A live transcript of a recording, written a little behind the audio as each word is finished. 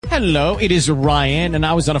Hello, it is Ryan, and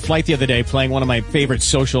I was on a flight the other day playing one of my favorite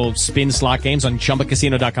social spin slot games on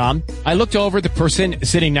ChumbaCasino.com. I looked over at the person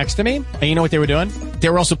sitting next to me, and you know what they were doing? They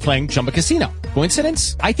were also playing Chumba Casino.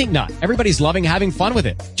 Coincidence? I think not. Everybody's loving having fun with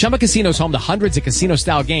it. Chumba Casino is home to hundreds of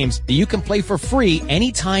casino-style games that you can play for free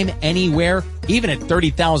anytime, anywhere, even at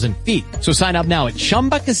 30,000 feet. So sign up now at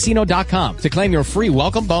ChumbaCasino.com to claim your free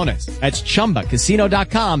welcome bonus. That's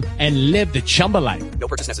ChumbaCasino.com and live the Chumba life. No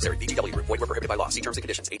purchase necessary. VGW. Void where prohibited by law. See terms and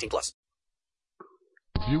conditions. 18+.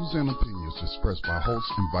 Views and opinions expressed by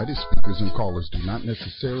hosts, invited speakers, and callers do not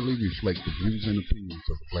necessarily reflect the views and opinions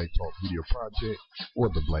of the Black Talk Media Project or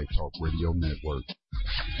the Black Talk Radio Network.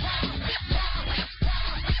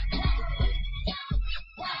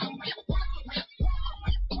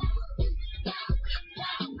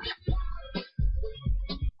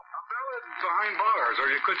 Behind bars,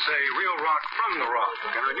 or you could say real rock from the rock,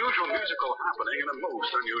 an unusual musical happening in a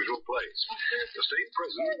most unusual place. The state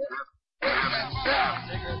prison.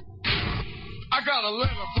 I got a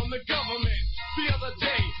letter from the government the other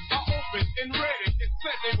day. I opened and read it. It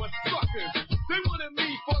said they were suckers. They wanted me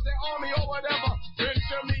for their army or whatever.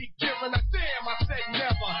 Picture me giving a damn. I said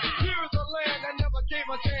never. Here's a land that never gave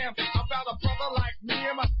a damn about a brother like me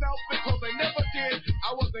and myself, because they never did.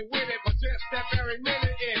 I wasn't with it, but just that very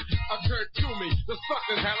minute it occurred to me. The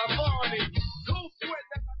suckers had authority. Cold sweat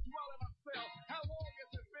as I dwell in myself. How long has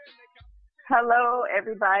it been they got... Hello,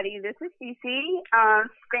 everybody. This is Cece,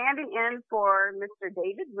 standing in for Mr.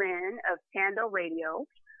 David Wren of Pando Radio.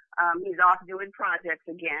 He's off doing projects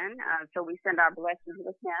again, so we send our blessings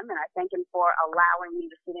with him, and I thank him for allowing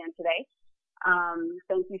me to sit in today.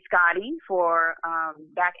 Thank you, Scotty, for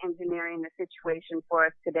back engineering the situation for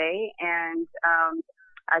us today, and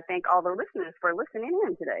I thank all the listeners for listening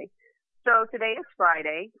in today. So today is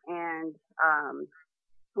Friday, and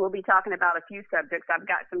we'll be talking about a few subjects. I've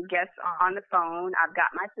got some guests on the phone. I've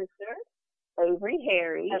got my sister, Avery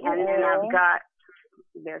Harry, and then I've got,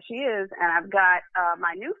 there she is, and I've got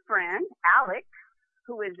my new friend, Alex,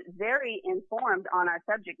 who is very informed on our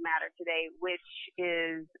subject matter today, which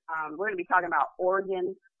is we're going to be talking about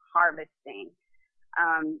organ harvesting.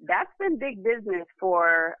 That's been big business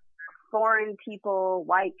for foreign people,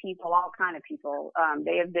 white people, all kind of people.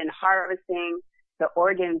 They have been harvesting the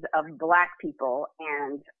organs of Black people,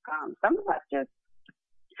 and some of us just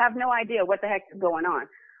have no idea what the heck is going on.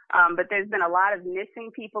 But there's been a lot of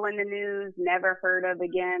missing people in the news, never heard of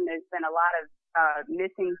again. There's been a lot of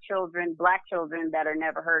missing children, Black children that are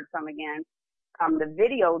never heard from again. The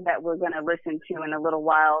video that we're going to listen to in a little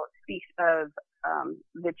while speaks of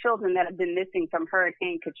the children that have been missing from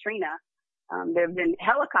Hurricane Katrina. There have been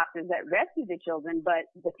helicopters that rescued the children, but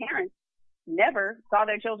the parents never saw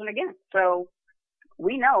their children again. So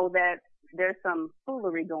we know that there's some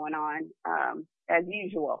foolery going on, as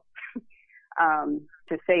usual,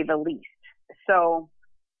 to say the least. So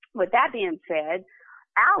with that being said,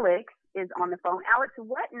 Alex is on the phone. Alex,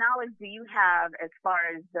 what knowledge do you have as far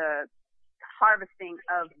as the harvesting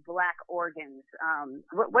of Black organs?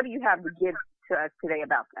 What do you have to give to us today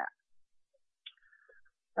about that?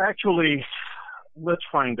 Actually, let's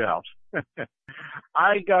find out.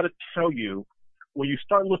 I got to tell you, when you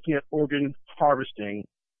start looking at organ harvesting,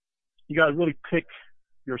 you got to really pick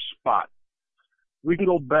your spot. We can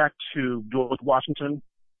go back to George Washington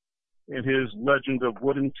and his legend of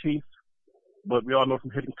wooden teeth, but we all know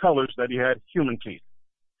from Hidden Colors that he had human teeth.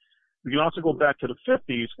 We can also go back to the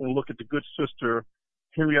 50s and look at the good sister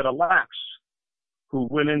Henrietta Lacks, who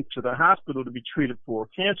went into the hospital to be treated for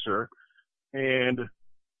cancer, and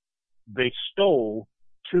they stole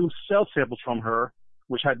 2 cell samples from her,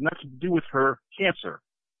 which had nothing to do with her cancer.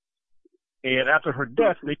 And after her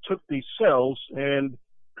death, they took these cells and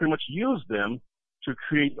pretty much used them to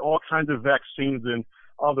create all kinds of vaccines and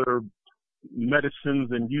other medicines,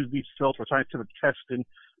 and use these cells for scientific tests and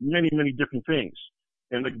many, many different things.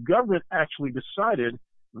 And the government actually decided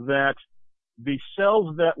that the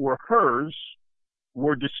cells that were hers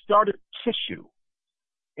were discarded tissue.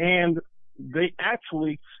 And they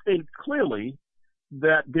actually stated clearly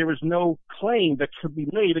that there is no claim that could be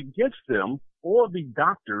made against them or the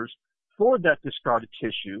doctors for that discarded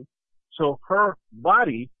tissue. So her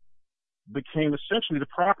body became essentially the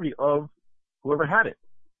property of whoever had it.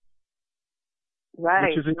 Right.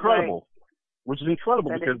 Which is incredible. Right. Which is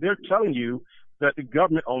incredible, because they're telling you that the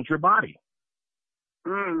government owns your body.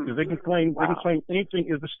 Because they can claim anything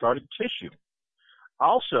is discarded tissue.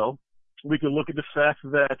 Also, we can look at the fact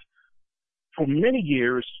that for many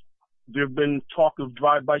years there have been talk of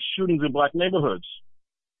drive-by shootings in Black neighborhoods.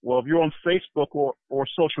 Well, if you're on Facebook or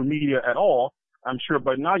social media at all, I'm sure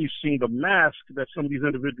by now you've seen the mask that some of these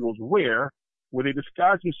individuals wear where they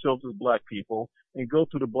disguise themselves as black people and go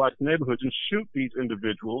through the black neighborhoods and shoot these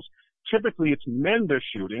individuals. Typically, it's men they're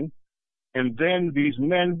shooting, and then these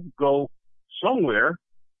men go somewhere,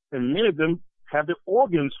 and many of them have their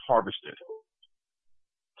organs harvested.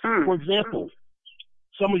 For example,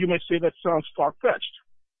 some of you may say that sounds far-fetched.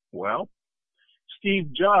 Well,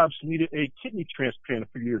 Steve Jobs needed a kidney transplant a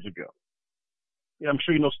few years ago. Yeah, I'm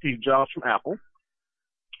sure you know Steve Jobs from Apple.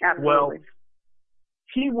 Absolutely. Well,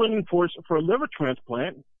 he went in for a liver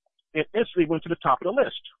transplant and instantly went to the top of the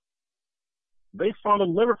list. They found a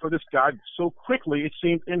liver for this guy so quickly it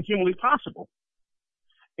seemed inhumanly possible.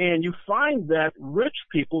 And you find that rich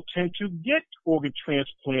people tend to get organ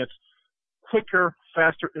transplants quicker,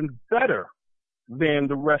 faster, and better than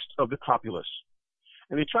the rest of the populace.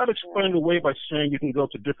 And they try to explain it away by saying you can go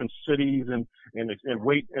to different cities and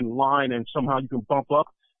wait in line and somehow you can bump up.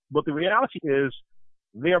 But the reality is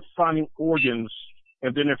they're finding organs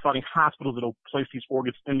and then they're finding hospitals that will place these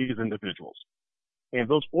organs in these individuals. And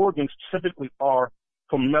those organs typically are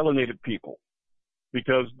from melanated people.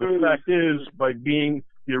 Because the fact is, by being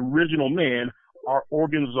the original man, our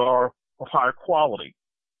organs are of higher quality.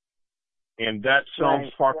 And that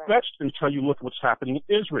sounds far-fetched until you look at what's happening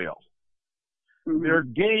in Israel. There are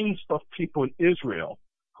gangs of people in Israel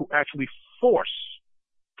who actually force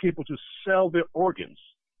people to sell their organs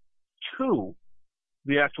to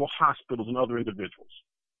the actual hospitals and other individuals.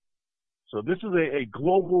 So this is a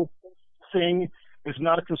global thing. It's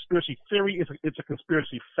not a conspiracy theory. It's a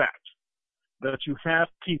conspiracy fact that you have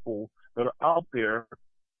people that are out there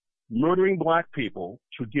murdering black people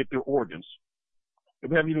to get their organs.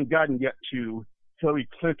 We haven't even gotten yet to Hillary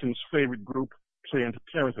Clinton's favorite group, Planned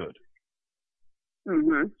Parenthood. So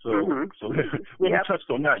we haven't touched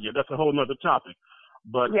on that yet. That's a whole other topic.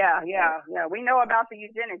 But yeah. We know about the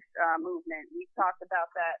eugenics movement. We've talked about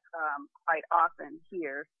that quite often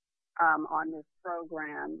here on this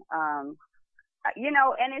program.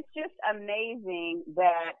 And it's just amazing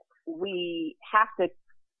that we have to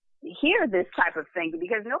hear this type of thing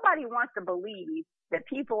because nobody wants to believe that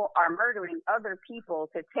people are murdering other people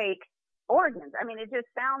to take organs. I mean, it just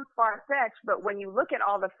sounds far-fetched, but when you look at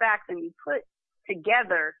all the facts and you put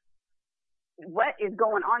together what is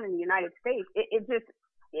going on in the United States,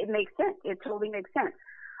 it makes sense. It totally makes sense.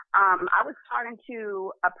 I was talking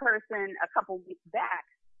to a person a couple weeks back,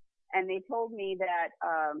 and they told me that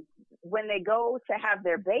when they go to have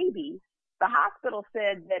their baby, the hospital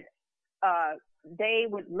said that they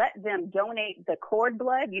would let them donate the cord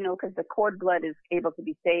blood, because the cord blood is able to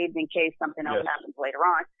be saved in case something else happens later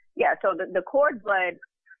on. Yeah, so the cord blood,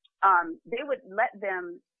 they would let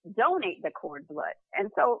them donate the cord blood. And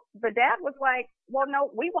so the dad was like, well, no,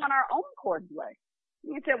 we want our own cord blood.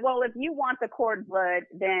 He said, well, if you want the cord blood,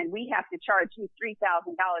 then we have to charge you $3,000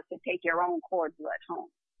 to take your own cord blood home.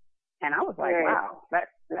 And I was like, wow,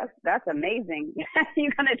 that's amazing.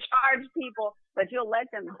 You're going to charge people, but you'll let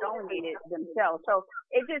them donate it themselves. So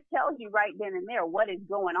it just tells you right then and there what is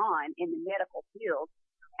going on in the medical field.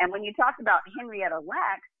 And when you talk about Henrietta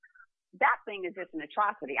Lacks, that thing is just an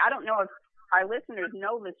atrocity. I don't know if our listeners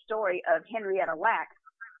know the story of Henrietta Lacks,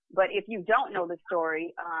 but if you don't know the story,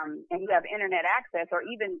 and you have internet access or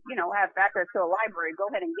even, have access to a library, go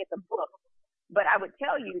ahead and get the book. But I would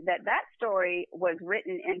tell you that story was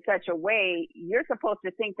written in such a way, you're supposed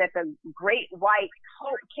to think that the great white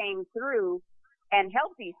hope came through and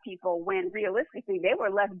helped these people when realistically they were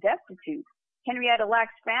left destitute. Henrietta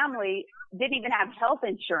Lacks' family didn't even have health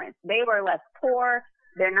insurance. They were left poor.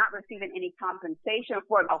 They're not receiving any compensation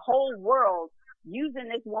for the whole world using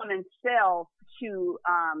this woman's cells to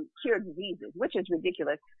cure diseases, which is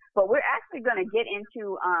ridiculous. But we're actually going to get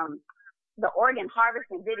into the organ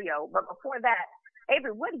harvesting video. But before that,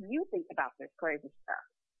 Avery, what do you think about this crazy stuff?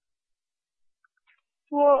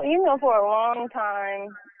 Well, for a long time,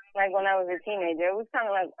 like when I was a teenager, it was kind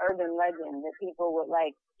of like urban legend that people would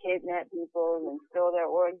kidnap people and steal their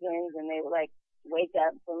organs, and they would wake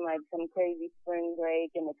up from some crazy spring break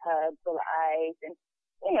in a tub full of ice. And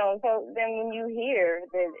so then when you hear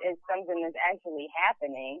that it's something that's actually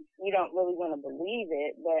happening, you don't really want to believe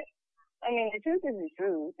it. But I mean, the truth is the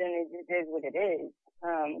truth, and it just is what it is.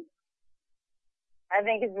 I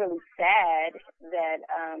think it's really sad that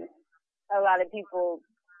a lot of people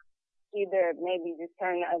either maybe just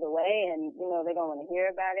turn the other way and, they don't want to hear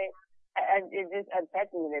about it. It just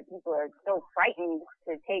upsets me that people are so frightened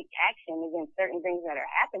to take action against certain things that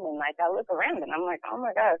are happening. Like, I look around and I'm like, oh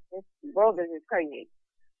my gosh, this world is just crazy.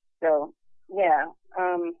 So, yeah.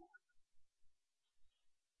 I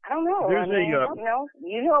don't know.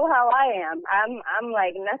 You know how I am. I'm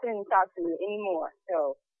like, nothing talks to me anymore.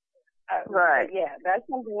 So, right. Yeah, that's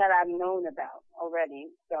something that I've known about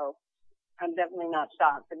already. So, I'm definitely not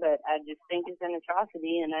shocked, but I just think it's an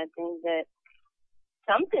atrocity, and I think that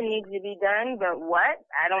something needs to be done, but what?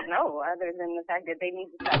 I don't know, other than the fact that they need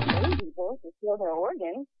to stop killing people to steal their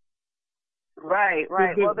organs. Right.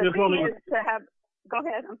 Well, the thing is to have. Go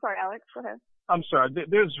ahead. I'm sorry, Alex. Go ahead. I'm sorry.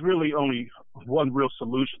 There's really only one real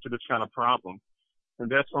solution to this kind of problem, and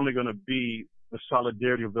that's only going to be the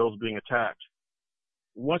solidarity of those being attacked.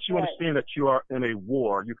 Once you understand that you are in a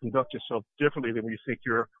war, you conduct yourself differently than when you think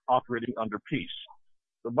you're operating under peace.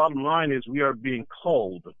 The bottom line is we are being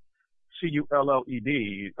culled,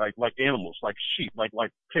 C-U-L-L-E-D, like animals, like sheep,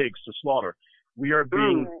 like pigs to slaughter. We are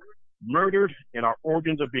being murdered, and our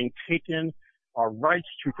organs are being taken. Our rights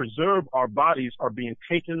to preserve our bodies are being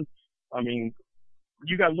taken. I mean,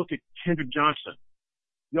 you got to look at Kendrick Johnson.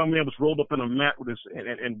 Young man was rolled up in a mat with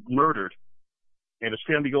and murdered, and his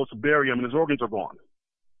family goes to bury him, and his organs are gone.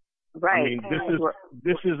 Right. I mean,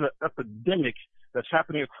 this is an epidemic that's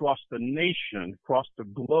happening across the nation, across the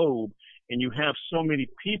globe, and you have so many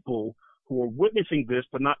people who are witnessing this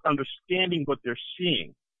but not understanding what they're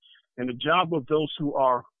seeing. And the job of those who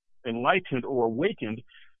are enlightened or awakened,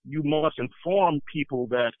 you must inform people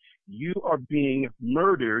that you are being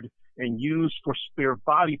murdered and used for spare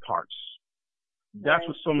body parts. That's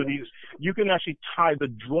what some of these, you can actually tie the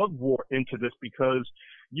drug war into this, because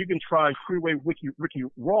you can try Freeway Ricky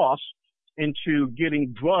Ross into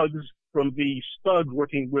getting drugs from the studs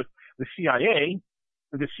working with the CIA,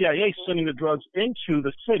 and the CIA sending the drugs into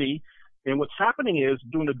the city. And what's happening is,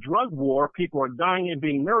 during the drug war, people are dying and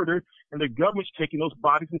being murdered, and the government's taking those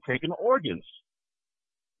bodies and taking the organs.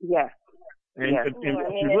 Yes. And, I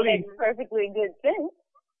mean, it makes perfectly good sense.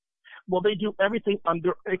 Well, they do everything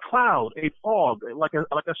under a cloud, a fog, like a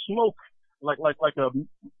smoke, like a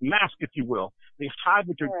mask, if you will. They hide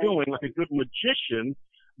what they're doing like a good magician,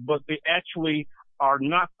 but they actually are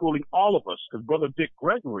not fooling all of us. Because Brother Dick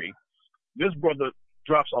Gregory, this brother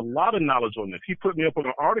drops a lot of knowledge on this. He put me up on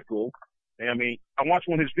an article. I mean, I watched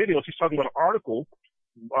one of his videos. He's talking about an article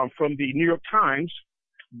from the New York Times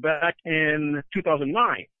back in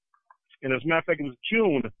 2009. And as a matter of fact, it was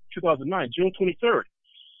June 2009, June 23rd.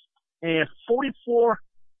 And 44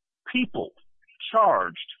 people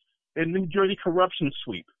charged in New Jersey corruption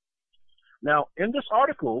sweep. Now, in this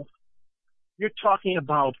article, you're talking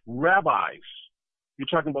about rabbis. You're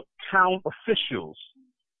talking about town officials,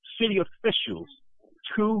 city officials,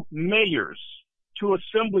 2 mayors, 2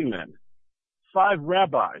 assemblymen, 5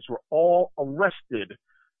 rabbis were all arrested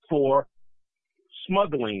for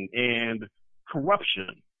smuggling and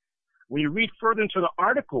corruption. When you read further into the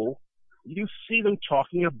article, you see them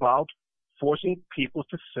talking about forcing people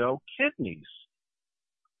to sell kidneys,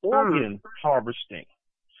 organ harvesting.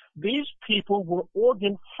 These people were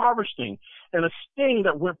organ harvesting, and a sting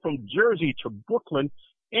that went from Jersey to Brooklyn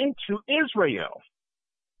into Israel.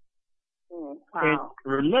 Wow. And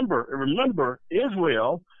remember,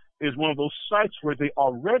 Israel is one of those sites where they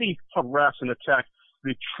already harass and attack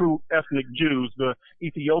the true ethnic Jews, the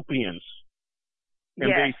Ethiopians.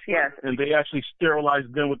 And and they actually sterilize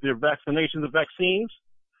them with their vaccinations and vaccines.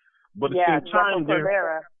 But at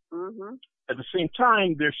the same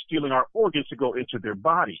time, they're stealing our organs to go into their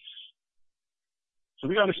bodies. So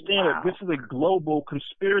we understand that this is a global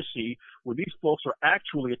conspiracy where these folks are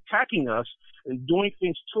actually attacking us and doing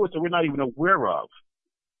things to us that we're not even aware of.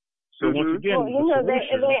 So once again,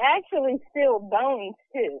 they actually steal bones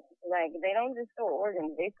too. Like, they don't just steal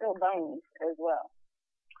organs; they steal bones as well.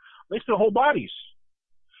 They steal whole bodies.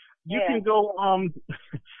 You can go, I'll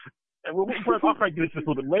probably get into this a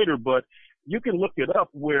little bit later, but you can look it up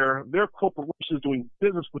where there are corporations doing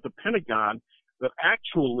business with the Pentagon that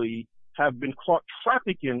actually have been caught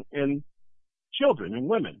trafficking in children and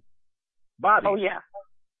women bodies. Oh, yeah.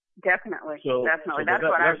 Definitely. Definitely. That's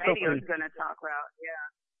what our video is going to talk about.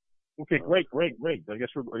 Yeah. Okay, great. I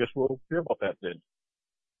guess we'll hear about that then.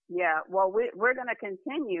 Yeah, well, we're going to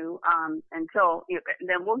continue until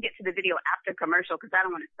then we'll get to the video after commercial, because I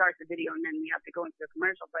don't want to start the video and then we have to go into the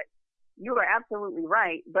commercial. But you are absolutely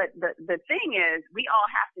right. But the thing is, we all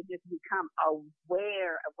have to just become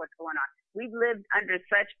aware of what's going on. We've lived under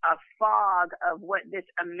such a fog of what this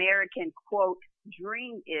American, quote,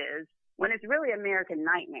 dream is, when it's really American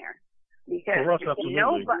nightmare. Because nobody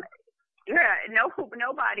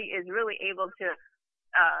is really able to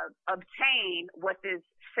obtain what this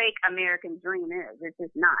fake American dream is. It's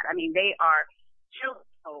just not. I mean, they are killing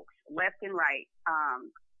folks left and right. I'm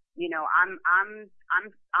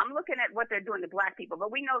looking at what they're doing to black people, but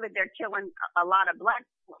we know that they're killing a lot of black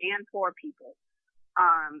people and poor people.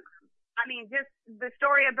 I mean, just the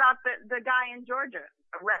story about the guy in Georgia,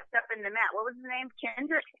 wrapped up in the mat. What was his name?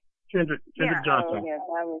 Kendrick Johnson. Oh, yes,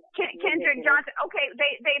 I was. Kendrick Johnson. Okay,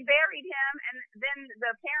 they buried him, and then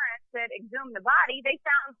the parents that exhumed the body, they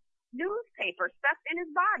found newspaper stuffed in his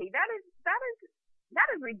body. That is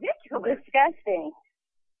ridiculous. Disgusting.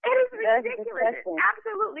 It is That's ridiculous. disgusting. It's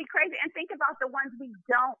absolutely crazy. And think about the ones we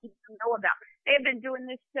don't even know about. They've been doing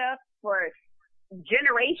this stuff for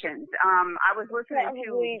generations. I was listening to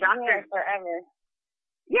Dr. forever.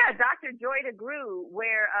 Yeah, Dr. Joy DeGruy,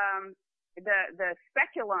 where the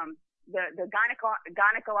speculum, the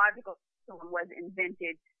gynecological speculum was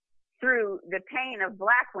invented through the pain of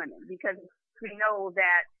black women, because we know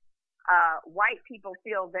that white people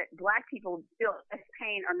feel that black people feel less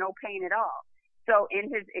pain or no pain at all. So in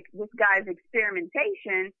this guy's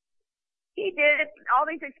experimentation, he did all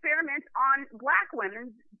these experiments on black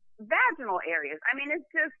women's vaginal areas. I mean, it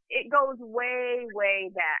goes way, way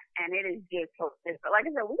back, and it is just hopeless. But like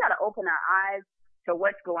I said, we got to open our eyes to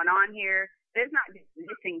what's going on here. There's not just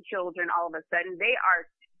missing children all of a sudden. They are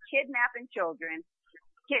kidnapping children,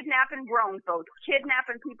 kidnapping grown folks,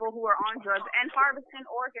 kidnapping people who are on drugs, and harvesting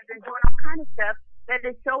organs and doing all kinds of stuff that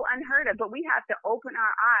is so unheard of. But we have to open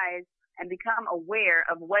our eyes and become aware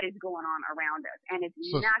of what is going on around us. And it's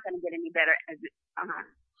not going to get any better.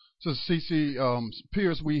 So, CC,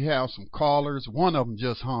 appears we have some callers. One of them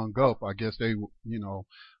just hung up. I guess they,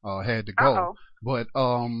 had to go. Uh-oh. But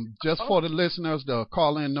just for the listeners, the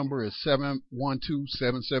call-in number is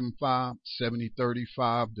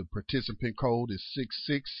 712-775-7035. The participant code is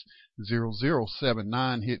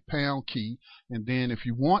 660079. Hit pound key. And then if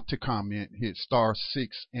you want to comment, hit *6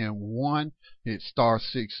 and 1. Hit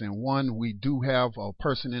 *6 and 1. We do have a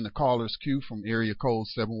person in the caller's queue from area code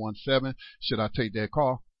 717. Should I take that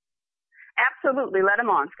call? Absolutely. Let him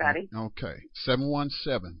on, Scotty. Okay.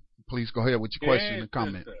 717. Please go ahead with your question and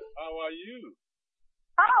comment. Sister. How are you?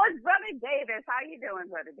 Oh, it's Brother Davis. How you doing,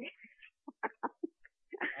 Brother Davis?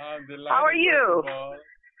 I'm delighted. How are you?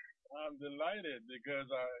 I'm delighted because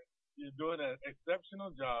you're doing an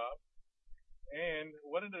exceptional job. And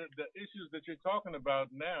one of the issues that you're talking about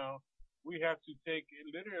now, we have to take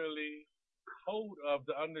literally hold of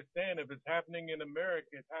to understand if it's happening in America,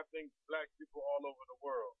 it's happening to black people all over the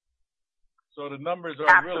world. So the numbers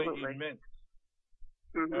are really immense.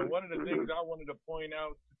 Mm-hmm. And one of the things I wanted to point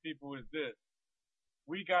out to people is this.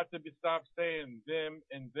 We got to stop saying them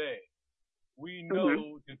and they. We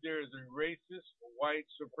know that there is a racist white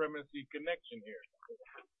supremacy connection here.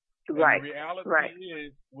 Right. And the reality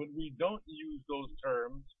is, when we don't use those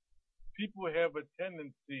terms, people have a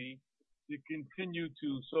tendency to continue to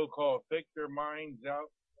so-called fake their minds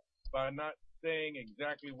out by not saying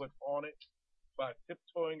exactly what's on it, by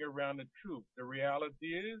tiptoeing around the truth. The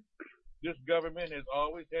reality is, this government has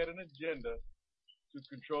always had an agenda to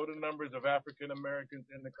control the numbers of African Americans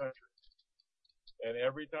in the country. And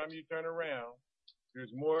every time you turn around,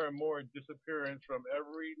 there's more and more disappearance from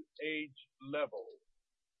every age level.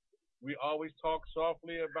 We always talk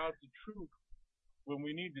softly about the truth when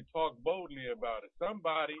we need to talk boldly about it.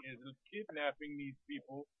 Somebody is kidnapping these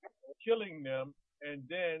people, killing them, and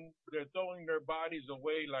then they're throwing their bodies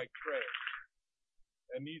away like trash.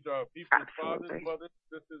 And these are people's fathers, mothers,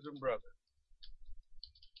 sisters, and brothers.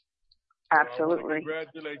 Absolutely. So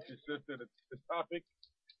congratulate you, sister. The topic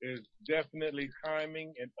is definitely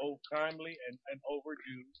timely and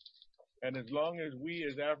overdue. And as long as we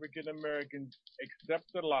as African Americans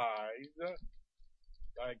accept the lies,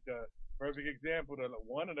 like the perfect example,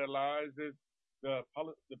 one of the lies is the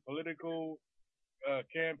political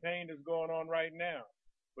campaign that's going on right now.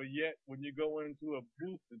 But yet, when you go into a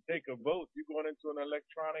booth to take a vote, you're going into an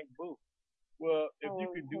electronic booth. Well, if you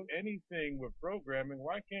can do anything with programming,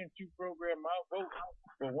 why can't you program my vote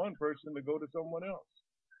for one person to go to someone else?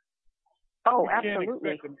 Oh,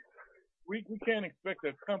 absolutely. We can't expect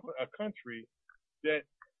a country that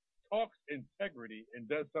talks integrity and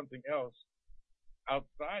does something else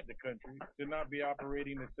outside the country to not be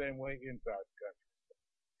operating the same way inside the country.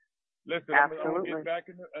 Listen, I'm gonna get back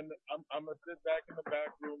I'm gonna sit back in the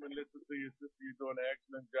back room and listen to your sister. You're doing an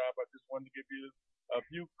excellent job. I just wanted to give you a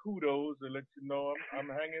few kudos and let you know I'm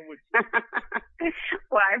hanging with you.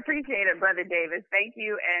 Well, I appreciate it, Brother Davis. Thank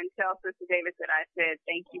you, and tell Sister Davis that I said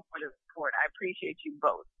thank you for the support. I appreciate you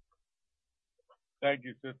both. Thank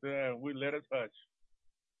you, sister, and we let us hush.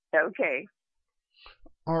 Okay.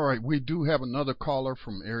 All right, we do have another caller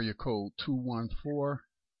from area code 214.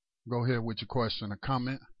 Go ahead with your question or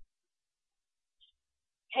comment.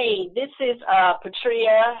 Hey, this is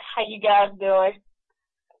Patria. How you guys doing?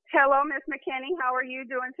 Hello, Miss McKinney. How are you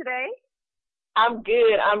doing today? I'm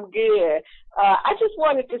good. I just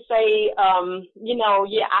wanted to say, I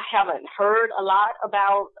haven't heard a lot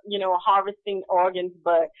about, harvesting organs,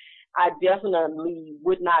 but I definitely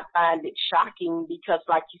would not find it shocking because,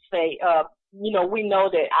 like you say, we know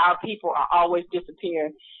that our people are always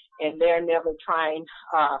disappearing and they're never trying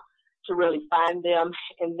to really find them.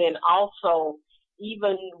 And then also,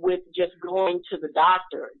 even with just going to the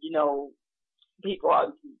doctor, people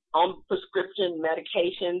are on prescription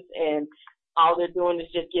medications and all they're doing is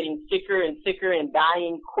just getting sicker and sicker and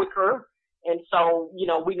dying quicker. And so,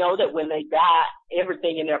 we know that when they die,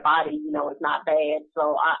 everything in their body, is not bad.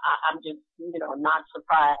 So I'm just, not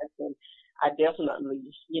surprised. And I definitely,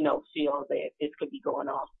 feel that this could be going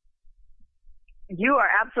on. You are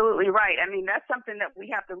absolutely right. I mean, that's something that we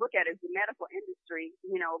have to look at as the medical industry,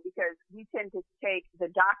 because we tend to take the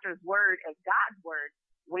doctor's word as God's word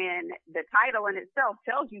when the title in itself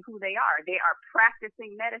tells you who they are. They are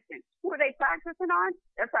practicing medicine. Who are they practicing on?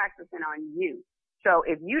 They're practicing on you. So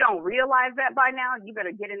if you don't realize that by now, you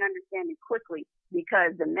better get an understanding quickly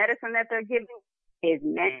because the medicine that they're giving is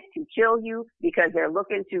meant to kill you because they're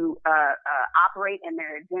looking to operate in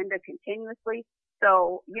their agenda continuously.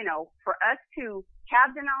 So, for us to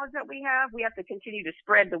have the knowledge that we have to continue to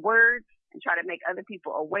spread the word and try to make other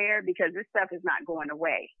people aware because this stuff is not going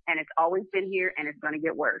away and it's always been here and it's going to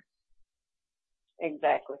get worse.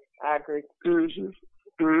 Exactly. I agree. Mm-hmm.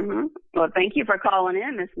 Mm-hmm. Well, thank you for calling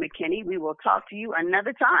in, Ms. McKinney. We will talk to you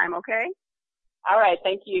another time, okay? All right.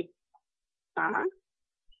 Thank you. Uh-huh.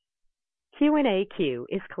 Q&A queue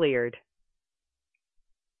is cleared.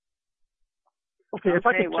 Okay, if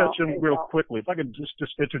I could touch in real quickly, if I could just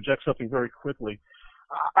interject something very quickly.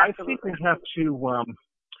 I think we have to,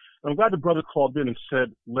 I'm glad the brother called in and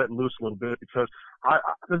said let loose a little bit because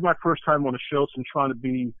this is my first time on the show, so I'm trying to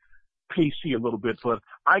be PC a little bit, but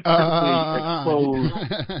I typically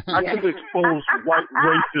expose white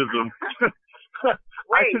racism.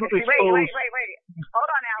 Wait. Hold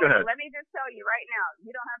on, Alex. Let me just tell you right now,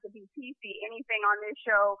 you don't have to be PC anything on this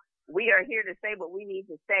show. We are here to say what we need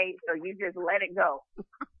to say, so you just let it go.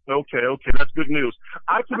 Okay, that's good news.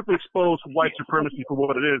 I typically expose white supremacy for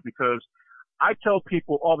what it is because I tell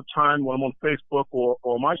people all the time when I'm on Facebook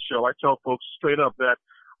or my show, I tell folks straight up that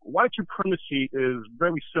white supremacy is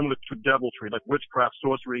very similar to deviltry, like witchcraft,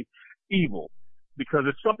 sorcery, evil, because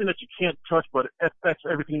it's something that you can't touch, but it affects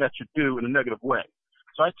everything that you do in a negative way.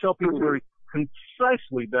 So I tell people very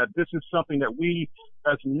concisely that this is something that we,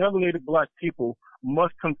 as melanated black people,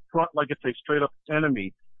 must confront like it's a straight-up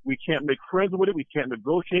enemy. We can't make friends with it. We can't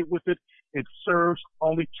negotiate with it. It serves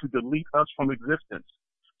only to delete us from existence.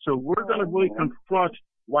 So we're going to really confront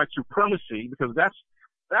white supremacy because that's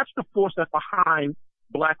the force that's behind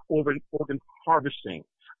black organ harvesting.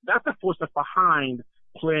 That's the force that's behind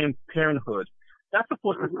Planned Parenthood. That's the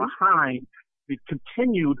force that's behind the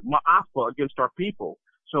continued ma'afa against our people.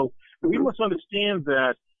 So we must understand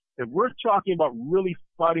that if we're talking about really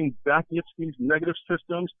fighting back against these negative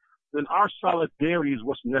systems, then our solidarity is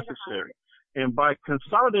what's necessary. And by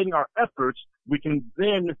consolidating our efforts, we can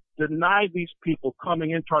then deny these people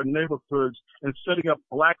coming into our neighborhoods and setting up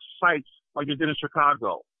black sites like they did in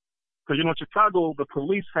Chicago. Because, in Chicago, the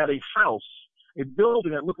police had a house, a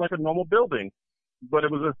building that looked like a normal building, but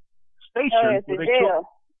it was a station where they took,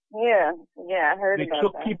 I heard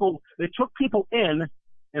about that. They took people in,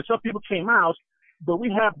 and some people came out, but we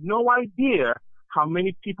have no idea how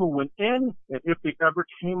many people went in and if they ever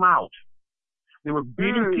came out. They were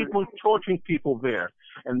beating people and torturing people there.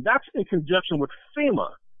 And that's in conjunction with FEMA.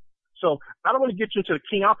 So I don't want to get you into the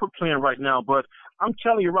King Alfred plan right now, but I'm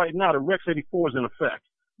telling you right now, the Rex 84 is in effect.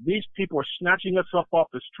 These people are snatching us up off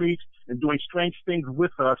the streets and doing strange things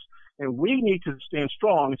with us, and we need to stand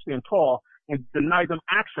strong and stand tall and deny them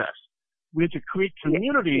access. We need to create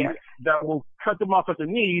communities that will cut them off at the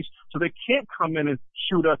knees so they can't come in and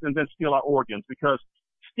shoot us and then steal our organs, because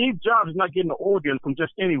Steve Jobs is not getting an organ from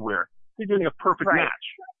just anywhere. He's getting a perfect match.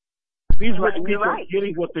 These rich people are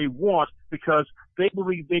getting what they want because they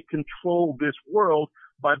believe they control this world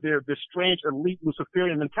by their strange elite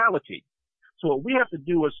Luciferian mentality. So what we have to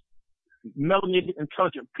do as melanated,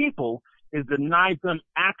 intelligent people is deny them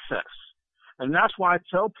access. And that's why I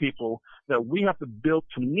tell people that we have to build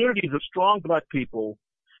communities of strong black people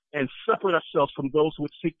and separate ourselves from those who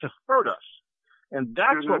would seek to hurt us. And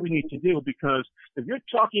that's what we need to do, because if you're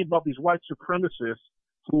talking about these white supremacists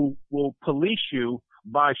who will police you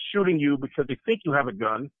by shooting you because they think you have a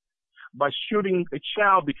gun, by shooting a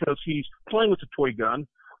child because he's playing with a toy gun,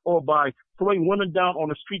 or by throwing women down on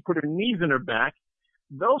the street, put their knees in their back,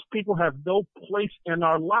 those people have no place in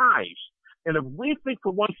our lives. And if we think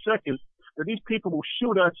for 1 second that these people will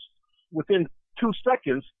shoot us within 2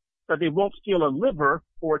 seconds, that they won't steal a liver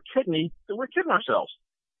or a kidney, then we're kidding ourselves.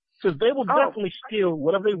 Because they will definitely steal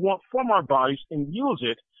whatever they want from our bodies and use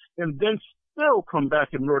it, and then still come back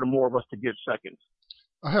and murder more of us to get seconds.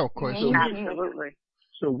 I have a question. Absolutely.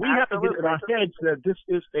 So we have to get in our heads that this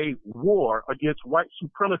is a war against white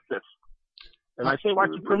supremacists. And I say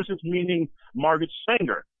white supremacists meaning Margaret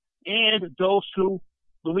Sanger and those who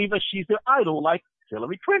believe that she's their idol, like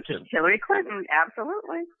Hillary Clinton. Hillary Clinton,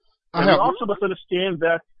 absolutely. And we also must understand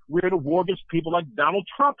that we're in a war against people like Donald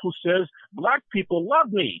Trump, who says black people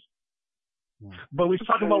love me. But when he's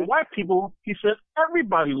talking about white people, he says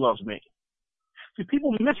everybody loves me. See,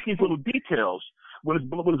 people miss these little details. When it's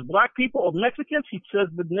black people or Mexicans, he says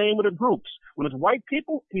the name of the groups. When it's white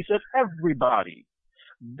people, he says everybody.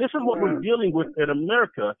 This is what we're dealing with in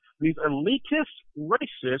America. These elitist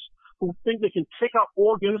racists who think they can take our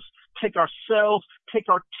organs, take our cells, take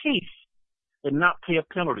our teeth, and not pay a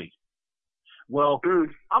penalty. Well,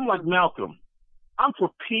 I'm like Malcolm. I'm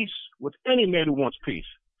for peace with any man who wants peace.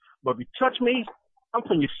 But if you touch me, I'm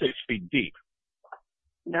putting you 6 feet deep.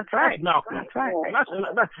 That's right. That's Malcolm. That's right.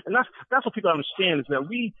 And that's what people understand is that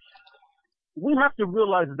we have to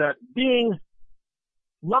realize that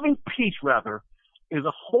loving peace rather is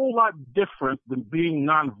a whole lot different than being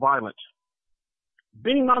nonviolent.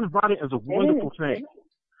 Being nonviolent is a wonderful thing.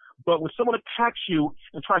 But when someone attacks you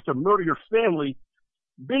and tries to murder your family,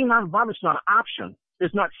 being nonviolent is not an option.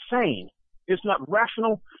 It's not sane. It's not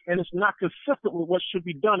rational, and it's not consistent with what should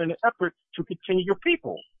be done in an effort to continue your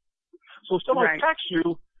people. So if someone attacks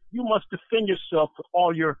you, you must defend yourself with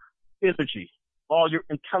all your energy, all your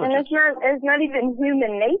intelligence. And it's not even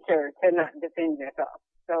human nature to not defend yourself.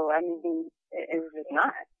 So, I mean, it's just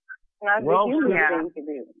not. It's not the human thing to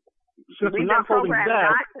do. Since we're not holding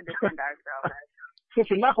back, since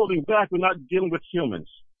we're not holding back, we're not dealing with humans.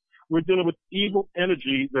 We're dealing with evil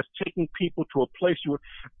energy that's taking people to a place you would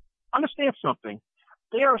understand something.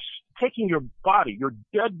 They are taking your body, your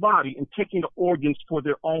dead body, and taking the organs for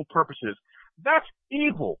their own purposes. That's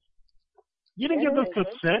evil. You didn't give them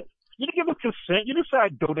consent. You didn't give them consent. You didn't say, I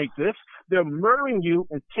donate this. They're murdering you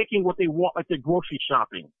and taking what they want, like they're grocery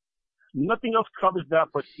shopping. Nothing else covers that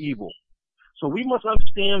but evil. So we must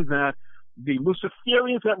understand that the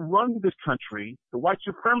Luciferians that run this country, the white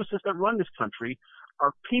supremacists that run this country,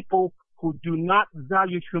 are people who do not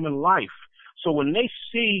value human life. So when they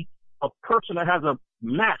see a person that has a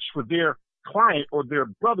match for their client or their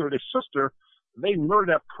brother or their sister, they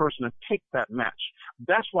murder that person and take that match.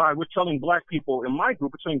 That's why we're telling black people, in my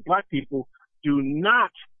group, we're telling black people, do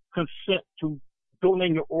not consent to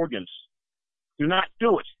donating your organs. Do not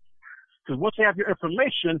do it. Because once they have your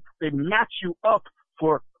information, they match you up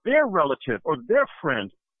for their relative or their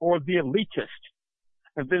friend or the elitist.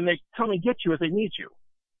 And then they come and get you as they need you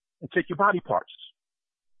and take your body parts.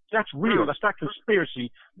 That's real. That's not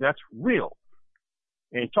conspiracy. That's real.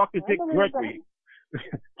 And talking to Dick Gregory,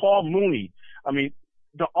 Paul Mooney, I mean,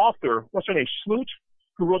 the author, what's her name, Sloot,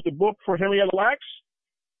 who wrote the book for Henrietta Lacks,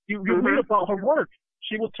 you read about her work.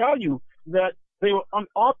 She will tell you that they were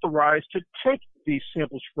unauthorized to take these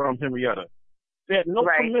samples from Henrietta. They had no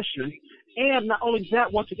permission. And not only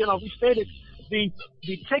that, once again, I'll restate it, the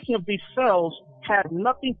taking of these cells had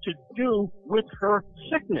nothing to do with her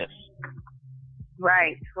sickness.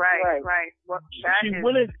 Right. Well, she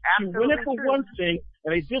went in for one thing,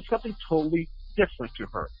 and they did something totally different to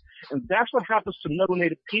her. And that's what happens to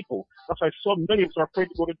melanated people. That's why so many of us are afraid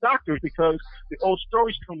to go to doctors, because the old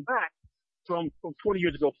stories come back from 20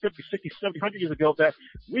 years ago, 50, 60, 70, 100 years ago, that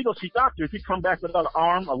we go see doctors, we come back without an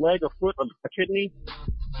arm, a leg, a foot, a kidney.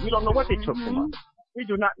 We don't know what they took from us. We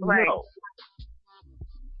do not know.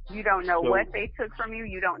 You don't know what they took from you.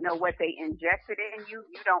 You don't know what they injected in you.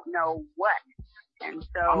 You don't know what. And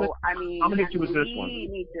so, I'm gonna hit you with this one.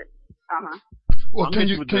 Need to, Well,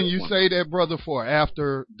 can you say that, brother, for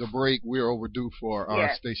after the break? We're overdue for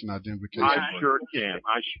our station identification. I sure can.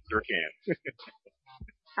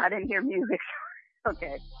 I didn't hear music.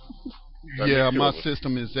 Okay. Yeah, my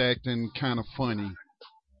system is acting kind of funny.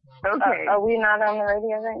 Okay. Are we not on the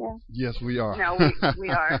radio right now? Yes, we are. No,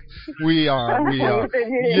 we are. we are. You said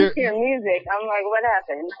you didn't hear music. I'm like, what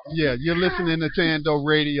happened? Yeah, you're listening to Tando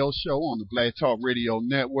Radio Show on the Black Talk Radio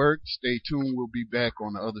Network. Stay tuned. We'll be back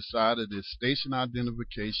on the other side of this station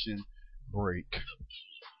identification break.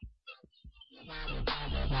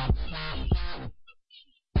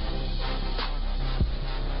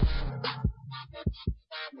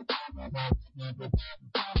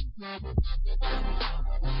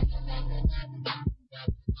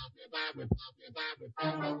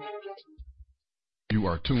 You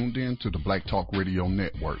are tuned in to the Black Talk Radio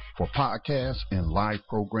Network. For podcasts and live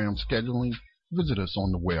program scheduling, visit us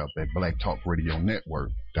on the web at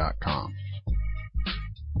blacktalkradionetwork.com.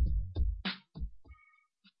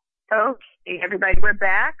 Okay. Hey, everybody, we're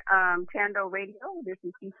back. Tando Radio. This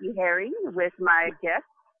is CC Harry with my guest,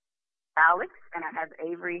 Alex, and I have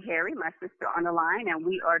Avery Harry, my sister, on the line, and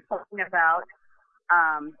we are talking about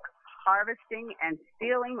harvesting and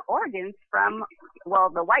stealing organs from, well,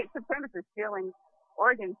 the white supremacists stealing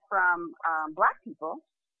organs from black people.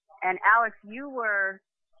 And Alex, you were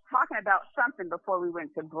talking about something before we went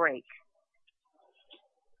to break.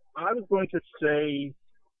 I was going to say,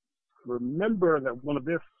 remember that one of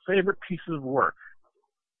their favorite pieces of work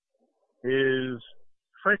is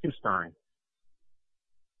Frankenstein.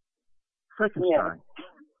 Frankenstein. Yeah.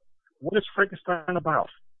 What is Frankenstein about?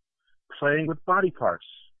 Playing with body parts.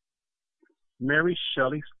 Mary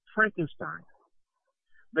Shelley's Frankenstein.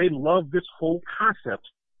 They love this whole concept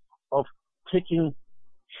of taking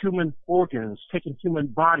human organs, taking human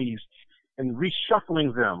bodies, and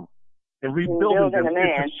reshuffling them and rebuilding them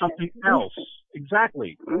into something else.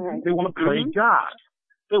 Exactly. Mm-hmm. They want to play God.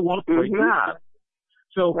 They want to play God.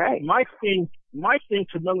 So my thing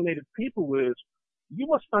to melanated people is, you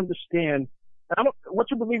must understand, what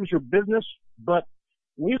you believe is your business, but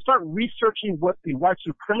when you start researching what the white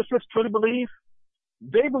supremacists truly believe,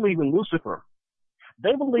 they believe in Lucifer.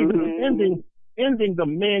 They believe in ending the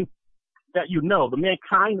man that you know, the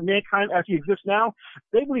mankind as he exists now.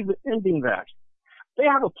 They believe in ending that. They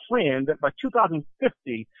have a plan that by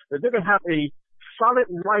 2050, that they're going to have a solid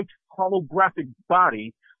white holographic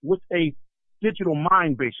body with a digital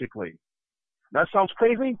mind, basically. That sounds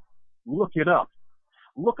crazy? Look it up.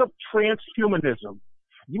 Look up transhumanism.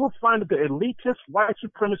 You will find that the elitist, white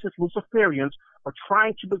supremacist Luciferians are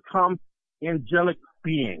trying to become angelic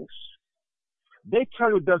beings. They tell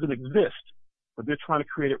you it doesn't exist, but they're trying to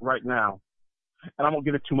create it right now. And I won't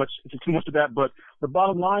get into too much of that, but the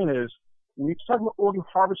bottom line is, when you talk about organ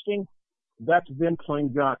harvesting, that's them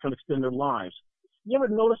playing God, trying to extend their lives. You ever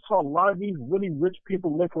notice how a lot of these really rich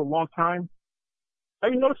people live for a long time?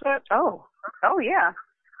 Have you noticed that? Oh yeah.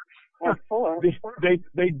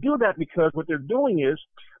 They do that because what they're doing is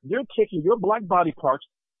they're taking your black body parts,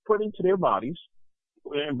 putting into their bodies.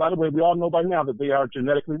 And by the way, we all know by now that they are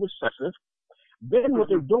genetically recessive. Then what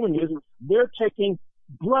they're doing is they're taking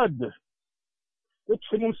blood. They're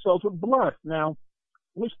treating themselves with blood. Now,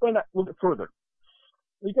 let me explain that a little bit further.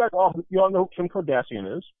 You all know who Kim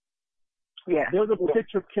Kardashian is. Yeah. There was a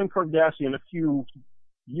picture of Kim Kardashian a few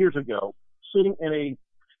years ago sitting in a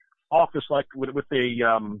office like with a what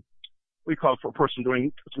do you call it for a person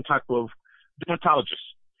doing some type of dermatologist.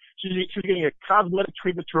 She's getting a cosmetic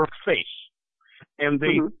treatment to her face, and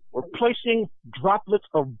they were placing droplets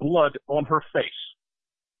of blood on her face.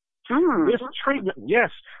 This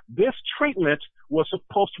treatment was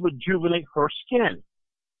supposed to rejuvenate her skin.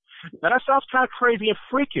 Now that sounds kind of crazy and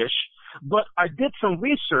freakish, but I did some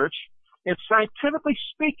research, and scientifically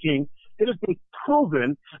speaking, it has been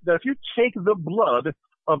proven that if you take the blood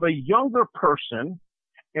of a younger person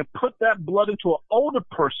and put that blood into an older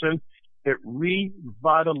person, it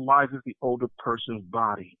revitalizes the older person's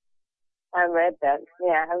body. I read that.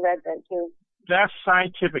 Yeah, I read that too. That's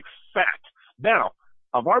scientific fact. Now,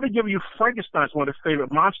 I've already given you Frankenstein's one of their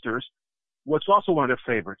favorite monsters. What's also one of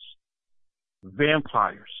their favorites?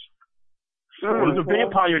 Vampires. What does a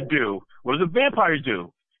vampire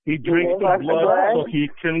do? He drinks the blood so he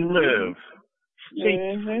can live.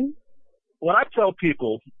 See, what I tell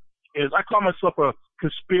people is I call myself a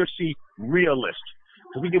conspiracy realist.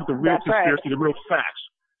 Because we give the real conspiracy, the real facts.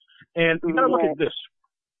 And you gotta look at this.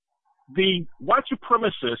 The white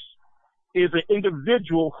supremacist is an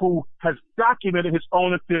individual who has documented his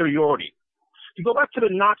own inferiority. To go back to the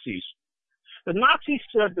Nazis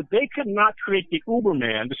said that they could not create the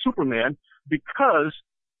Uberman, the Superman, because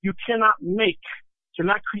you cannot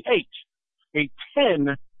create a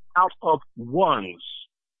 10 out of ones.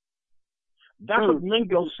 That's what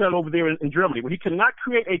Mingo said over there in Germany. But he cannot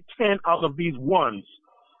create a 10 out of these ones.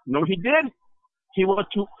 You know what he did? He went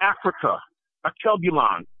to Africa,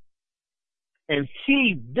 Akelbulan, and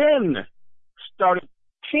he then started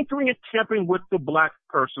tinkering and tampering with the black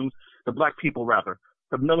people,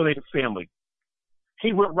 the melanated family.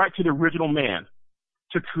 He went right to the original man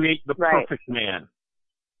to create the perfect man.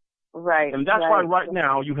 Right. And that's why right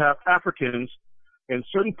now you have Africans in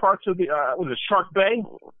certain parts of the Shark Bay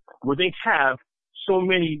where they have so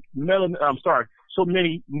many mulattoes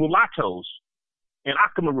and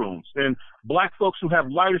Akamaroons and black folks who have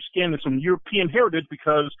lighter skin and some European heritage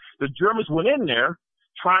because the Germans went in there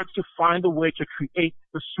trying to find a way to create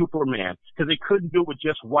the Superman because they couldn't do it with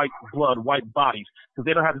just white blood, white bodies because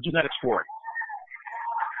they don't have the genetics for it.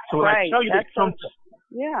 So when I tell you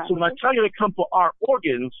they come for our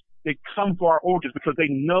organs, they come for our organs because they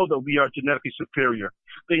know that we are genetically superior.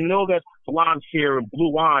 They know that blonde hair and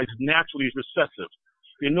blue eyes naturally is recessive.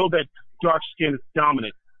 They know that dark skin is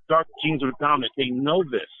dominant. Dark genes are dominant. They know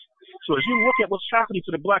this. So as you look at what's happening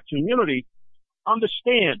to the black community,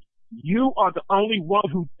 understand you are the only one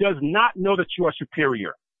who does not know that you are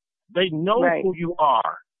superior. They know who you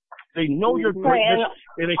are. They know your greatness,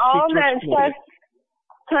 and they all seek to that exploit stuff it.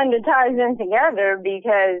 kind of ties in together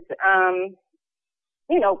because,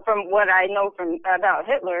 from what I know about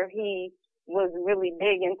Hitler, he was really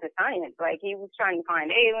big into science. Like, he was trying to find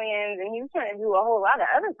aliens, and he was trying to do a whole lot of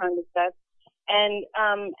other kind of stuff. And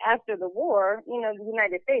after the war, the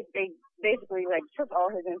United States, they basically took all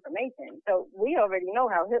his information. So we already know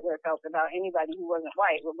how Hitler felt about anybody who wasn't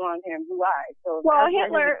white with blonde hair and blue eyes. So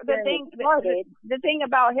Hitler, the thing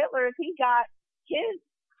about Hitler is he got his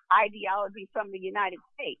ideology from the United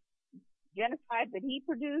States. Genocide that he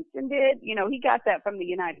produced and did, he got that from the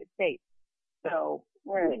United States. So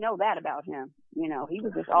we know that about him. He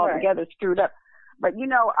was just altogether screwed up. But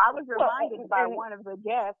I was reminded by one of the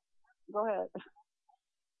guests. Go ahead.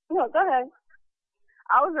 No, go ahead.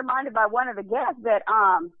 I was reminded by one of the guests that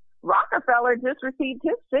Rockefeller just received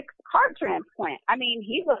his 6th heart transplant. I mean,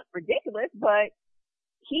 he looks ridiculous, but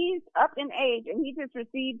he's up in age and he just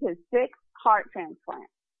received his 6th heart transplant.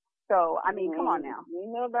 So, I mean, come on now. We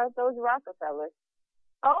know about those Rockefellers.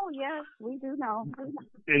 Oh, yes, we do know.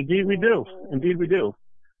 Indeed we do. Indeed we do.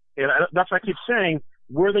 And that's why I keep saying,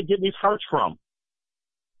 where are they getting these hearts from?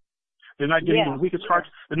 They're not getting the weakest hearts.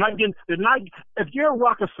 If you're a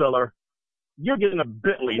Rockefeller, you're getting a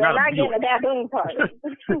Bentley, not a Buick. They're not getting a baboon party.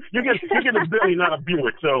 you're getting a Bentley, not a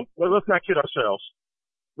Buick. So let's not kid ourselves.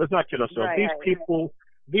 Let's not kid ourselves.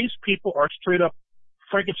 These people are straight up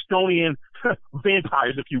Frankensteinian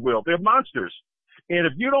vampires, if you will. They're monsters. And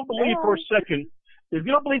if you don't believe for a second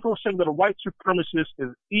that a white supremacist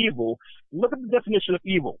is evil, look at the definition of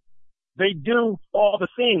evil. They do all the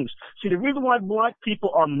things. See, the reason why black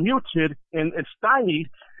people are muted and stymied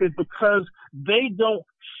is because they don't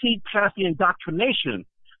see past the indoctrination.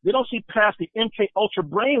 They don't see past the MK Ultra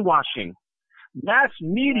brainwashing. Mass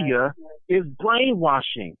media is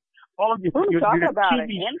brainwashing. All of your talk about TV.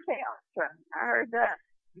 it. MK Ultra. I heard that.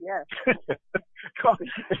 Yes.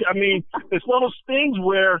 I mean, it's one of those things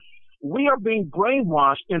where we are being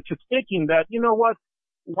brainwashed into thinking that, you know what,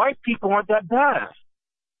 white people aren't that bad.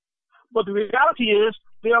 But the reality is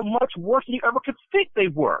they are much worse than you ever could think they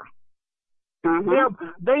were.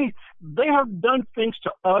 They have done things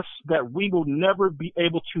to us that we will never be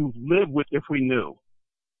able to live with if we knew.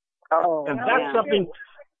 Oh, and that's something.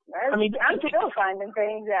 I mean, I'm still finding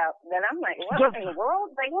things out that I'm like, what in the world?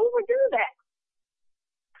 Like, who would do that?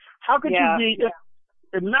 How could you be?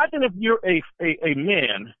 Imagine if you're a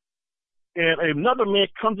man, and another man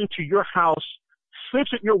comes into your house,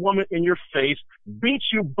 sleeps with your woman in your face, beats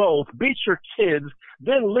you both, beats your kids,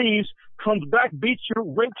 then leaves, comes back, beats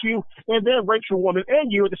you, rapes you, and then rapes your woman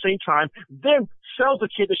and you at the same time, then sells the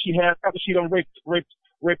kid that she has after she done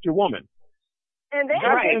raped your woman. And then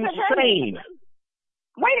that's insane.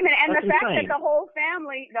 Wait a minute, and that's the fact that the whole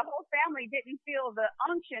family didn't feel the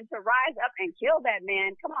unction to rise up and kill that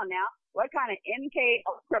man. Come on now. What kind of MK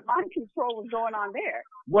Ultra mind control was going on there?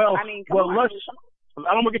 Well, I mean, I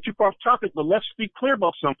don't want to get too far off topic, but let's be clear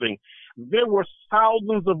about something. There were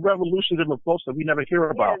thousands of revolutions and revolts that we never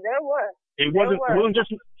hear about. Yeah, there were. It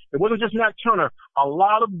wasn't just Nat Turner. A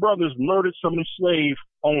lot of brothers murdered some of the slave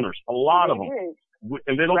owners. A lot of them,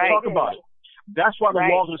 and they don't talk about it. That's why the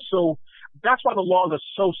laws are so. That's why the laws are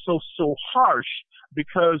so harsh,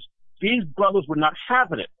 because these brothers were not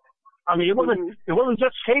having it. I mean, it wasn't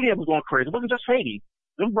just Haiti that was going crazy. It wasn't just Haiti.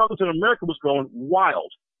 Them brothers in America was going wild.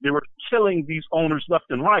 They were killing these owners left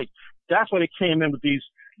and right. That's why they came in with these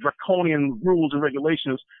draconian rules and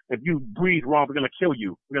regulations. If you breathe wrong, we're going to kill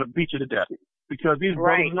you. We're going to beat you to death, because these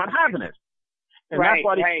brothers were not having it. And that's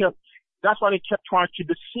why they kept trying to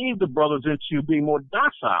deceive the brothers into being more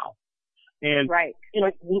docile. And,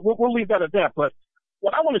 we'll leave that at that. But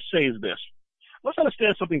what I want to say is this. Let's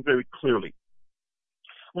understand something very clearly.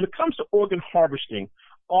 When it comes to organ harvesting,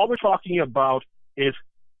 all we're talking about is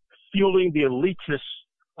fueling the elitists'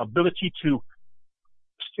 ability to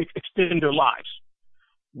extend their lives.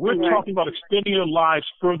 We're talking about extending their lives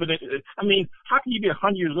further than, I mean, how can you be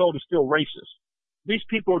 100 years old and still racist? These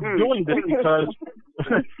people are doing this because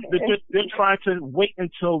they're trying to wait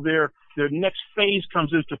until their next phase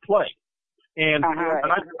comes into play. And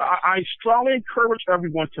I strongly encourage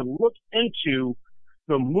everyone to look into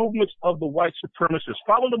the movements of the white supremacists.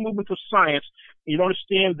 Follow the movements of science, and you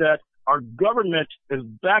understand that our government is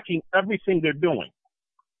backing everything they're doing.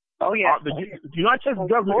 Oh, yeah. The United States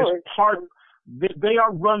government is part. They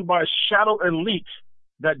are run by a shadow elite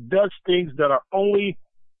that does things that are only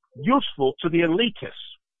useful to the elitists.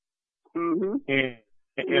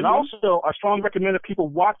 And also, I strongly recommend that people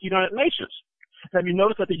watch the United Nations. Have you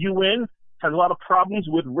noticed that the UN has a lot of problems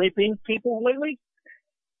with raping people lately?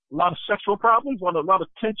 A lot of sexual problems, a lot of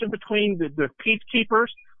tension between the peacekeepers,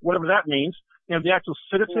 whatever that means, and the actual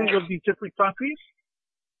citizens of these different countries.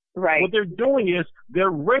 Right. What they're doing is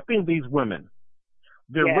they're raping these women.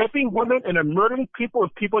 They're raping women and they're murdering people,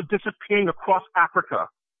 and people are disappearing across Africa.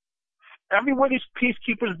 Everywhere these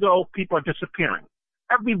peacekeepers go, people are disappearing.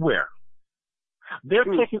 Everywhere. They're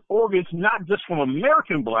taking organs not just from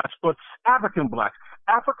American blacks, but African blacks.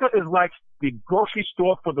 Africa is like the grocery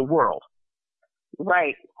store for the world.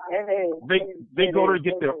 Right. They go to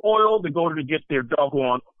get their oil. They go to get their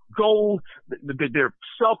doggone gold, their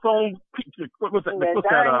cell phone. What's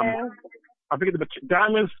that? I forget the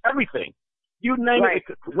diamonds. Everything. You name it.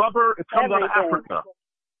 Rubber. It comes out of Africa.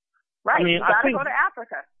 Right. I mean, you gotta go to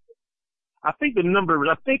Africa. I think the number is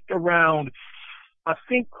around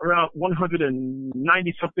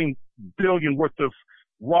 190 something billion worth of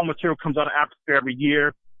raw material comes out of Africa every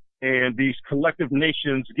year, and these collective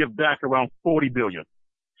nations give back around 40 billion.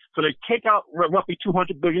 So they take out roughly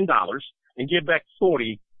 $200 billion and give back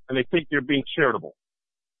 40, and they think they're being charitable.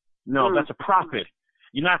 No, that's a profit.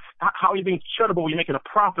 How are you being charitable when you're making a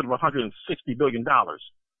profit of $160 billion?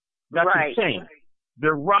 That's insane.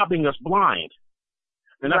 They're robbing us blind.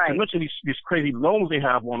 And not to mention these crazy loans they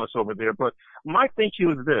have on us over there. But my thing to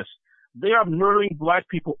you is this. They are murdering black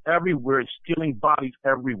people everywhere and stealing bodies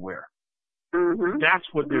everywhere. That's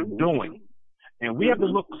what they're doing. And we have to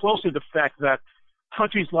look closely at the fact that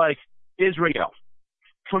countries like Israel,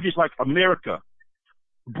 countries like America,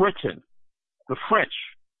 Britain, the French,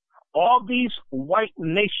 all these white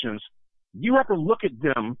nations, you have to look at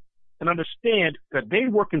them and understand that they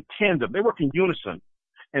work in tandem. They work in unison.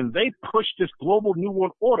 And they push this global New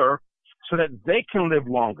World Order so that they can live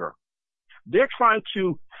longer. They're trying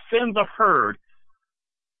to thin the herd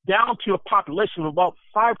down to a population of about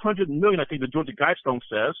 500 million, I think the Georgia Guidestone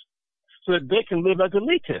says, so that they can live as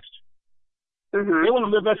elitists. They want to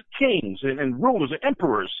live as kings and rulers and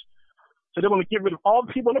emperors. So they want to get rid of all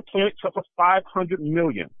the people on the planet except for 500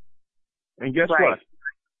 million. And guess what?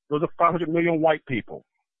 Those are 500 million white people.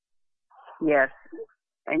 Yes.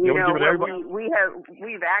 And you know,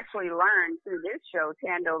 we've actually learned through this show,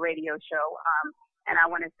 Tando Radio Show, and I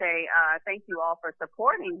want to say thank you all for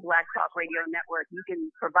supporting Black Talk Radio Network. You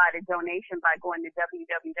can provide a donation by going to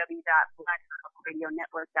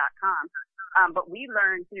www.blacktalkradionetwork.com. But we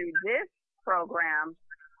learned through this program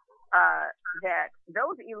that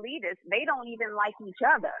those elitists, they don't even like each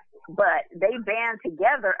other, but they band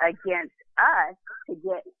together against us to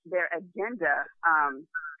get their agenda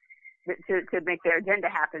to make their agenda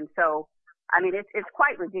happen. So, I mean, it's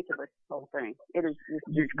quite ridiculous, this whole thing. It is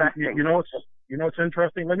disgusting. You know what's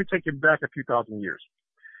interesting? Let me take you back a few thousand years.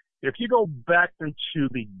 If you go back into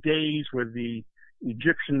the days where the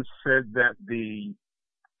Egyptians said that the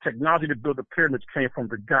technology to build the pyramids came from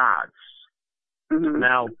the gods.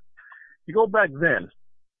 Now, you go back then,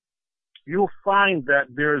 you'll find that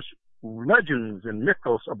there's legends and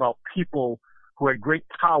mythos about people who had great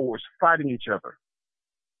powers fighting each other.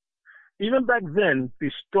 Even back then,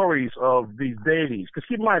 these stories of these deities, because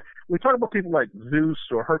keep in mind, we talk about people like Zeus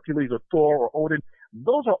or Hercules or Thor or Odin,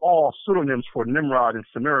 those are all pseudonyms for Nimrod and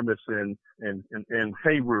Semiramis and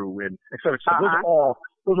Heru and et cetera, et cetera.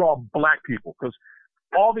 Those are all black people, because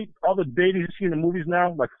all the deities you see in the movies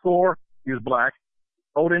now, like Thor, he was black,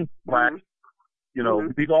 Odin, black, you know,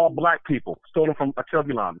 these are all black people, stolen from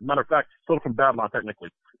Akelgulan. Matter of fact, stolen from Babylon,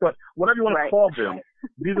 technically. But whatever you want to call them,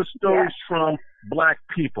 these are stories from black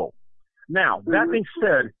people. Now, that being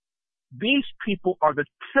said, these people are the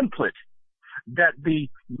template that the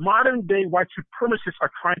modern day white supremacists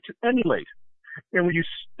are trying to emulate. And when you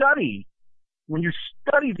study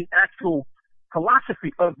the actual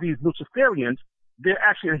philosophy of these Luciferians, they're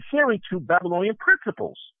actually adhering to Babylonian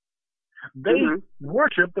principles. They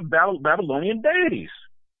worship the Babylonian deities.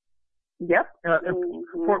 Yep.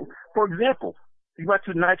 For example, you go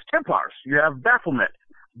to the Knights Templars, you have Baphomet.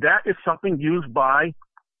 That is something used by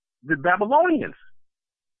the Babylonians.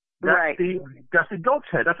 That's the goat's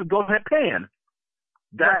head. That's a goat's head pan.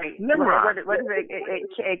 That's Nimrod. What is it?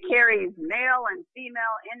 It carries male and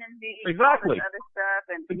female energy. Exactly. All this other stuff.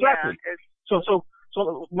 And exactly.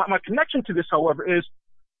 So my connection to this, however, is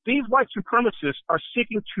these white supremacists are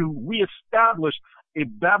seeking to reestablish a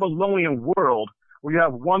Babylonian world where you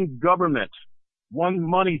have one government, one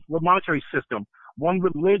monetary system, one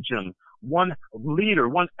religion, one leader,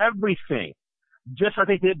 one everything, just like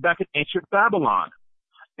they did back in ancient Babylon.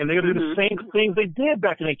 And they're going to do the same things they did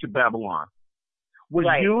back in ancient Babylon, was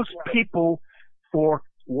use people for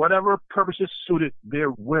whatever purposes suited their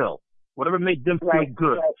will, whatever made them feel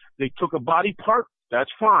good. They took a body part, that's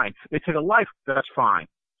fine. They took a life, that's fine.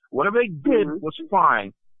 Whatever they did was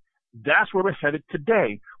fine. That's where we're headed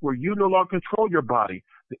today, where you no longer control your body.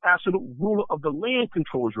 The absolute ruler of the land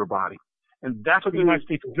controls your body. And that's what the United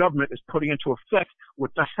States government is putting into effect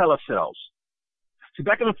with the HeLa cells. See,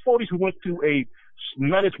 back in the 40s, we went through a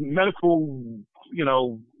medical,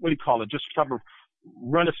 what do you call it, just type of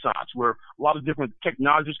renaissance, where a lot of different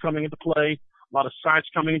technologies coming into play, a lot of science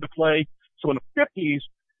coming into play. So in the 50s,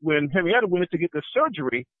 when Henrietta went in to get the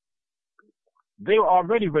surgery, they were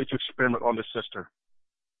already ready to experiment on the sister.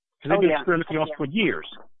 Because they've been experimenting on us for years.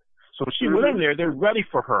 So when she went in there, they're ready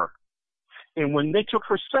for her. And when they took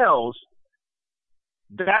her cells,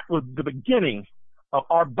 that was the beginning of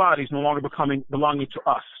our bodies no longer belonging to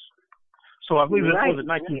us. So I believe it was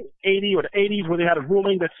 1980 or the 80s where they had a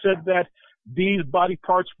ruling that said that these body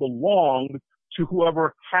parts belonged to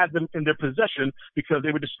whoever had them in their possession because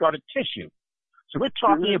they were discarded tissue. So we're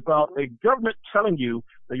talking about a government telling you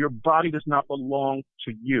that your body does not belong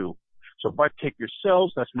to you. So if I take your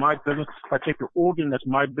cells, that's my business. If I take your organ, that's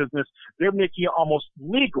my business. They're making it almost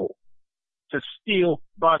legal to steal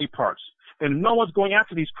body parts. And no one's going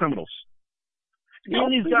after these criminals. Even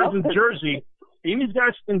these guys in Jersey,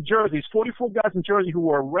 these 44 guys in Jersey who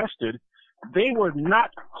were arrested, they were not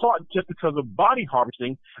caught just because of body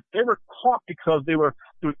harvesting. They were caught because they were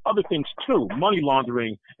doing other things too, money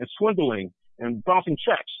laundering and swindling and bouncing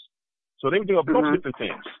checks. So they were doing a bunch of different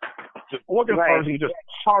things. The organ harvesting is just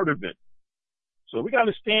part of it. So we got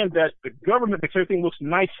to understand that the government makes everything looks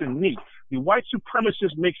nice and neat. The white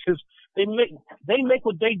supremacist they make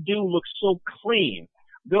what they do look so clean.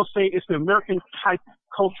 They'll say it's the American Type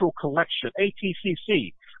Cultural Collection,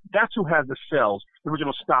 ATCC. That's who has the cells, the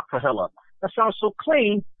original stock for HeLa. That sounds so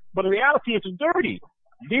clean, but in reality, it's dirty.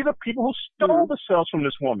 These are people who stole the cells from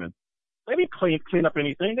this woman. They didn't clean up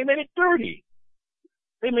anything. They made it dirty.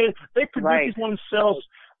 They produced these women's cells.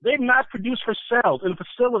 They mass produced her cells in a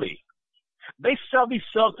facility. They sell these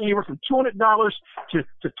cells anywhere from $200 to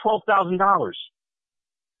 $12,000.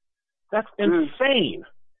 That's insane.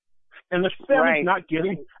 And the family's not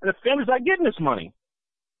getting this money.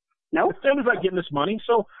 No. The family's not getting this money.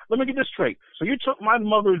 So let me get this straight. So you took my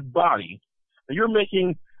mother's body and you're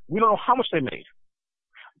making, we don't know how much they made.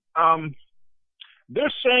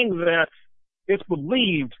 They're saying that it's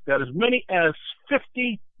believed that as many as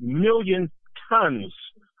 50 million tons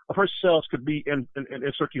of her cells could be in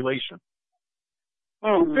circulation.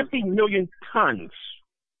 50 million tons.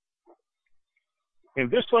 And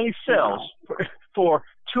they're selling cells for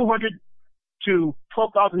 $200 to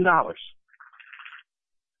 $12,000.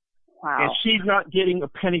 Wow. And she's not getting a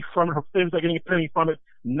penny from it. Her family's not getting a penny from it.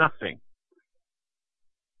 Nothing.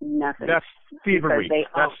 That's thievery.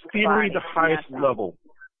 That's thievery at the highest level.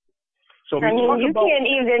 So I mean, you can't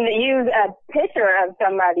even use a picture of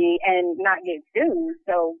somebody and not get sued.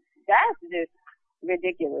 So that's just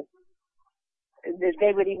ridiculous. That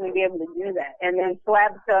they would even be able to do that, and then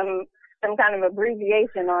slap some kind of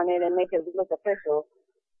abbreviation on it and make it look official.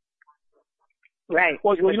 Right.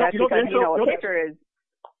 Well, a picture is.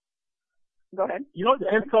 Go ahead. You know what the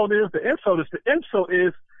insult is? The insult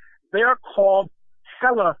is they are called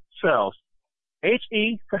HeLa cells.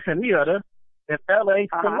 H-E for Henrietta and L-A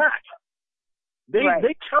for Black.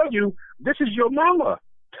 They tell you this is your mama.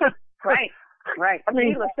 Right. I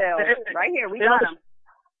mean, HeLa cells. Right here, we got them.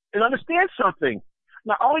 And understand something.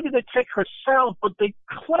 Not only did they take her cells, but they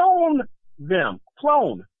clone them.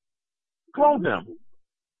 Clone them.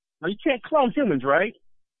 Now you can't clone humans, right?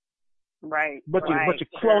 Right. But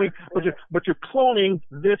you're cloning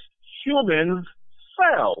this human's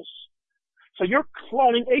cells. So you're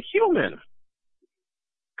cloning a human.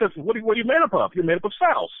 Because what are you made up of? You're made up of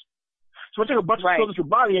cells. So I take a bunch of cells in your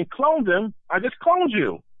body and clone them. I just cloned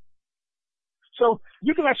you. So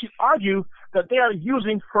you can actually argue that they are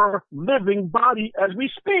using her living body as we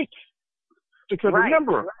speak. Because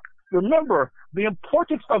remember, the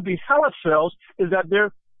importance of these HeLa cells is that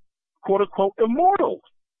they're quote unquote immortal.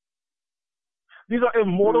 These are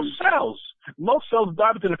immortal cells. Most cells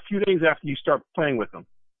die within a few days after you start playing with them.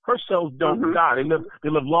 Her cells don't die. They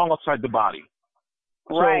live long outside the body.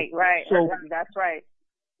 Right. So that's right.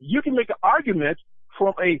 You can make an argument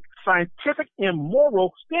from a scientific and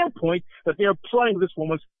moral standpoint that they're playing this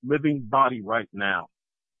woman's living body right now.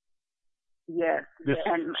 Yes. The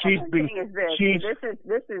thing is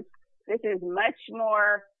this is much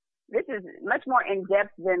more in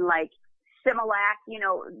depth than like Similac,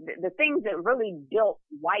 the things that really built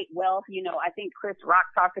white wealth. I think Chris Rock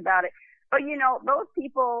talked about it. But you know, those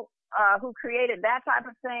people who created that type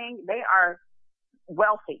of thing, they are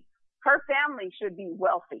wealthy. Her family should be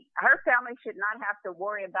wealthy. Her family should not have to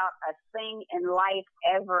worry about a thing in life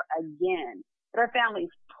ever again. But her family's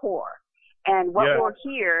poor. And what we'll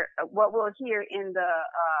hear in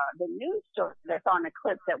the news story that's on the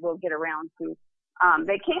clips that we'll get around to,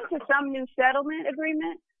 they came to some new settlement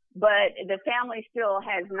agreement, but the family still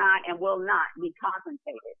has not and will not be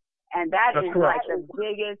compensated. And that's correct.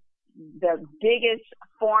 Like the biggest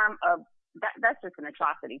form of that's just an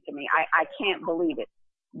atrocity to me. I can't believe it.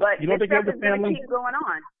 But you know, this stuff is going to keep going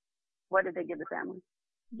on. What did they give the family?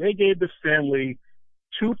 They gave the family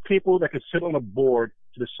 2 people that could sit on a board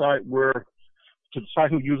to decide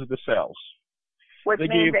who uses the cells. Which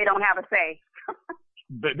means they don't have a say.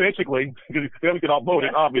 Basically, because they don't get all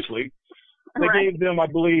voted, obviously. They gave them, I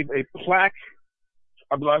believe, a plaque.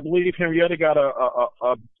 I believe Henrietta got a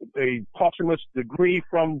posthumous degree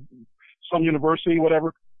from some university,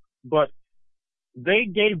 whatever. But they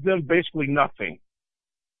gave them basically nothing.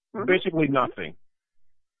 Basically nothing.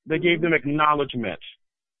 They gave them acknowledgement.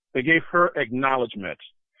 They gave her acknowledgement.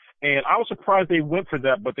 And I was surprised they went for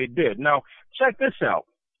that, but they did. Now, check this out.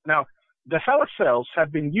 Now, the HeLa cells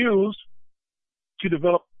have been used to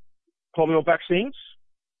develop polio vaccines.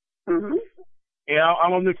 And I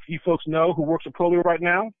don't know if you folks know who works at polio right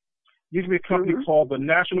now. Used to be a company called the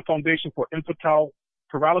National Foundation for Infantile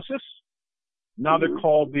Paralysis. Now they're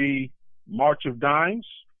called the March of Dimes.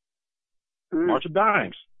 March of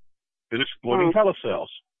Dimes is exploiting HeLa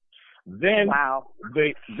cells. Then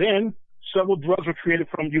several drugs were created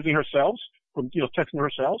from using her cells, from testing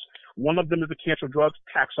her cells. One of them is the cancer drug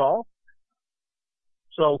Taxol.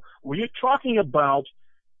 So when you're talking about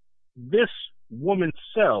this woman's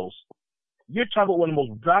cells, you're talking about one of the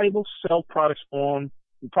most valuable cell products on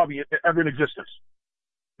probably ever in existence,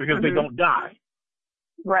 because they don't die.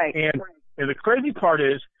 Right. And the crazy part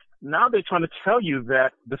is now they're trying to tell you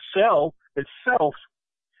that the cell itself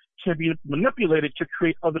can be manipulated to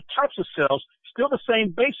create other types of cells, still the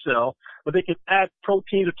same base cell, but they can add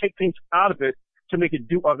proteins or take things out of it to make it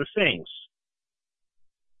do other things.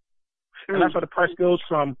 And that's why the price goes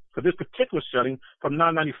from, for this particular setting, from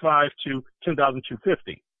 $9.95 to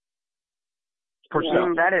 $10,250 per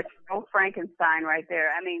cell. That is so Frankenstein right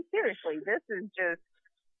there. I mean, seriously,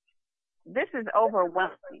 this is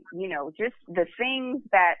overwhelming. You know, just the things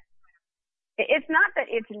that, it's not that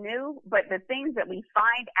it's new, but the things that we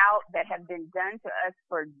find out that have been done to us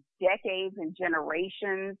for decades and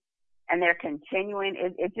generations, and they're continuing,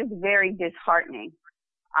 it's just very disheartening.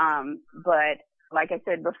 But like I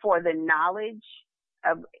said before, the knowledge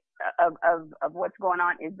of what's going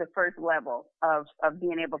on is the first level of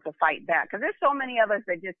being able to fight back. Because there's so many of us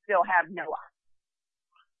that just still have no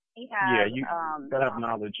idea. You gotta have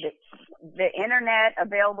knowledge. The internet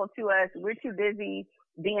available to us. We're too busy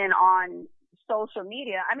being on social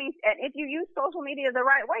media. I mean, and if you use social media the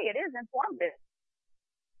right way, it is informative.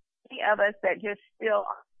 Many of us that just still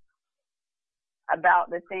about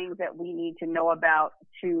the things that we need to know about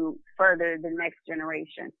to further the next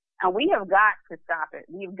generation. And we have got to stop it.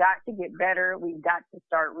 We've got to get better. We've got to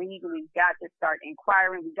start reading. We've got to start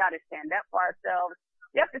inquiring. We've got to stand up for ourselves.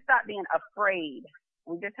 We have to stop being afraid.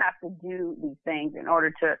 We just have to do these things in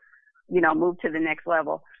order to, move to the next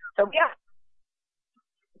level. So yeah,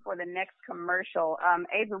 for the next commercial,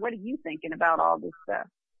 Ava, what are you thinking about all this stuff?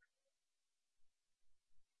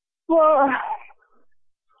 Well,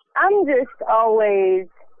 I'm just always,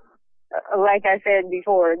 like I said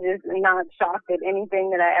before, just not shocked at anything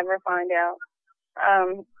that I ever find out.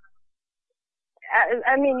 I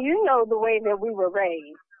mean, the way that we were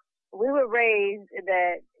raised. We were raised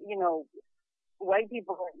that, white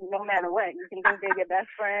people, no matter what, you can think they're your best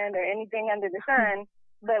friend or anything under the sun,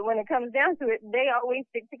 but when it comes down to it, they always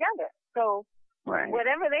stick together. So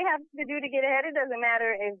whatever they have to do to get ahead, it doesn't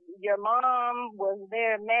matter if your mom was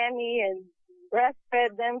their mammy and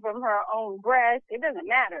breastfed them from her own breast. It doesn't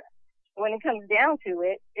matter. When it comes down to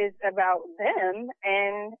it, it's about them,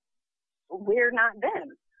 and we're not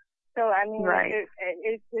them. So, I mean,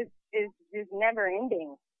 it's just never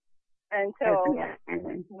ending until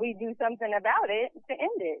we do something about it to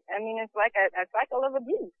end it. I mean, it's like a cycle of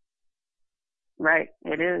abuse. Right,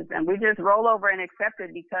 it is. And we just roll over and accept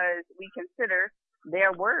it because we consider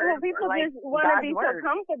their words. Well, people like just want to be words. so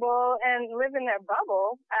comfortable and live in their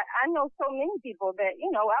bubble. I know so many people that,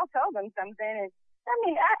 I'll tell them something. And I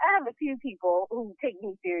mean, I have a few people who take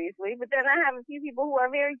me seriously, but then I have a few people who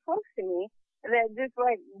are very close to me that just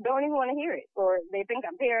don't even want to hear it, or they think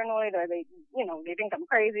I'm paranoid, or they think I'm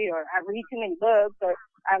crazy, or I read too many books, or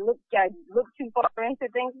I look too far into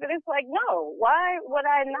things. But it's like, no, why would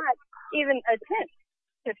I not even attempt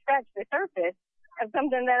to scratch the surface of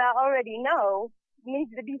something that I already know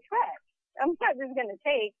needs to be scratched. I'm not just going to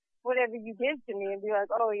take whatever you give to me and be like,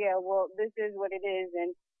 oh yeah, well, this is what it is,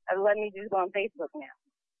 and let me just go on Facebook now.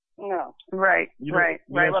 No. Right.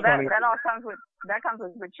 Well, that all comes with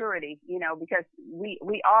maturity, because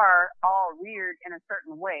we are all reared in a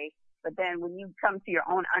certain way, but then when you come to your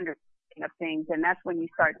own understanding of things, and that's when you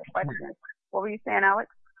start to question. What were you saying,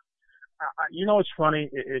 Alex? It's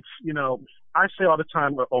funny. It's I say all the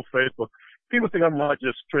time on Facebook, people think I'm like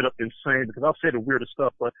just straight up insane because I'll say the weirdest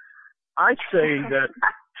stuff, but I say that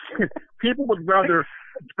people would rather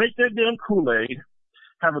drink their damn Kool-Aid,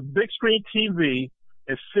 have a big screen TV,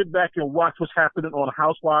 and sit back and watch what's happening on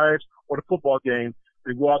Housewives or the football game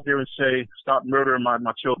than go out there and say, stop murdering my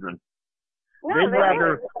children. No, it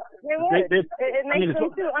makes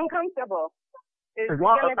them too uncomfortable.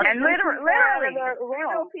 And literally,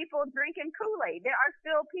 still people drinking Kool-Aid. There are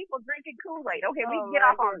still people drinking Kool-Aid. Okay, we can get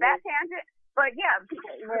off on that tangent, but yeah,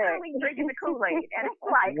 people really drinking the Kool-Aid, and it's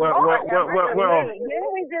like,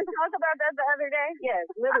 didn't we just talk about that the other day? Yes,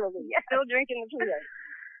 literally, still drinking the Kool-Aid.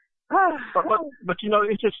 but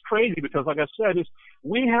it's just crazy because, like I said,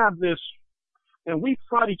 we have this, and we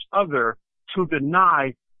fight each other to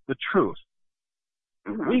deny the truth.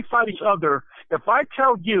 We fight each other. If I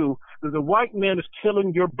tell you that the white man is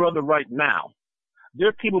killing your brother right now, there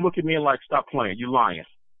are people looking at me and like, stop playing. You're lying.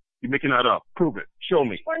 You're making that up. Prove it. Show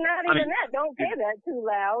me. Or not even that. Don't say that too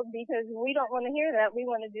loud because we don't want to hear that. We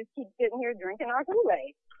want to just keep sitting here drinking our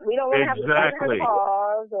Kool-Aid. We don't want to have to fight our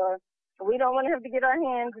cause, or we don't want to have to get our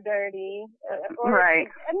hands dirty. Right.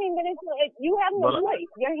 I mean, but you have no choice.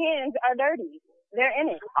 Your hands are dirty. They're in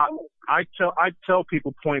it. I tell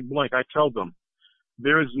people point blank. I tell them,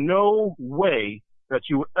 there is no way that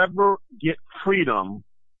you will ever get freedom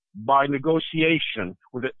by negotiation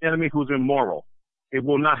with an enemy who's immoral. It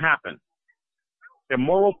will not happen.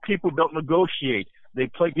 Immoral people don't negotiate. They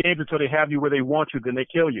play games until they have you where they want you, then they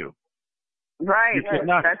kill you. Right.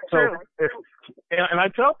 That's true. And I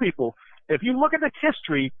tell people, if you look at the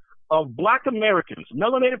history of black Americans,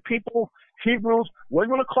 melanated people, Hebrews, what you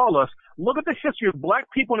want to call us, look at the history of black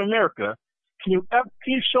people in America. Can you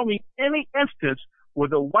show me any instance where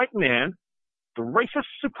the white man, the racist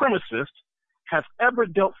supremacist, has ever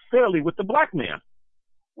dealt fairly with the black man?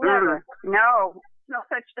 Never. No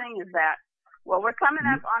such thing as that. Well, we're coming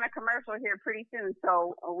up on a commercial here pretty soon,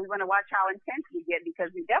 so we want to watch how intense we get because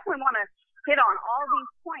we definitely want to hit on all these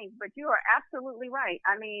points, but you are absolutely right.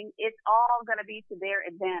 I mean, it's all going to be to their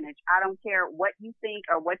advantage. I don't care what you think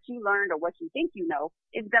or what you learned or what you think you know.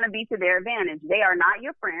 It's going to be to their advantage. They are not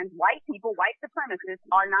your friends. White people, white supremacists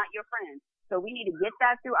are not your friends. So we need to get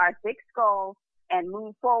that through our thick skulls and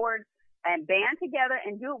move forward and band together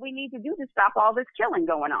and do what we need to do to stop all this killing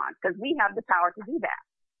going on because we have the power to do that.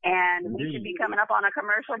 And we should be coming up on a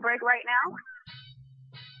commercial break right now.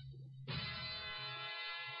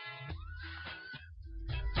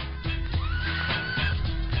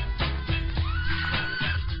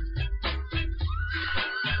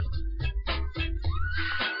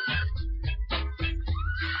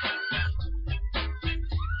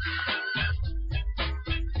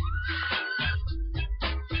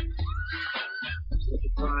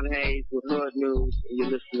 Ron Hayes with Hood News, and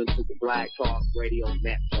you're listening to the Black Talk Radio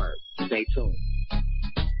Network. Stay tuned.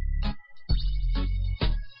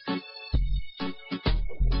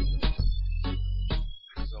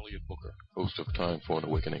 This is Elliot Booker, host of Time for an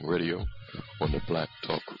Awakening Radio on the Black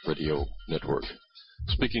Talk Radio Network.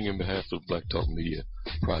 Speaking in behalf of Black Talk Media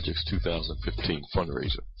Project's 2015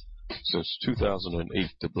 fundraiser. Since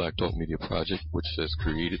 2008, the Black Talk Media Project, which has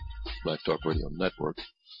created Black Talk Radio Network,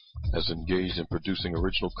 has engaged in producing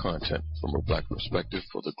original content from a black perspective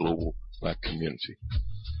for the global black community.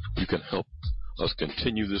 You can help us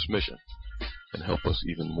continue this mission and help us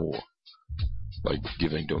even more by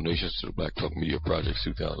giving donations to the Black Talk Media Project's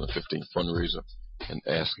 2015 fundraiser and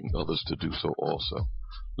asking others to do so also.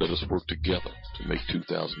 Let us work together to make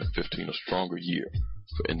 2015 a stronger year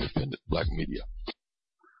for independent black media.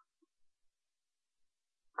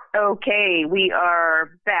 Okay, we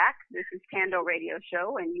are back. This is Candle Radio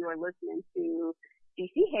Show, and you are listening to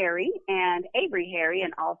CC Harry and Avery Harry,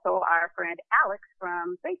 and also our friend Alex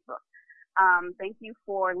from Facebook. Thank you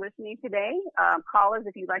for listening today. Callers,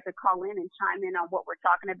 if you'd like to call in and chime in on what we're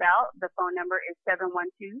talking about, the phone number is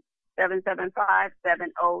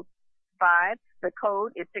 712-775-7005. The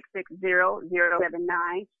code is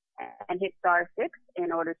 660-079, and hit *6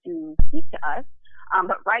 in order to speak to us.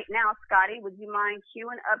 But right now, Scotty, would you mind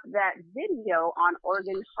queuing up that video on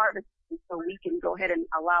organ harvesting so we can go ahead and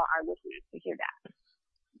allow our listeners to hear that?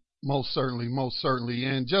 Most certainly, most certainly.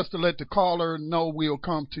 And just to let the caller know, we'll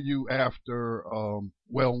come to you after,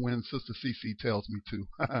 when Sister Cece tells me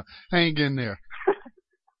to. Hang in there.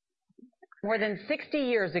 More than 60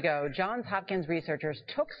 years ago, Johns Hopkins researchers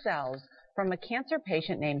took cells from a cancer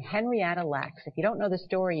patient named Henrietta Lacks. If you don't know the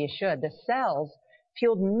story, you should. The cells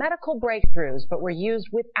fueled medical breakthroughs, but were used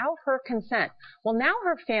without her consent. Well, now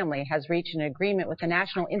her family has reached an agreement with the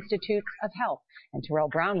National Institutes of Health. And Terrell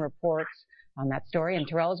Brown reports on that story, and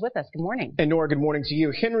Terrell is with us. Good morning. And Nora, good morning to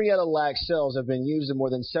you. Henrietta Lacks cells have been used in more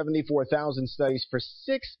than 74,000 studies for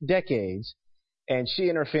 6 decades, and she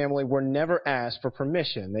and her family were never asked for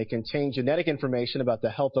permission. They contain genetic information about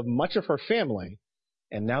the health of much of her family,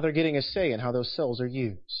 and now they're getting a say in how those cells are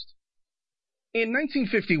used. In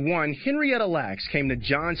 1951, Henrietta Lacks came to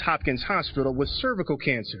Johns Hopkins Hospital with cervical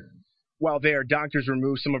cancer. While there, doctors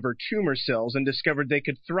removed some of her tumor cells and discovered they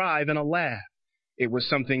could thrive in a lab. It was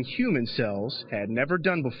something human cells had never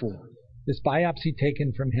done before. This biopsy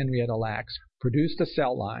taken from Henrietta Lacks produced a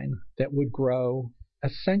cell line that would grow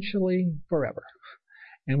essentially forever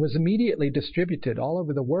and was immediately distributed all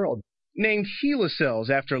over the world. Named HeLa cells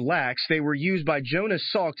after Lacks, they were used by Jonas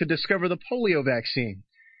Salk to discover the polio vaccine.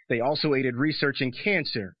 They also aided research in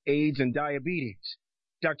cancer, AIDS, and diabetes.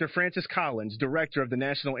 Dr. Francis Collins, director of the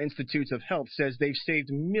National Institutes of Health, says they've saved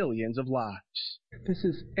millions of lives. This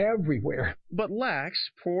is everywhere. But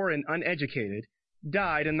Lacks, poor and uneducated,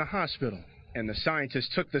 died in the hospital, and the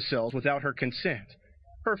scientists took the cells without her consent.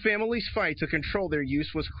 Her family's fight to control their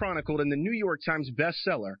use was chronicled in the New York Times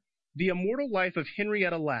bestseller, The Immortal Life of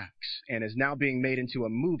Henrietta Lacks, and is now being made into a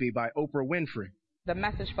movie by Oprah Winfrey. The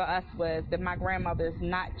message for us was that my grandmother is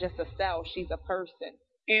not just a cell, she's a person.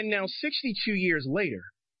 And now, 62 years later,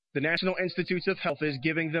 the National Institutes of Health is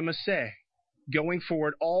giving them a say. Going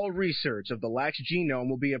forward, all research of the Lacks genome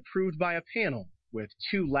will be approved by a panel with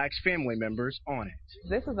 2 Lacks family members on it.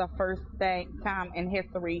 This is a first time in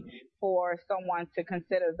history for someone to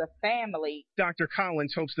consider the family. Dr.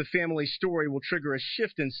 Collins hopes the family story will trigger a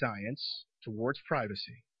shift in science towards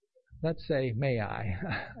privacy. Let's say, may I?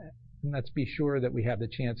 And let's be sure that we have the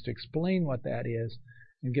chance to explain what that is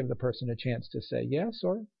and give the person a chance to say yes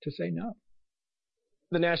or to say no.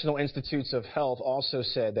 The National Institutes of Health also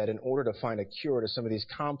said that in order to find a cure to some of these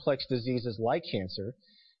complex diseases like cancer,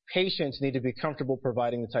 patients need to be comfortable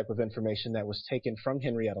providing the type of information that was taken from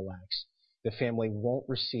Henrietta Lacks. The family won't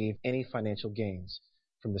receive any financial gains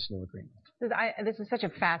from this new agreement. This is such a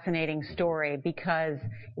fascinating story because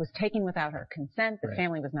it was taken without her consent. The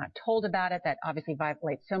family was not told about it. That obviously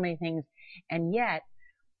violates so many things. And yet,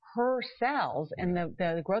 her cells and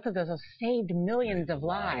the growth of those saved millions of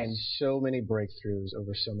lives. And so many breakthroughs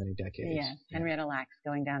over so many decades. Yes, Henrietta Lacks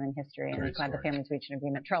going down in history, and I'm glad the family's reached an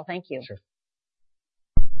agreement. Terrell, thank you. Sure.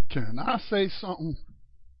 Can I say something?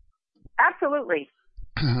 Absolutely.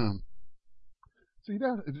 See,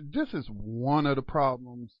 this is one of the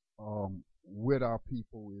problems with our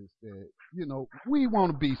people is that, we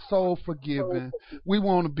want to be so forgiving. We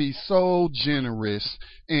want to be so generous.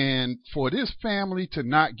 And for this family to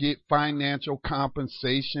not get financial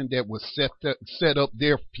compensation that would set up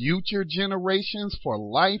their future generations for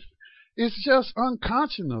life, it's just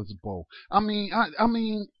unconscionable. I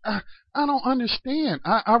don't understand.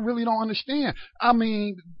 I really don't understand. I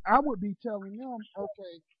would be telling them,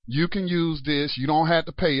 okay, you can use this. You don't have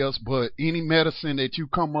to pay us, but any medicine that you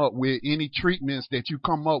come up with, any treatments that you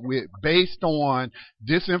come up with based on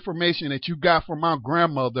this information that you got from my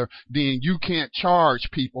grandmother, then you can't charge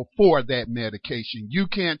people for that medication. You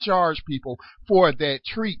can't charge people for that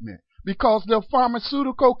treatment. Because the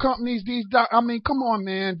pharmaceutical companies, come on,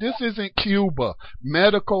 man, this isn't Cuba.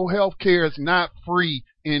 Medical health care is not free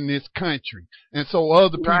in this country. And so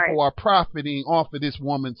other people are profiting off of this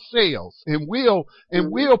woman's sales. And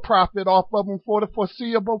we'll profit off of them for the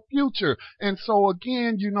foreseeable future. And so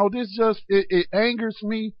again, this just, it angers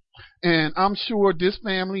me. And I'm sure this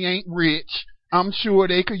family ain't rich. I'm sure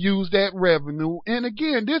they could use that revenue. And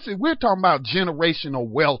again, we're talking about generational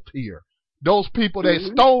wealth here. Those people that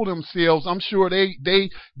stole themselves, I'm sure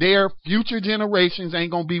their future generations ain't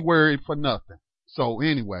gonna be worried for nothing. So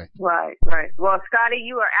anyway. Right. Well, Scotty,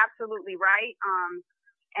 you are absolutely right.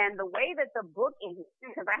 And the way that the book is written,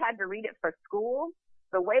 because I had to read it for school,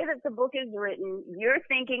 the way that the book is written, you're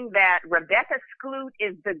thinking that Rebecca Skloot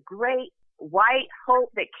is the great white hope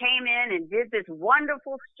that came in and did this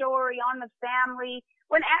wonderful story on the family,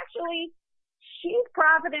 when actually she's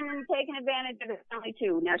profiting and taking advantage of the family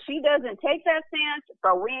too. Now, she doesn't take that stance,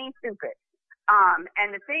 but we ain't stupid.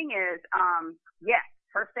 And the thing is, yes,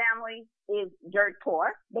 her family is dirt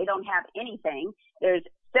poor. They don't have anything. There's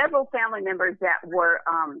several family members that were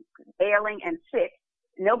ailing and sick.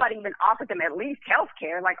 nobody even offered them at least health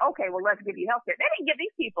care. Like, okay, well, let's give you health care. They didn't give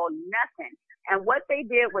these people nothing. And what they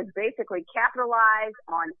did was basically capitalize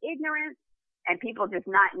on ignorance and people just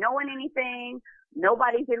not knowing anything.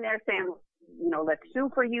 Nobody's in there saying, let's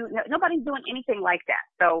sue for you. No, nobody's doing anything like that.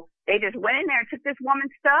 So they just went in there and took this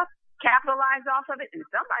woman's stuff, capitalized off of it, and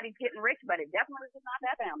somebody's getting rich, but it definitely is not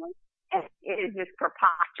that family. And it is just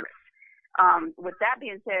preposterous. With that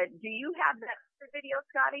being said, do you have that video,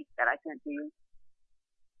 Scotty, that I sent to you?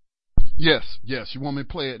 Yes. You want me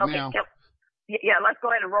to play it now? Yeah, let's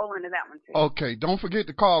go ahead and roll into that one too. Okay, don't forget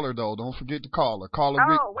the caller though. Don't forget the caller.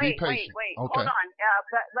 Be patient. Wait. Okay. Hold on.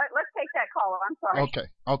 Let's take that caller. I'm sorry.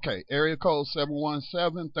 Okay. Area code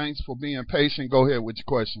 717. Thanks for being patient. Go ahead with your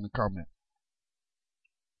question and comment.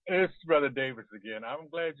 It's Brother Davis again. I'm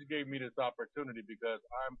glad you gave me this opportunity because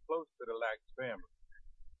I'm close to the Lax family.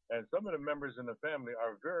 And some of the members in the family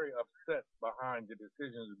are very upset behind the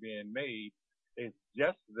decisions being made. It's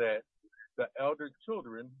just that the elder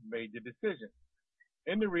children made the decision.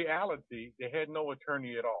 In the reality, they had no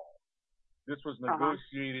attorney at all. This was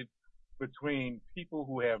negotiated between people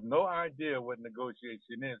who have no idea what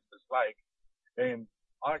negotiation is. It's like, and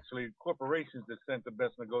actually corporations that sent the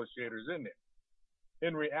best negotiators in there.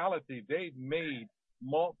 In reality, they made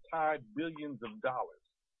multi-billions of dollars.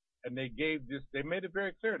 And they made it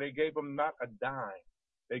very clear. They gave them not a dime.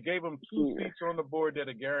 They gave them 2 seats on the board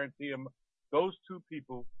that'll guarantee them, those 2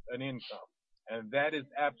 people, an income. And that is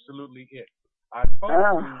absolutely it. I talked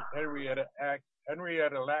to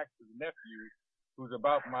Henrietta Lax's nephew, who's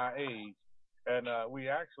about my age, and we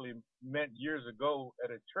actually met years ago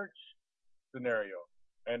at a church scenario.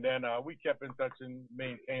 And then we kept in touch and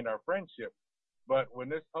maintained our friendship. But when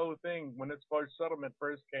this first settlement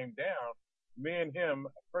first came down, me and him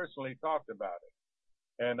personally talked about it.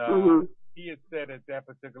 And he had said at that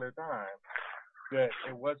particular time that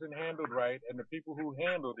it wasn't handled right, and the people who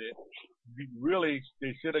handled it, really,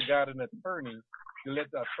 they should have got an attorney to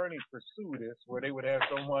let the attorney pursue this, where they would have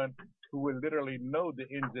someone who would literally know the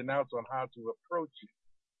ins and outs on how to approach it.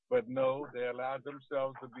 But no, they allowed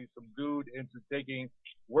themselves to be subdued into taking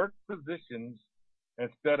work positions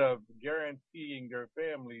instead of guaranteeing their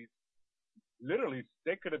families. Literally,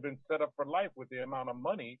 they could have been set up for life with the amount of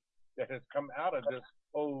money that has come out of this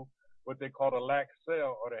whole, what they call the Lax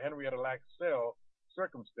sale or the Henrietta Lax sale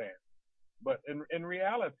circumstance. But in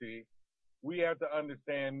reality, we have to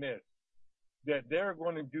understand this, that they're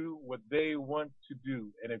going to do what they want to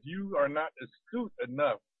do. And if you are not astute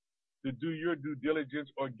enough to do your due diligence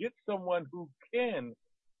or get someone who can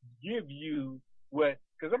give you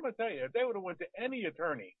because I'm going to tell you, if they would have went to any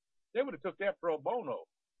attorney, they would have took that pro bono,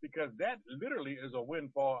 because that literally is a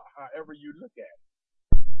windfall however you look at it.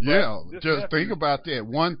 Yeah, just think about that.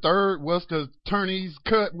 1/3, what's the attorney's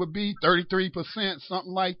cut would be? 33%,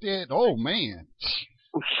 something like that. Oh, man.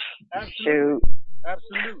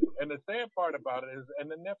 Absolutely. And the sad part about it is,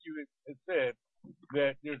 and the nephew has said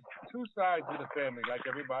that there's 2 sides of the family, like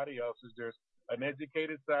everybody else's. There's an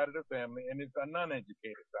educated side of the family, and it's a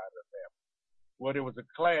non-educated side of the family. Well, there was a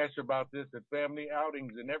clash about this at family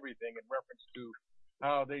outings and everything in reference to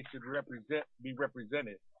how they should be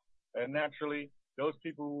represented. And naturally, those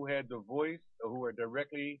people who had the voice or who are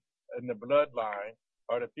directly in the bloodline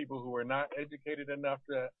are the people who were not educated enough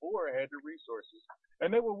or had the resources.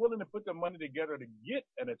 And they were willing to put the money together to get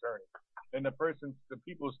an attorney. And the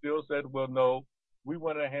people still said, well, no, we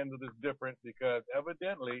want to handle this different, because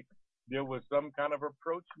evidently there was some kind of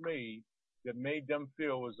approach made that made them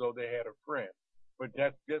feel as though they had a friend. But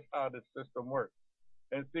that's just how the system works.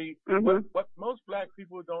 And see, what most black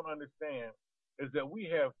people don't understand is that we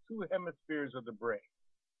have 2 hemispheres of the brain.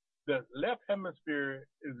 The left hemisphere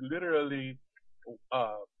is literally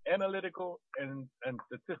analytical and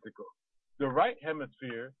statistical. The right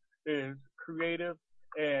hemisphere is creative,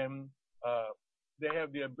 and they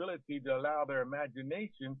have the ability to allow their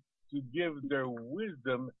imagination to give their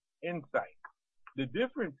wisdom insight. The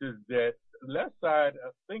difference is that left side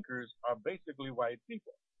of thinkers are basically white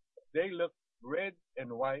people. They look red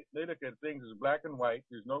and white. They look at things as black and white.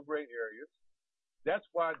 There's no gray areas. That's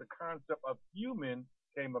why the concept of human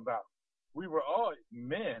came about. We were all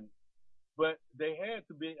men, but they had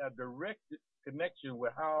to be a direct connection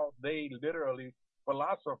with how they literally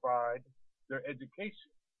philosophized their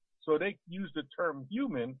education. So they used the term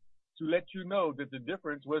human to let you know that the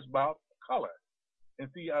difference was about color. And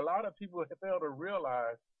see, a lot of people fail to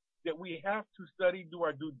realize that we have to study, do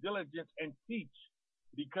our due diligence, and teach.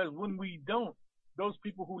 Because when we don't, those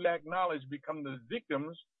people who lack knowledge become the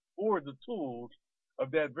victims or the tools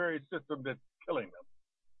of that very system that's killing them.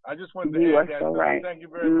 I just wanted to add that. So right. Thank you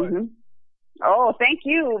very much. Oh, thank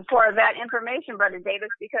you for that information, Brother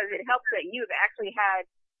Davis, because it helps that you've actually had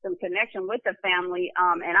some connection with the family.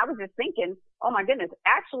 And I was just thinking, oh my goodness,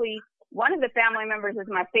 actually, one of the family members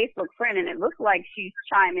is my Facebook friend, and it looks like she's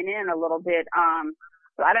chiming in a little bit.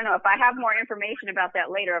 So I don't know if I have more information about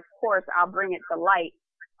that later. Of course, I'll bring it to light.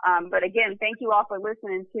 But again, thank you all for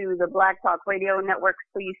listening to the Black Talk Radio Network.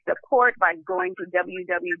 Please support by going to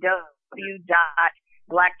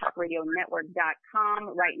www.blacktalkradionetwork.com.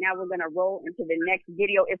 Right now, we're going to roll into the next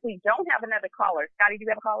video. If we don't have another caller, Scotty, do you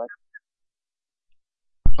have a caller?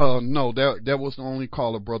 No, that was the only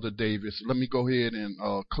caller, Brother Davis. Let me go ahead and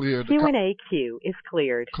clear the Q&A queue is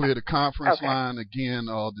cleared. Clear the conference line again.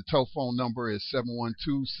 The telephone number is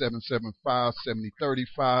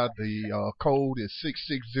 712-775-7035. The code is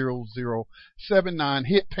 660079.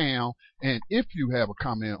 Hit pound, and if you have a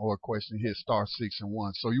comment or a question, hit star 6 and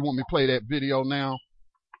 1. So you want me to play that video now?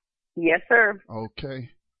 Yes, sir. Okay,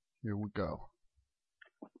 here we go.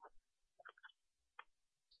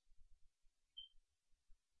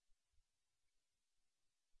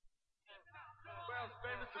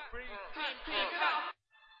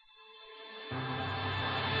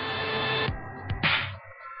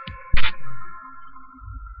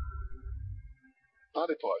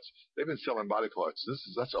 Body parts. They've been selling body parts.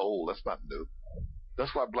 That's old. That's not new.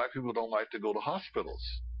 That's why black people don't like to go to hospitals.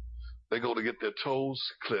 They go to get their toes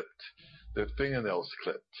clipped, their fingernails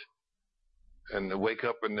clipped, and they wake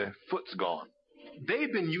up and their foot's gone.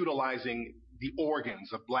 They've been utilizing the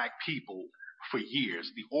organs of black people for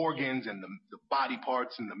years, the organs and the body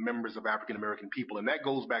parts and the members of African American people, and that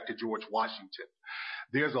goes back to George Washington.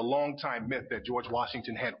 There's a long time myth that George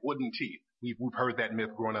Washington had wooden teeth. We've heard that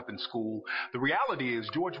myth growing up in school. The reality is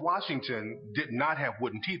George Washington did not have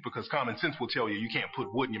wooden teeth because common sense will tell you you can't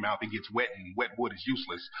put wood in your mouth. It gets wet, and wet wood is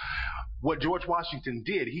useless. What George Washington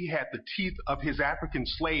did, he had the teeth of his African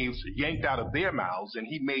slaves yanked out of their mouths, and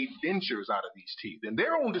he made dentures out of these teeth. And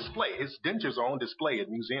they're on display. His dentures are on display at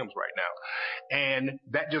museums right now. And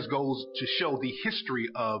that just goes to show the history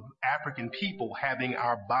of African people having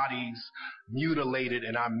our bodies mutilated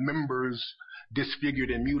and our members disfigured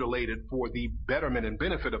and mutilated for the betterment and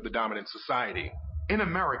benefit of the dominant society. In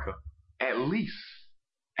America, at least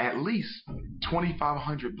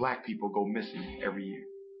 2,500 black people go missing every year.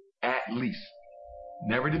 At least.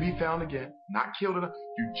 Never to be found again. Not killed enough.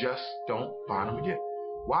 You just don't find them again.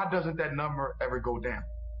 Why doesn't that number ever go down?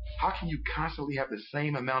 How can you constantly have the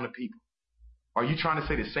same amount of people? Are you trying to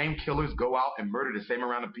say the same killers go out and murder the same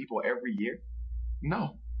amount of people every year?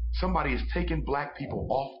 No. Somebody is taking black people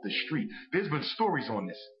off the street. There's been stories on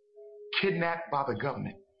this. Kidnapped by the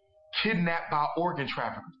government. Kidnapped by organ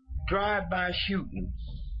traffickers. Drive-by shootings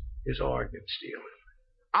is organ stealing.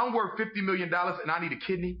 I'm worth $50 million and I need a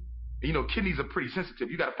kidney. And you know, kidneys are pretty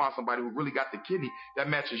sensitive. You got to find somebody who really got the kidney that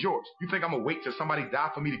matches yours. You think I'm going to wait till somebody die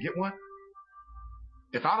for me to get one?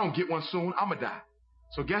 If I don't get one soon, I'm going to die.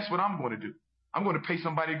 So guess what I'm going to do? I'm going to pay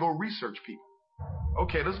somebody to go research people.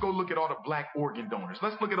 Okay, let's go look at all the black organ donors.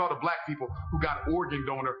 Let's look at all the black people who got organ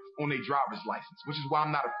donor on their driver's license, which is why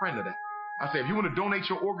I'm not a friend of that. I say, if you want to donate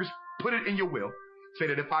your organs, put it in your will. Say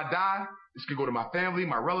that if I die, this can go to my family,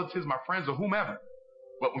 my relatives, my friends, or whomever.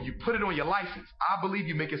 But when you put it on your license, I believe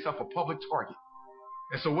you make yourself a public target.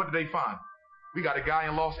 And so what did they find? We got a guy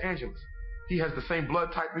in Los Angeles. He has the same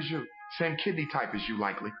blood type as you, same kidney type as you,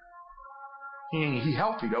 likely. He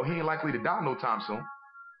healthy, though. He ain't likely to die no time soon.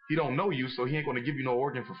 He don't know you, so he ain't going to give you no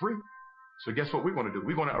organ for free. So guess what we're going to do?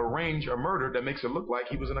 We're going to arrange a murder that makes it look like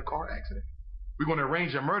he was in a car accident. We're going to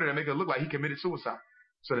arrange a murder that makes it look like he committed suicide.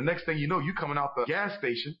 So the next thing you know, you coming out the gas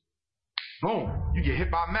station, boom, you get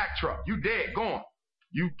hit by a Mack truck. You dead, gone.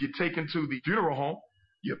 You get taken to the funeral home.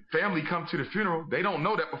 Your family come to the funeral. They don't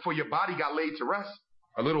know that before your body got laid to rest,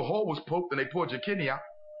 a little hole was poked and they pulled your kidney out.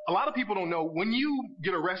 A lot of people don't know, when you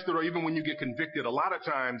get arrested or even when you get convicted, a lot of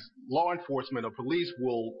times law enforcement or police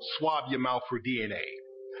will swab your mouth for DNA.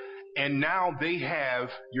 And now they have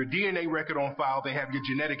your DNA record on file. They have your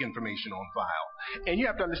genetic information on file. And you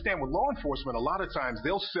have to understand, with law enforcement, a lot of times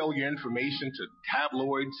they'll sell your information to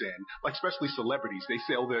tabloids and, like, especially celebrities. They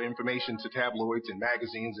sell their information to tabloids and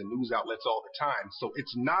magazines and news outlets all the time. So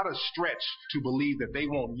it's not a stretch to believe that they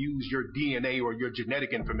won't use your DNA or your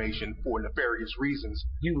genetic information for nefarious reasons.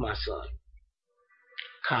 You, my son.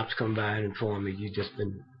 Cops come by and inform me you just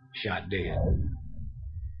been shot dead.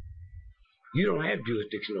 You don't have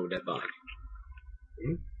jurisdiction over that body.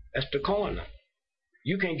 That's the coroner.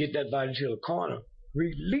 You can't get that body until the coroner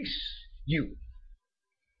release you.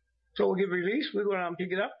 So we'll get released, we go down and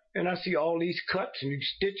pick it up, and I see all these cuts and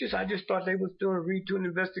these stitches. I just thought they was doing a read-to-an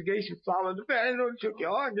investigation, following the family. I didn't know they took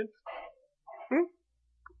your organs.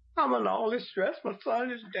 I'm under all this stress. My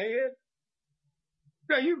son is dead.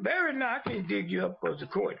 Now, you buried now. I can't dig you up because the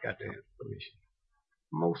court got to have permission.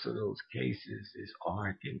 Most of those cases is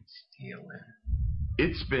organ stealing.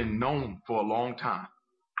 It's been known for a long time,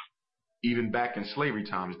 even back in slavery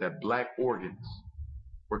times, that black organs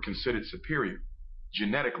were considered superior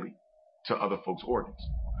genetically to other folks' organs.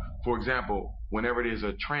 For example, whenever there's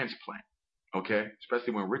a transplant, okay,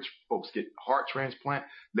 especially when rich folks get heart transplant,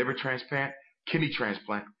 liver transplant, kidney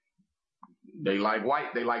transplant, they like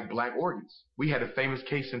black organs. We had a famous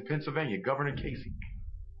case in Pennsylvania, Governor Casey,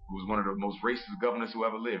 who was one of the most racist governors who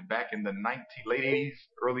ever lived back in the late 80s,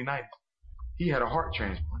 early 90s. He had a heart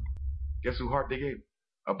transplant. Guess whose heart they gave him?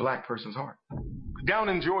 A black person's heart. Down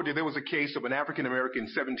in Georgia, there was a case of an African-American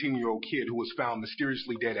 17-year-old kid who was found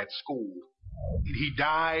mysteriously dead at school. He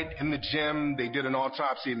died in the gym. They did an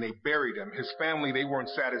autopsy and they buried him. His family, they weren't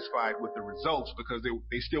satisfied with the results because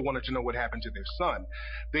they still wanted to know what happened to their son.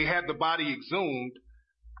 They had the body exhumed,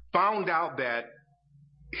 found out that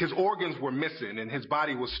his organs were missing and his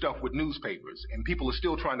body was stuffed with newspapers, and people are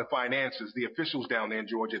still trying to find answers. The officials down there in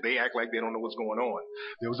Georgia, they act like they don't know what's going on.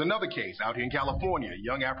 There was another case out here in California. A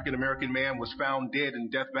young African-American man was found dead in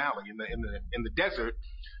Death Valley in the desert.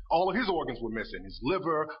 All of his organs were missing. His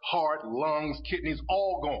liver, heart, lungs, kidneys,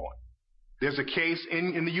 all gone. There's a case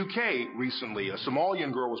in the UK recently. A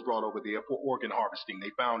Somalian girl was brought over there for organ harvesting.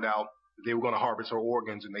 They found out they were going to harvest her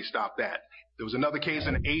organs and they stopped that. There was another case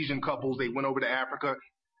in Asian couples. They went over to Africa.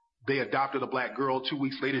 They adopted a black girl. 2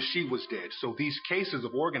 weeks later, she was dead. So these cases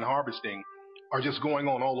of organ harvesting are just going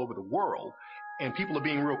on all over the world, and people are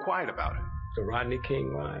being real quiet about it. The Rodney King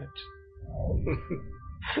riots.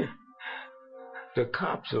 The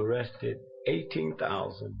cops arrested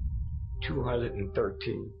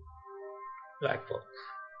 18,213 black folks.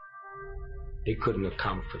 They couldn't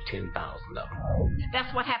account for 10,000 of them.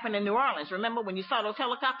 That's what happened in New Orleans. Remember when you saw those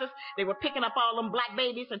helicopters? They were picking up all them black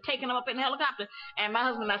babies and taking them up in helicopters. And my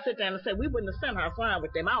husband and I sit there and said, we wouldn't have sent our son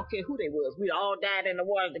with them. I don't care who they was. We all died in the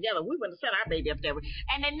water together. We wouldn't have sent our baby up there.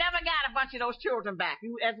 And they never got a bunch of those children back,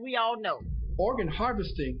 as we all know. Organ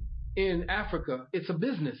harvesting in Africa, it's a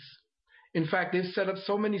business. In fact, they've set up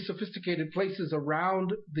so many sophisticated places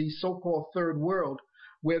around the so-called third world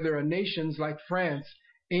where there are nations like France,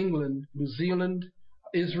 England, New Zealand,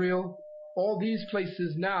 Israel. All these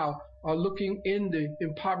places now are looking in the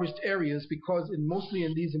impoverished areas because mostly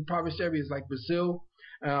in these impoverished areas like Brazil,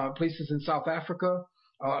 places in South Africa,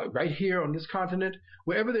 right here on this continent,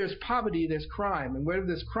 wherever there's poverty, there's crime. And wherever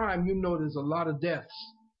there's crime, there's a lot of deaths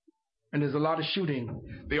and there's a lot of shooting.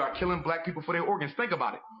 They are killing black people for their organs. Think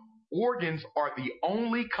about it. Organs are the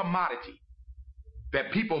only commodity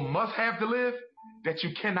that people must have to live that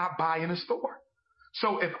you cannot buy in a store.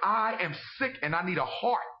 So if I am sick and I need a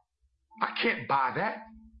heart, I can't buy that.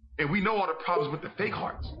 And we know all the problems with the fake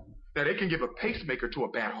hearts. Now, they can give a pacemaker to a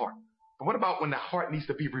bad heart. But what about when the heart needs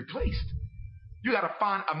to be replaced? You got to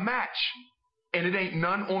find a match, and it ain't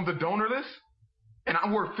none on the donor list, and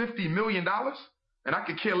I'm worth $50 million, and I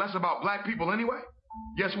could care less about black people anyway.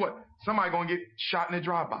 Guess what? Somebody going to get shot in a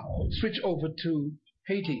drive-by. Switch over to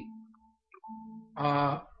Haiti.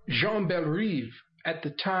 Jean Bellerive, at the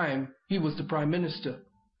time, he was the prime minister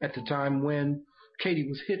at the time when Haiti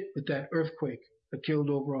was hit with that earthquake that killed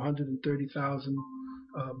over 130,000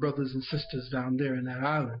 brothers and sisters down there in that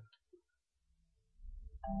island.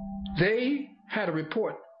 They had a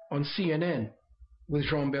report on CNN with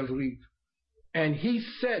Jean Bellerive, and he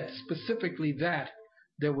said specifically that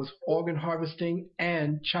there was organ harvesting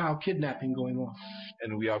and child kidnapping going on.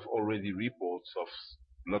 And we have already reports of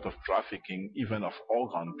a lot of trafficking, even of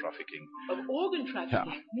organ trafficking. Of organ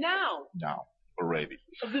trafficking? Yeah. Now? Now, already.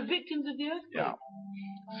 Of the victims of the earthquake? Yeah.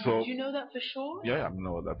 So, do you know that for sure? Yeah, I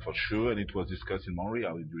know that for sure, and it was discussed in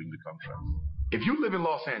Montreal during the conference. If you live in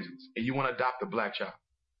Los Angeles and you want to adopt a black child,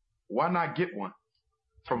 why not get one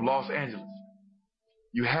from Los Angeles?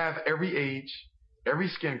 You have every age, every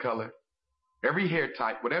skin color, every hair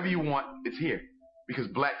type, whatever you want, it's here. Because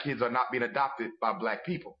black kids are not being adopted by black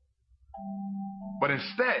people. But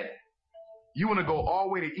instead, you want to go all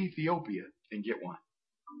the way to Ethiopia and get one.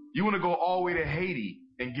 You want to go all the way to Haiti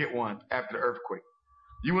and get one after the earthquake.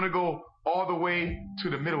 You want to go all the way to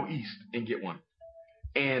the Middle East and get one.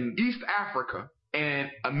 And East Africa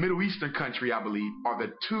and a Middle Eastern country, I believe, are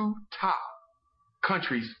the two top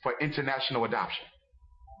countries for international adoption.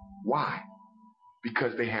 Why?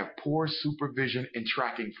 Because they have poor supervision and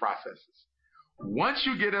tracking processes. Once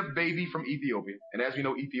you get a baby from Ethiopia, and as we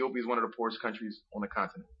know, Ethiopia is one of the poorest countries on the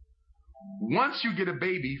continent. Once you get a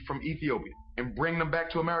baby from Ethiopia and bring them back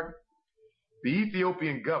to America, the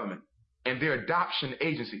Ethiopian government and their adoption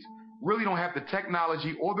agencies really don't have the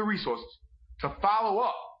technology or the resources to follow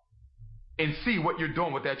up and see what you're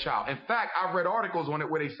doing with that child. In fact, I've read articles on it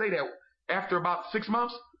where they say that after about 6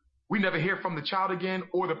 months, we never hear from the child again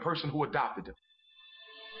or the person who adopted them.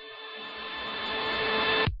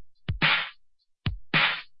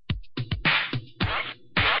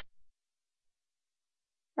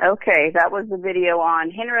 Okay, that was the video on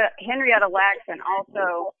Henrietta Lacks and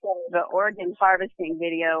also the organ harvesting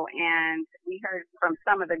video. And we heard from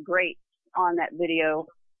some of the greats on that video,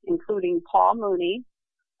 including Paul Mooney,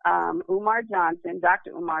 Umar Johnson,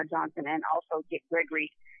 Dr. Umar Johnson, and also Dick Gregory.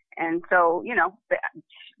 And so, you know,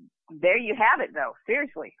 there you have it, though.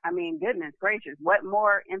 Seriously. I mean, goodness gracious. What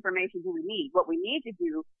more information do we need? What we need to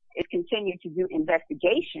do is continue to do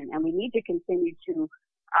investigation, and we need to continue to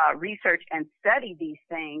research and study these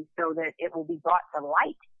things so that it will be brought to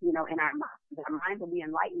light, you know, in our minds. Our minds will be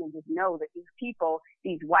enlightened and just know that these people,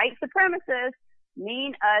 these white supremacists,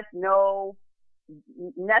 mean us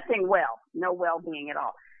nothing well, no well-being at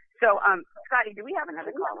all. So, Scotty, do we have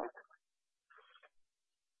another caller?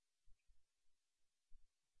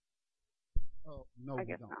 Oh, no, we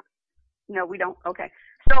don't. Not. No, we don't. Okay.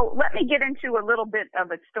 So let me get into a little bit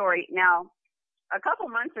of a story. Now, a couple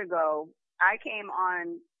months ago, I came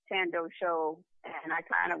on Tando's show and I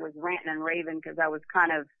kind of was ranting and raving because I was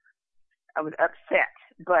upset.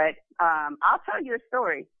 But I'll tell you a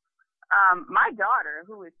story. My daughter,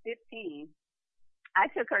 who is 15, I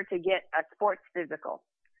took her to get a sports physical.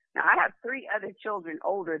 Now, I have 3 other children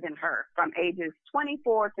older than her from ages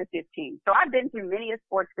 24 to 15. So I've been through many a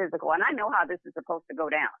sports physical, and I know how this is supposed to go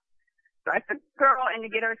down. So I took the girl in to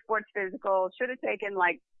get her sports physical. Should have taken,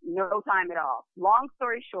 like, no time at all. Long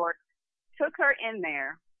story short, took her in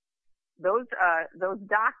there. Those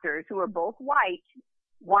doctors, who are both white,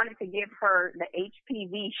 wanted to give her the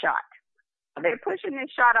HPV shot. They're pushing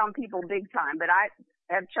this shot on people big time, but I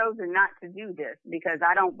have chosen not to do this because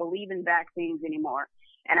I don't believe in vaccines anymore.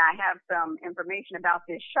 And I have some information about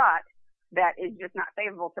this shot that is just not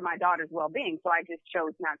favorable to my daughter's well-being. So I just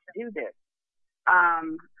chose not to do this.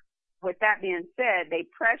 With that being said, they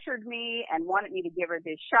pressured me and wanted me to give her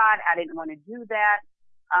this shot. I didn't want to do that.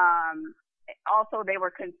 Also, they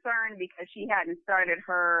were concerned because she hadn't started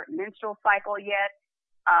her menstrual cycle yet.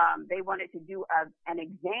 They wanted to do an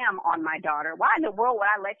exam on my daughter. Why in the world would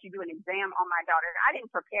I let you do an exam on my daughter? I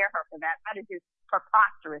didn't prepare her for that. That is just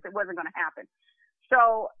preposterous. It wasn't going to happen.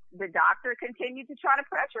 So the doctor continued to try to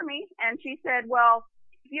pressure me, and she said, well,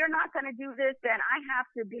 if you're not going to do this, then I have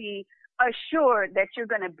to be assured that you're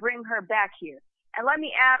going to bring her back here. And let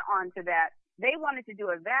me add on to that. They wanted to do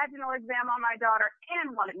a vaginal exam on my daughter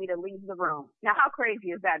and wanted me to leave the room. Now, how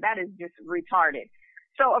crazy is that? That is just retarded.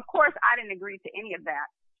 So, of course, I didn't agree to any of that.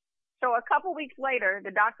 So a couple weeks later,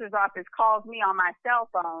 the doctor's office calls me on my cell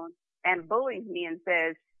phone and bullies me and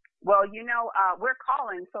says, well, you know, we're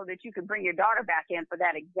calling so that you could bring your daughter back in for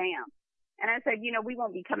that exam. And I said, you know, we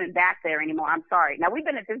won't be coming back there anymore. I'm sorry. Now, we've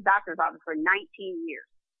been at this doctor's office for 19 years.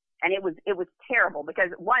 And it was terrible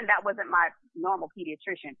because, one, that wasn't my normal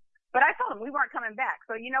pediatrician. But I told them we weren't coming back.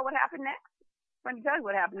 So you know what happened next? Let me tell you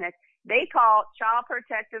what happened next. They called Child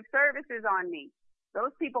Protective Services on me.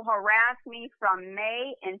 Those people harassed me from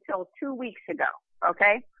May until 2 weeks ago.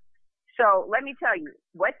 Okay? So let me tell you,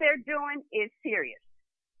 what they're doing is serious.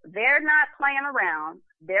 They're not playing around.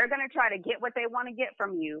 They're going to try to get what they want to get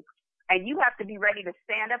from you. And you have to be ready to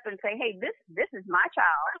stand up and say, hey, this is my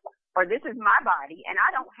child or this is my body and I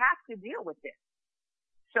don't have to deal with this.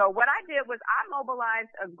 So what I did was I mobilized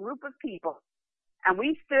a group of people and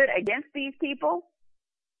we stood against these people.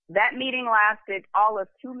 That meeting lasted all of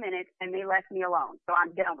 2 minutes and they left me alone. So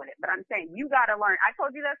I'm done with it. But I'm saying you got to learn. I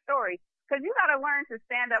told you that story because you got to learn to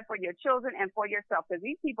stand up for your children and for yourself because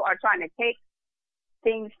these people are trying to take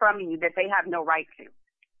things from you that they have no right to.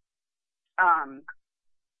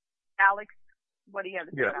 Alex, what do you have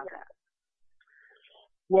to say about that?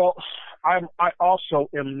 Well, I also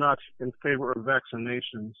am not in favor of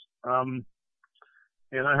vaccinations.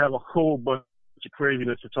 And I have a whole bunch of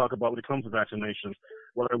craziness to talk about when it comes to vaccinations.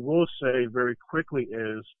 What I will say very quickly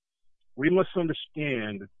is we must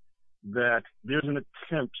understand that there's an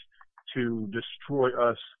attempt to destroy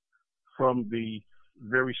us from the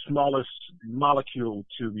very smallest molecule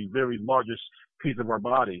to the very largest piece of our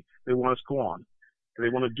body. They want us gone. They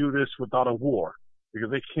want to do this without a war because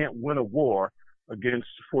they can't win a war against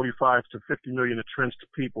 45 to 50 million entrenched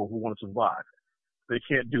people who want to survive. They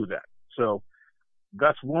can't do that. So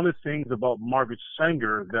that's one of the things about Margaret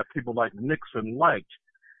Sanger that people like Nixon liked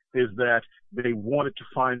is that they wanted to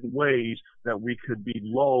find ways that we could be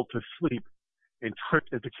lulled to sleep and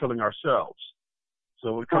tricked into killing ourselves.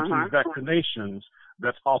 So when it comes to these vaccinations,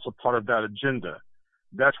 that's also part of that agenda.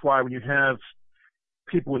 That's why when you have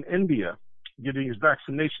people in India getting these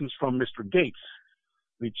vaccinations from Mr. Gates,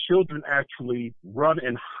 the children actually run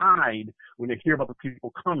and hide when they hear about the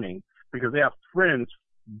people coming because they have friends,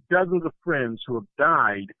 dozens of friends who have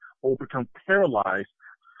died or become paralyzed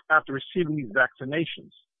after receiving these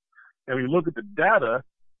vaccinations. And when you look at the data,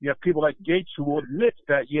 you have people like Gates who will admit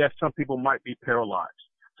that, yes, some people might be paralyzed.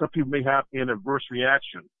 Some people may have an adverse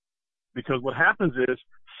reaction. Because what happens is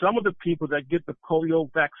some of the people that get the polio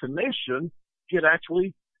vaccination get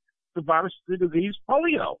actually the virus, the disease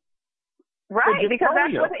polio. Right, because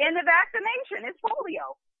that's what's in the vaccination. It's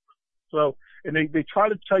polio. So, and they try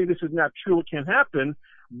to tell you this is not true, it can't happen,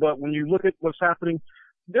 but when you look at what's happening,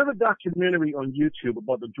 there's a documentary on YouTube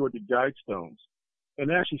about the Georgia Guidestones, and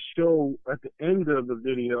they actually show at the end of the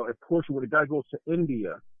video a portion where the guy goes to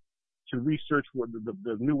India to research what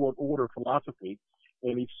the New World Order philosophy,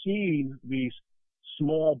 and he sees these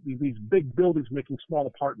big buildings making small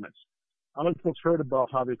apartments. I don't know if folks heard about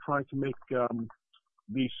how they're trying to make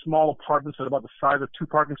these small apartments that are about the size of 2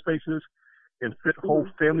 parking spaces and fit whole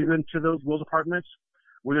families into those apartments.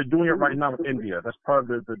 Well, they're doing it right now in India. That's part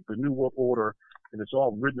of the New World Order, and it's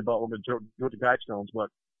all written about on the Georgia Guidestones. But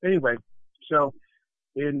anyway, so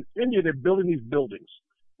in India, they're building these buildings,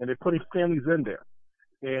 and they're putting families in there.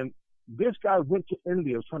 And this guy went to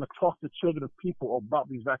India, was trying to talk to children and people about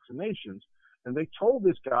these vaccinations, and they told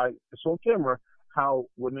this guy, it's on camera, how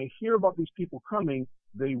when they hear about these people coming,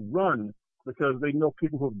 they run because they know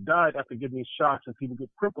people who have died after getting these shots and people get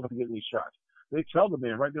crippled after getting these shots. They tell the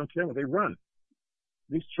man right there on camera, they run.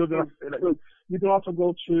 These children, you can also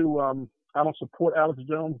go to, I don't support Alex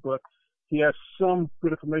Jones, but he has some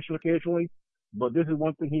good information occasionally. But this is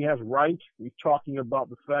one thing he has right. He's talking about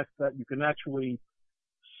the fact that you can actually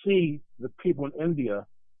see the people in India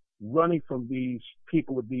running from these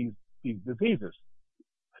people with these diseases.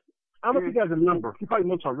 I don't know if you guys remember, you probably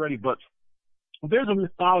know this already, but there's a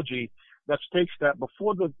mythology that states that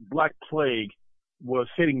before the Black Plague was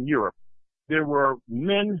hitting Europe, there were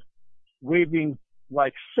men waving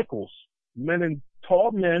like sickles,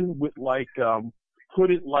 tall men with like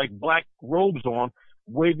hooded like black robes on,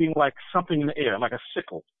 waving like something in the air, like a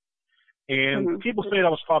sickle. And people say that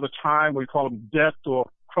was Father Time, we call him Death or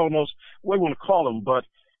Kronos, what you want to call him, but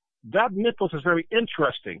that mythos is very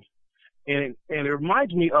interesting. And it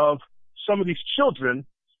reminds me of some of these children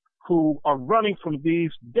who are running from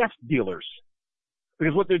these death dealers.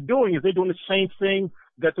 Because what they're doing is they're doing the same thing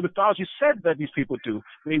that the mythology said that these people do.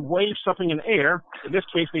 They wave something in the air. In this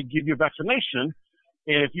case, they give you a vaccination.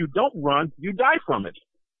 And if you don't run, you die from it.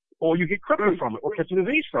 Or you get crippled from it or catch a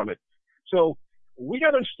disease from it. So we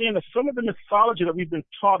got to understand that some of the mythology that we've been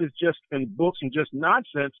taught is just in books and just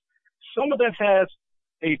nonsense. Some of that has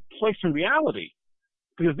a place in reality.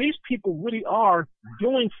 Because these people really are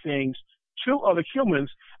doing things to other humans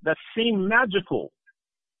that seem magical.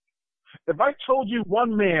 If I told you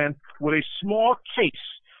one man with a small case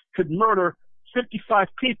could murder 55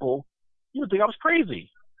 people, you would think I was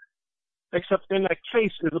crazy. Except in that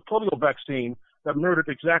case is a polio vaccine that murdered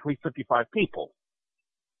exactly 55 people.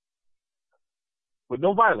 With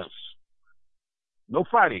no violence, no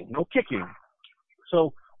fighting, no kicking.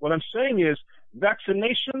 So what I'm saying is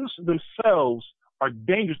vaccinations themselves are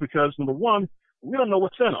dangerous because, number one, we don't know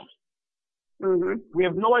what's in them. We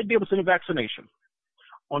have no idea what's in a vaccination.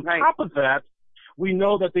 On top of that, we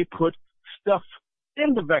know that they put stuff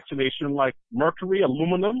in the vaccination like mercury,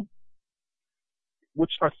 aluminum,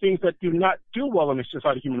 which are things that do not do well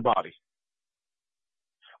inside the human body.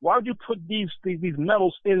 Why would you put these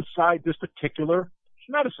metals inside this particular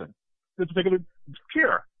medicine, this particular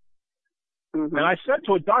cure? And I said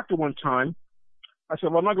to a doctor one time, I said,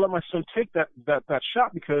 well, I'm not going to let my son take that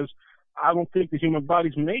shot because I don't think the human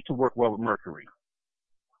body's made to work well with mercury.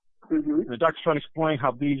 And the doctor's trying to explain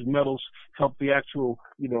how these metals help the actual,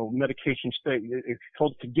 medication stay. It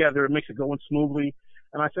holds it together. It makes it go in smoothly.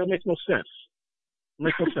 And I said, it makes no sense. It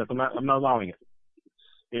makes no sense. I'm not allowing it.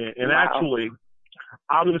 And actually,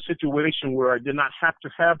 out of a situation where I did not have to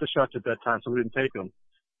have the shots at that time, so we didn't take them.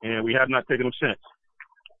 And we have not taken them since.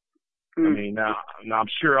 I mean, now I'm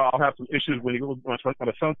sure I'll have some issues when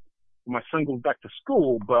my son goes back to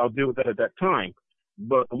school, but I'll deal with that at that time.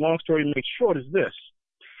 But the long story made short is this.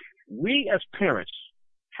 We as parents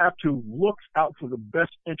have to look out for the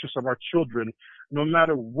best interests of our children no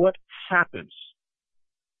matter what happens.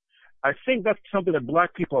 I think that's something that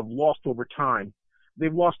black people have lost over time.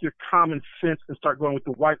 They've lost their common sense and start going with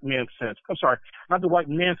the white man sense. I'm sorry, not the white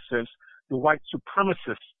man sense, the white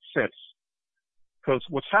supremacist sense. Because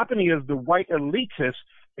what's happening is the white elitist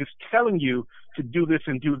is telling you to do this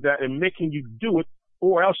and do that and making you do it,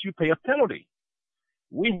 or else you pay a penalty.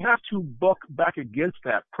 We have to buck back against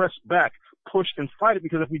that, press back, push and fight it,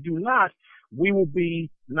 because if we do not, we will be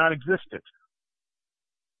non-existent.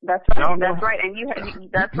 That's right. That's right. And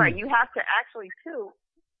that's right. You have to actually too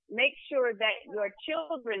make sure that your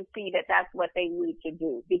children see that that's what they need to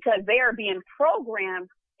do, because they are being programmed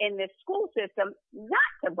in this school system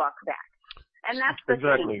not to buck back. And that's the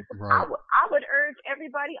thing. Right. I would urge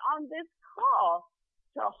everybody on this call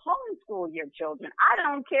to homeschool your children. I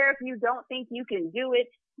don't care if you don't think you can do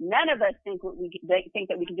it. None of us think that we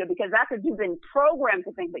can do it, because that's what you've been programmed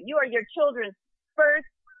to think. But you are your children's first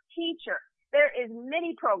teacher. There is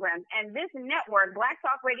many programs, and this network, Black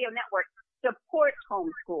Talk Radio Network, supports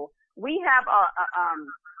homeschool. We have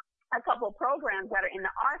a couple of programs that are in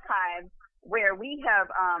the archives where we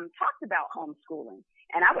have talked about homeschooling.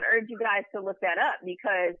 And I would urge you guys to look that up,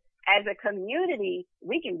 because as a community,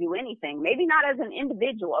 we can do anything. Maybe not as an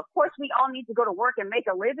individual. Of course, we all need to go to work and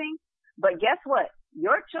make a living. But guess what?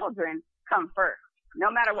 Your children come first,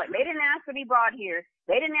 no matter what. They didn't ask to be brought here.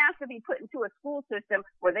 They didn't ask to be put into a school system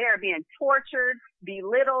where they are being tortured,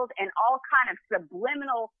 belittled, and all kind of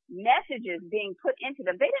subliminal messages being put into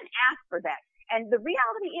them. They didn't ask for that. And the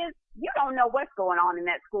reality is, you don't know what's going on in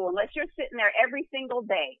that school unless you're sitting there every single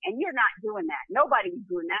day, and you're not doing that. Nobody's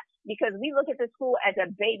doing that, because we look at the school as a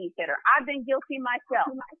babysitter. I've been guilty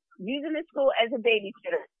myself, using the school as a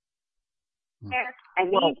babysitter. And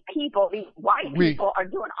these people, these white people, are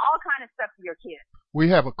doing all kind of stuff to your kids. We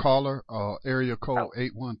have a caller, area code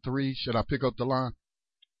 813. Should I pick up the line?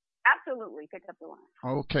 Absolutely, pick up the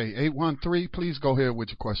line. Okay, 813, please go ahead with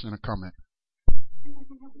your question or comment.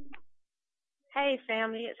 Hey,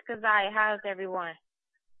 family, it's Keziah. How's everyone?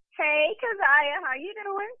 Hey, Keziah, how you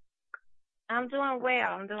doing? I'm doing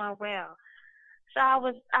well. So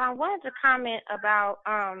I wanted to comment about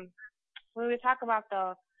when we talk about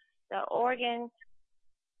the organ,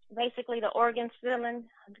 basically the organ stealing.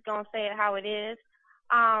 I'm going to say it how it is.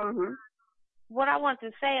 What I want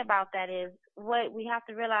to say about that is what we have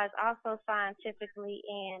to realize also scientifically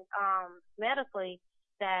and medically,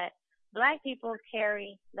 that Black people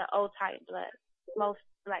carry the O-type blood. Most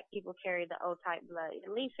Black people carry the O-type blood,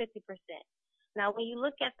 at least 50%. Now, when you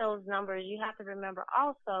look at those numbers, you have to remember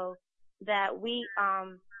also that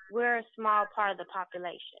we're a small part of the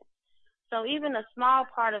population. So even a small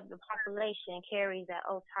part of the population carries that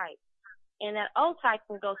O-type, and that O-type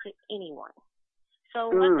can go to anyone. So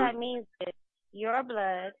what that means is your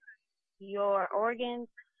blood, your organs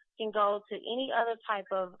can go to any other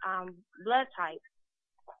type of blood type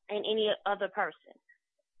and any other person.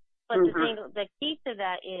 But the key to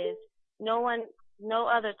that is no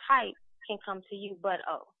other type can come to you but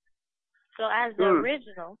O. So as the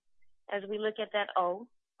original, as we look at that O,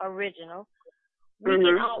 original,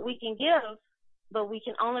 we can give, but we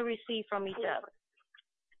can only receive from each other.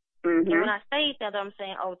 And when I say each other, I'm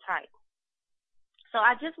saying O type. So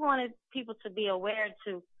I just wanted people to be aware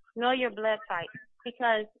to know your blood type,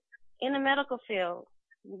 because in the medical field,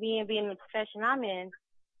 being the profession I'm in,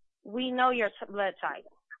 we know your blood type.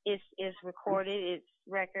 It's recorded, it's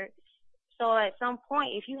record. So at some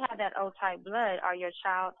point, if you have that O-type blood, or your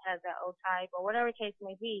child has that O-type, or whatever the case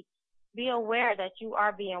may be aware that you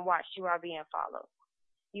are being watched, you are being followed.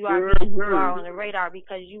 You are on the radar,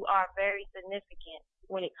 because you are very significant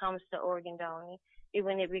when it comes to organ donating,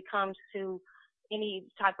 when it comes to any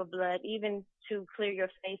type of blood, even to clear your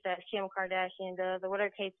face as Kim Kardashian does, or whatever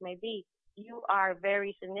the case may be. You are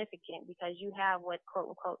very significant because you have what, quote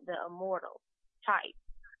unquote, the immortal type.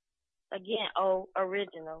 Again, O,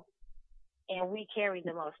 original, and we carry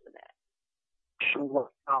the most of that. Wow.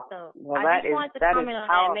 So well, I just wanted to comment on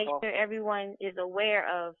that and make powerful. sure everyone is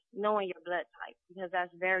aware of knowing your blood type, because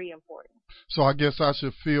that's very important. So I guess I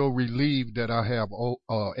should feel relieved that I have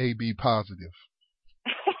AB positive.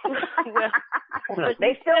 Well,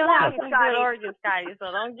 they still have some good organs, Scotty,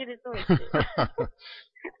 so don't get it twisted.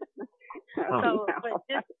 So, but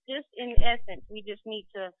just in essence, we just need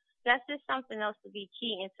to, that's just something else to be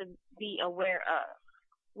key and to be aware of.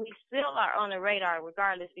 We still are on the radar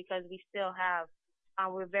regardless, because we still have,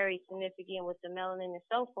 we're very significant with the melanin and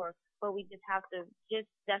so forth, but we just have to,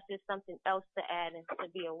 that's just something else to add and to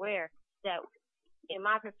be aware that in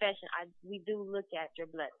my profession, we do look at your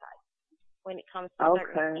blood type when it comes to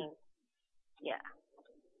certain things. Yeah.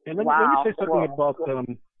 And let me say something about,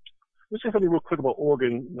 let's say something real quick about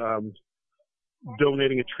organ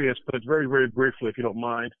donating and transplants, very, very briefly, if you don't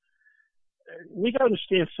mind. We got to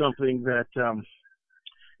understand something that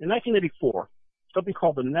in 1984, something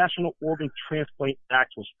called the National Organ Transplant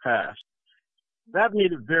Act was passed. That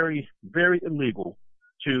made it very, very illegal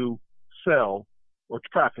to sell or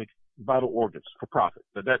traffic vital organs for profit.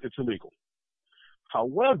 That it's illegal.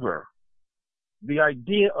 However, the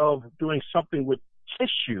idea of doing something with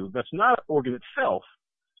tissue that's not an organ itself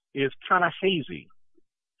is kind of hazy.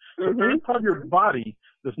 So if any part of your body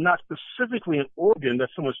is not specifically an organ that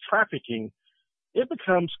someone's trafficking, it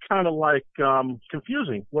becomes kind of like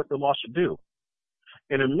confusing what the law should do.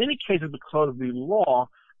 And in many cases, because the law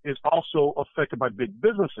is also affected by big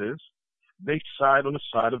businesses, they side on the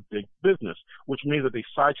side of big business, which means that they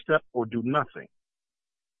sidestep or do nothing.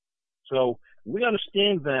 So we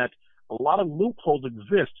understand that a lot of loopholes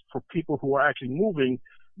exist for people who are actually moving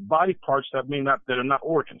body parts that are not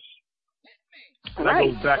organs. And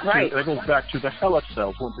that goes back to the HeLa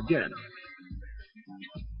cells once again.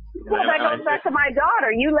 Well, that goes back to my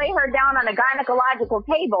daughter. You lay her down on a gynecological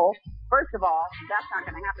table. First of all, that's not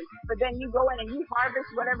going to happen. But then you go in and you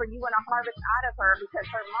harvest whatever you want to harvest out of her because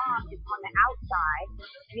her mom is on the outside,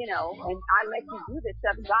 and I let you do this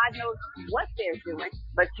stuff. God knows what they're doing,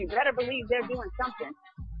 but you better believe they're doing something.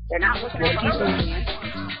 They're not looking at the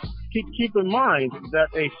Keep in mind that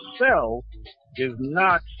a cell is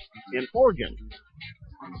not an organ.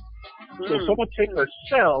 So if someone takes a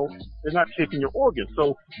cell, they're not taking your organ.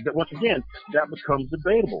 So once again, that becomes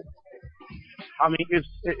debatable. I mean, is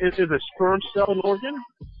a sperm cell an organ?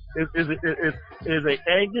 Is an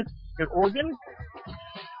egg an organ?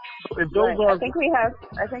 So if those are, I think we have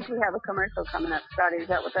a commercial coming up. Scotty, is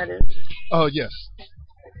that what that is? Oh, yes.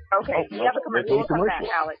 Okay, we have a commercial. We'll come back,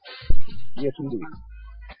 Alex. Yes, indeed.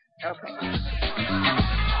 Okay.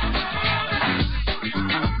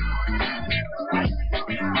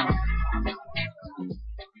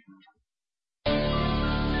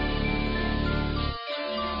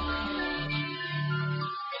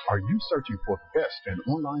 Are you searching for the best in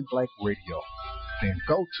online black radio? Then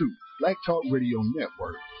go to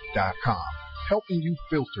blacktalkradionetwork.com, helping you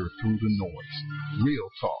filter through the noise. Real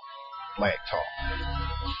talk, black talk.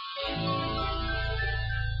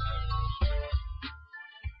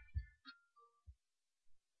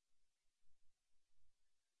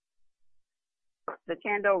 The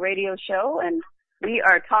Tando Radio Show, and we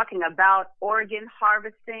are talking about organ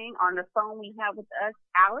harvesting. On the phone we have with us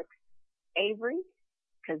Alex, Avery,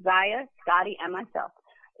 Keziah, Scotty, and myself.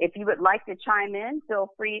 If you would like to chime in,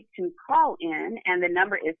 feel free to call in, and the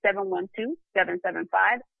number is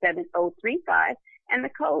 712-775-7035, and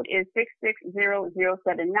the code is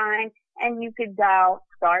 660-079, and you could dial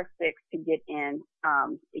 *6 to get in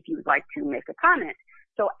if you would like to make a comment.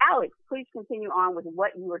 So, Alex, please continue on with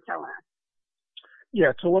what you were telling us.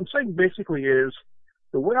 Yeah, so what I'm saying basically is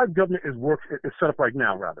the way our government is set up right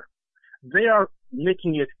now, rather. They are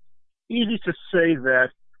making it easy to say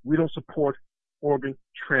that we don't support organ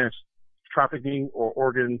trafficking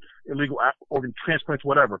or illegal organ transplants,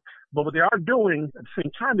 whatever. But what they are doing at the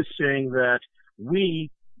same time is saying that we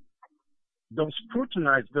don't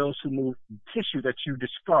scrutinize those who move tissue that you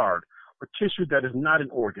discard or tissue that is not an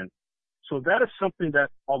organ. So that is something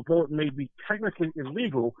that, although it may be technically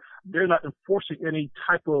illegal, they're not enforcing any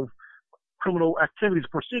type of criminal activities,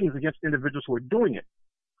 proceedings against individuals who are doing it.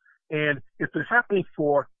 And it's been happening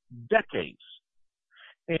for decades.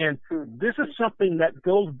 And this is something that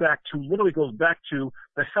literally goes back to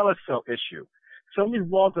the HeLa cell issue. Some of these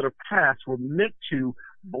laws that are passed were meant to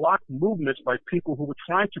block movements by people who were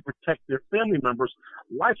trying to protect their family members,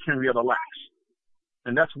 like Henrietta Lacks.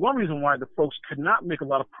 And that's one reason why the folks could not make a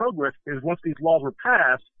lot of progress is once these laws were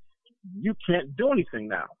passed, you can't do anything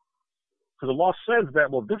now. Because the law says that,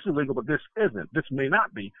 well, this is illegal, but this isn't. This may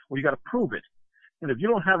not be. Well, you got to prove it. And if you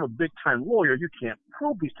don't have a big-time lawyer, you can't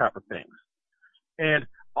prove these type of things. And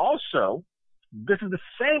also, this is the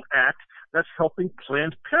same act that's helping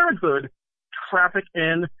Planned Parenthood traffic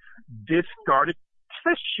in discarded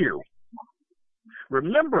tissue.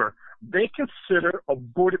 Remember, they consider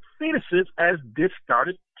aborted fetuses as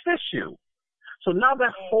discarded tissue. So now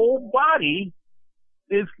that whole body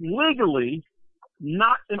is legally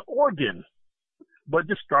not an organ, but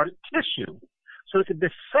discarded tissue. So they can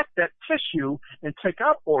dissect that tissue and take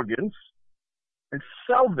out organs and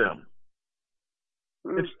sell them.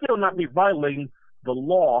 And still not be violating the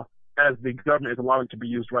law as the government is allowing to be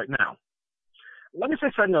used right now. Let me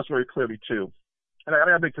say something else very clearly, too. And I got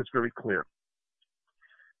to make this very clear.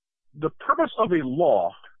 The purpose of a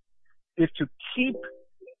law is to keep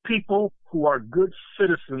people who are good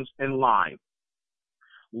citizens in line.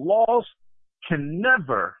 Laws can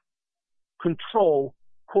never control,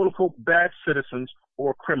 quote unquote, bad citizens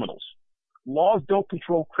or criminals. Laws don't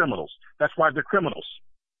control criminals. That's why they're criminals.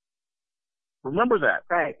 Remember that.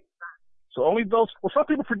 Right. So only those, well, some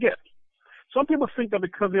people forget. Some people think that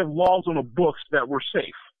because they have laws on the books that we're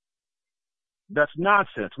safe. That's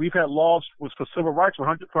nonsense. We've had laws for civil rights for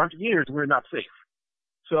 100 years and we're not safe.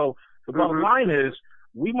 So the bottom line is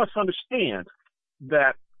we must understand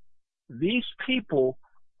that these people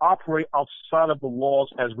operate outside of the laws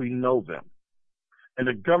as we know them. And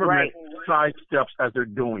the government sidesteps as they're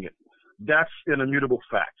doing it. That's an immutable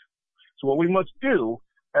fact. So what we must do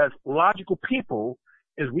as logical people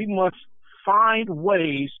is we must find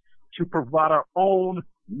ways to provide our own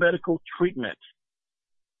medical treatment.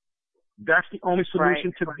 That's the only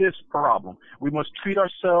solution to this problem. We must treat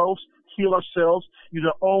ourselves, heal ourselves, use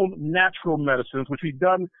our own natural medicines, which we've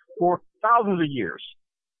done for thousands of years.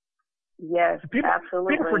 Yes,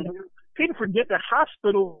 absolutely. People forget that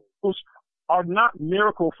hospitals are not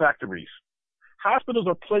miracle factories. Hospitals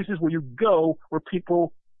are places where you go where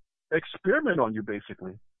people experiment on you,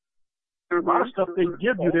 basically. A lot of stuff they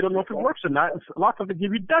give you, they don't know if it works or not. A lot of stuff they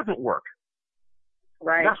give you doesn't work.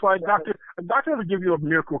 Right. That's why a doctor doesn't give you a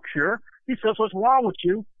miracle cure. He says, what's wrong with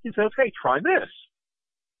you? He says, hey, try this.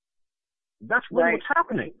 That's really what's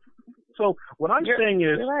happening. So what I'm saying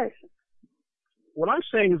is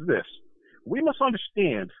this. We must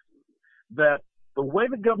understand that the way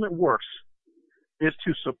the government works is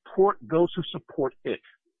to support those who support it.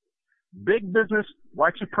 Big business,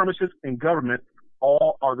 white supremacists, and government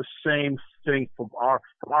all are the same thing from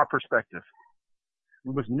our perspective.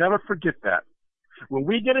 We must never forget that. When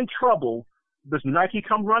we get in trouble, does Nike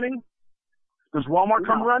come running? Does Walmart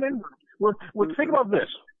come running? Well, think about this.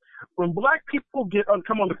 When black people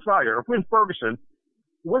come on the fire, if we're in Ferguson,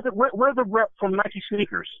 where's the rep from Nike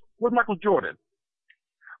sneakers? Where's Michael Jordan?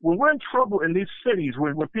 When we're in trouble in these cities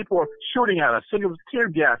where people are shooting at us, sending us tear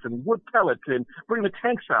gas and wood pellets and bringing the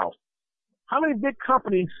tanks out, how many big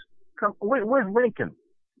companies come? Where's Lincoln?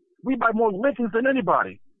 We buy more Lincolns than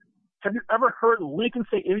anybody. Have you ever heard Lincoln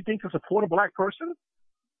say anything to support a black person?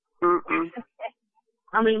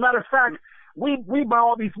 I mean, matter of fact, we buy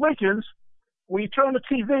all these Lincolns. When you turn on the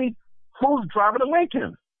TV, who's driving a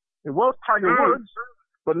Lincoln? It was Tiger Woods,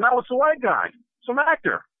 but now it's a white guy, some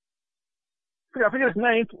actor. I forget his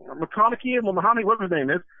name, McConaughey or Mahoney, whatever his name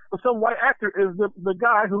is, but some white actor is the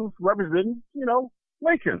guy who's representing,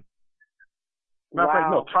 Lincoln. Matter of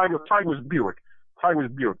fact, no, Tiger was Buick. Tiger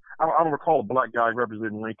was Buick. I don't recall a black guy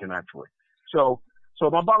representing Lincoln, actually. So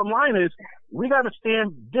my bottom line is, we got to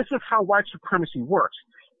understand this is how white supremacy works.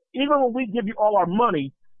 Even when we give you all our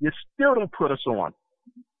money, you still don't put us on.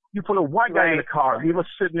 You put a white guy in the car, leave us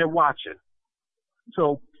sitting there watching.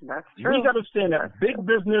 So we got to understand that big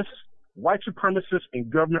business, white supremacists,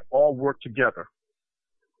 and government all work together.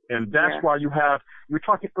 And that's why you were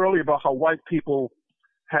talking earlier about how white people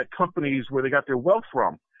had companies where they got their wealth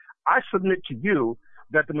from. I submit to you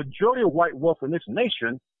that the majority of white wealth in this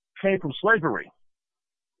nation came from slavery.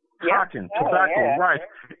 Cotton, tobacco, rice,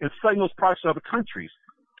 and selling those products to other countries.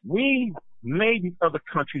 We made the other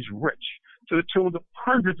countries rich to the tune of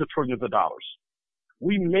hundreds of trillions of dollars.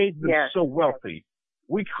 We made them so wealthy.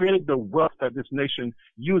 We created the wealth that this nation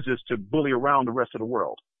uses to bully around the rest of the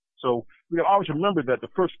world. So we always remember that the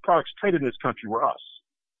first products traded in this country were us.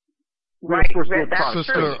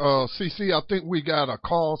 Sister CC, I think we got a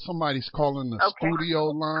call. Somebody's calling the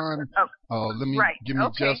studio line. Give me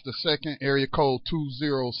just a second. Area code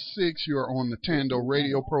 206. You are on the Tando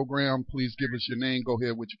radio program. Please give us your name. Go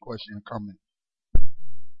ahead with your question and comment.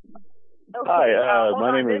 Hi,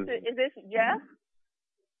 my name Is this Jeff?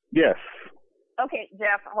 Yes. Okay,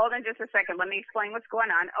 Jeff, hold on just a second. Let me explain what's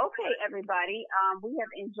going on. Okay, everybody, we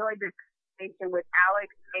have enjoyed this conversation with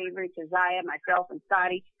Alex, Avery, Keziah, myself, and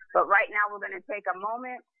Scotty. But right now we're going to take a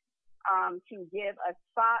moment to give a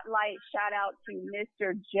spotlight shout out to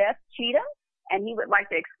Mr. Jeff Cheatham, and he would like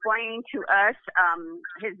to explain to us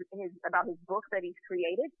about his book that he's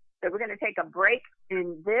created. So we're going to take a break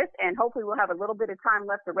in this, and hopefully we'll have a little bit of time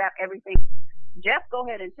left to wrap everything. Jeff, go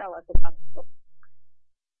ahead and tell us about the book.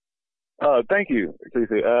 Thank you,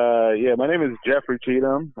 Tracy. My name is Jeffrey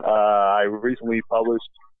Cheatham. I recently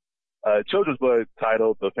published a children's book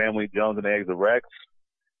titled The Family Jones and Eggs of Rex.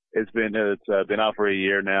 It's been out for a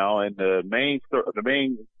year now, and the main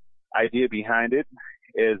idea behind it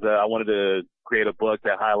is I wanted to create a book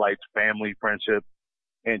that highlights family, friendship,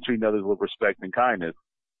 and treating others with respect and kindness.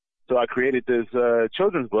 So I created this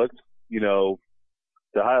children's book, to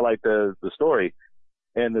highlight the story.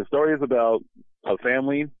 And the story is about a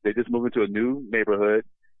family. They just moved into a new neighborhood.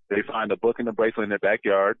 They find a book in the bracelet in their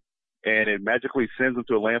backyard, and it magically sends them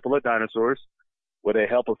to a land full of dinosaurs where they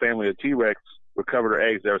help a family of T-Rex recover their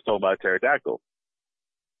eggs that were stolen by a pterodactyl.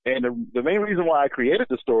 And the main reason why I created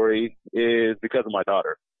the story is because of my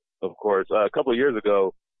daughter. Of course, a couple of years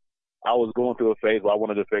ago, I was going through a phase where I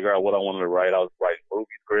wanted to figure out what I wanted to write. I was writing movie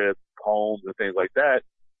scripts, poems, and things like that.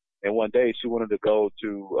 And one day she wanted to go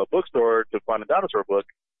to a bookstore to find a dinosaur book.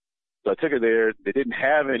 So I took her there. They didn't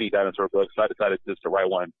have any dinosaur books, so I decided just to write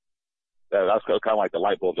one. That was kind of like the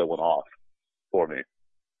light bulb that went off for me.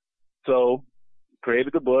 So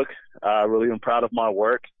created the book. I really am proud of my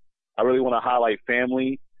work. I really want to highlight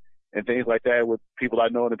family and things like that with people I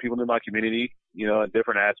know and the people in my community, you know, in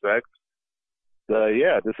different aspects. So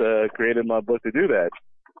yeah, just created my book to do that.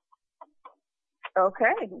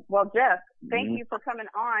 Okay. Well, Jeff, thank you for coming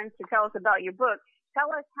on to tell us about your book.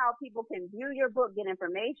 Tell us how people can view your book, get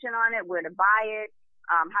information on it, where to buy it,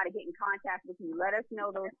 how to get in contact with you. Let us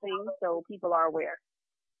know those things so people are aware.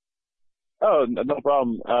 Oh, no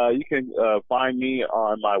problem. You can find me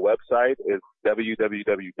on my website. It's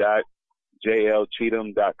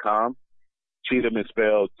www.jlcheatham.com. Cheatham is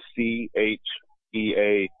spelled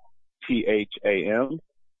Cheatham.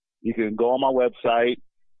 You can go on my website,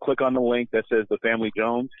 click on the link that says The Family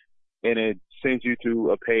Jones, and it sends you to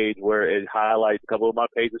a page where it highlights a couple of my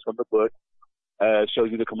pages from the book,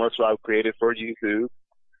 shows you the commercial I've created for YouTube,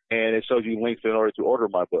 and it shows you links in order to order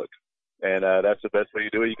my book. And that's the best way to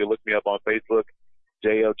do it. You can look me up on Facebook,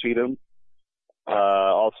 JL Cheatham,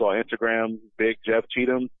 also on Instagram, Big Jeff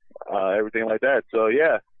Cheatham, everything like that. So,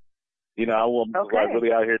 yeah, you know, I'm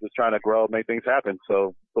really out here just trying to grow, make things happen.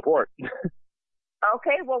 So support.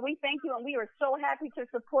 Okay, well, we thank you, and we are so happy to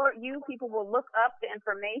support you. People will look up the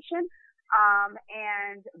information,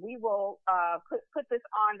 and we will put this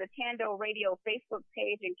on the Tando Radio Facebook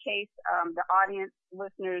page in case the audience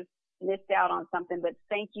listeners missed out on something. But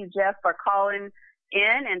thank you, Jeff, for calling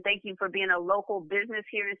in, and thank you for being a local business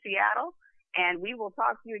here in Seattle. And we will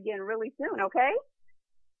talk to you again really soon, okay?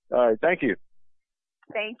 All right, thank you.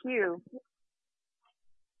 Thank you.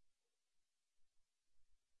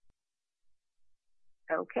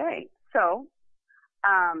 Okay, so,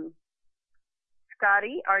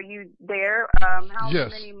 Scotty, are you there? How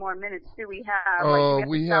many more minutes do we have?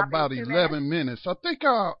 We have about 11 minutes. I think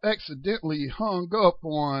I accidentally hung up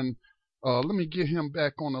on, let me get him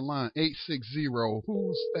back on the line, 860.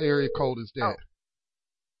 Whose area code is that?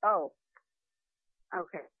 Oh.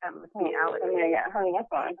 Okay, that must be Alex. Yeah, hung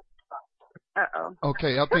up on. Uh-oh.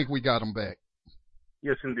 Okay, I think we got him back.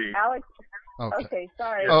 Yes, indeed. Alex? Okay,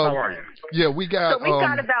 sorry. How are you? Yeah, we got So we've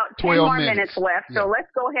got about 10 12 more minutes left, so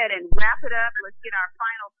let's go ahead and wrap it up. Let's get our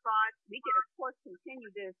final thoughts. We can, of course,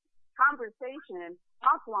 continue this conversation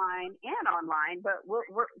offline and online, but we're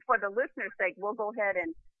for the listeners' sake, we'll go ahead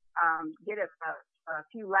and get a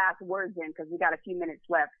few last words in because we got a few minutes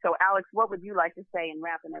left. So, Alex, what would you like to say in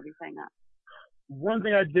wrapping everything up? One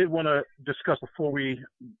thing I did want to discuss before we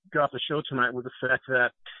got off the show tonight was the fact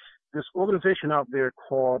that this organization out there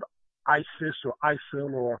called ISIS or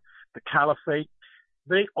ISIL or the Caliphate,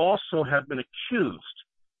 they also have been accused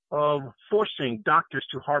of forcing doctors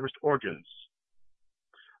to harvest organs.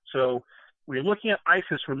 So we're looking at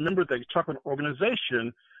ISIS. Remember that you're talking about an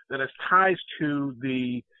organization that has ties to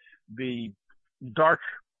the dark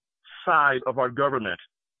side of our government.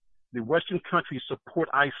 The Western countries support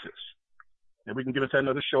ISIS. And we can get into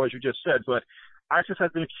another show, as you just said, but ISIS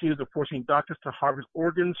has been accused of forcing doctors to harvest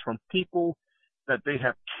organs from people that they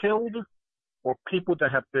have killed or people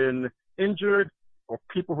that have been injured or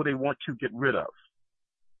people who they want to get rid of.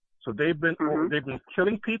 So they've been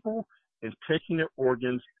killing people and taking their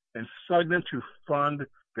organs and selling them to fund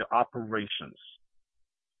their operations.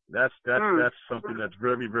 That's something that's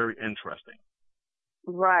very, very interesting.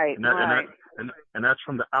 Right, and that's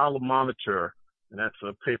from the Owl Monitor, and that's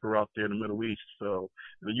a paper out there in the Middle East. So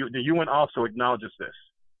the UN also acknowledges this.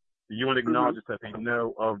 The UN acknowledges that they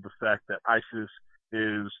know of the fact that ISIS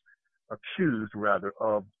is accused, rather,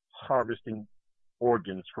 of harvesting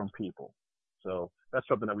organs from people. So that's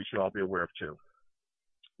something that we should all be aware of, too.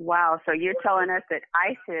 Wow. So you're telling us that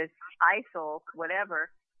ISIS, ISIL, whatever,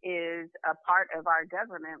 is a part of our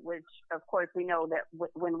government, which, of course, we know that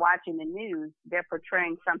when watching the news, they're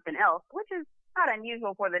portraying something else, which is not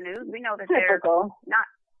unusual for the news. We know that they're not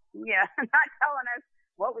telling us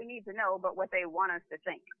what we need to know, but what they want us to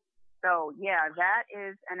think. So, yeah, that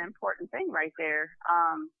is an important thing right there.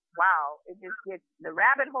 Wow, it just gets, the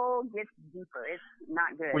rabbit hole gets deeper. It's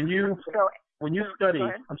not good. When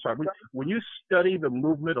you study the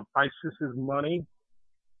movement of ISIS's money,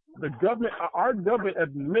 our government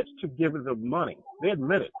admits to giving them money. They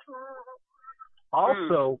admit it.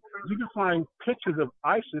 Also, you can find pictures of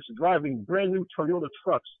ISIS driving brand new Toyota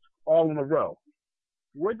trucks all in a row.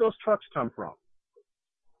 Where'd those trucks come from?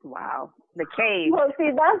 Wow. The cave. Well,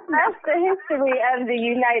 see, that's the history of the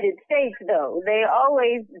United States, though. They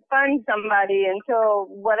always fund somebody until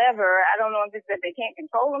whatever. I don't know if it's that they can't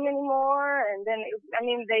control them anymore. And then,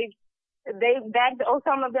 they backed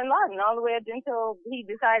Osama bin Laden all the way up until he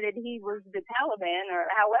decided he was the Taliban or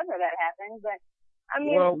however that happened. But,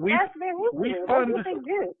 that's their history. That's what they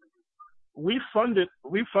do. We funded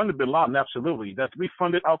bin Laden, absolutely. We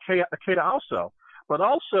funded Al-Qaeda also. But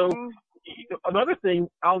also, another thing,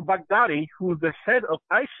 al-Baghdadi, who's the head of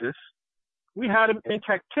ISIS, we had him in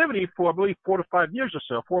captivity for, I believe, 4 to 5 years or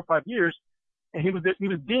so, 4 or 5 years, and he was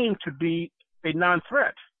deemed to be a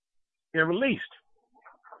non-threat and released.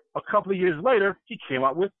 A couple of years later, he came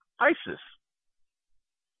out with ISIS.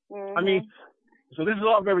 Mm-hmm. I mean, so this is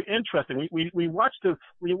all very interesting. We watched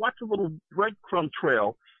when you watch the little breadcrumb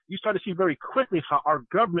trail, you start to see very quickly how our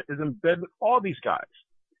government is embedded with all these guys.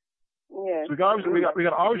 Yes. So we got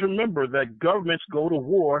to always remember that governments go to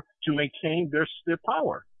war to maintain their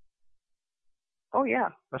power. Oh yeah.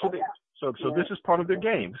 That's what so this is part of their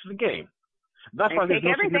game. This is a game. That's why there's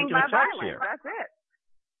no significant attacks here. That's it.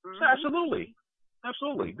 Mm-hmm. So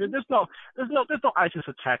absolutely. There's no ISIS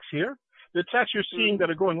attacks here. The attacks you're seeing that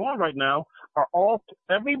are going on right now are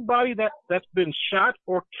everybody that's been shot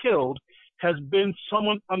or killed has been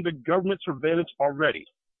someone under government surveillance already.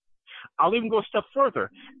 I'll even go a step further.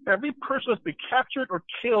 Every person that's been captured or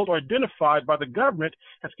killed or identified by the government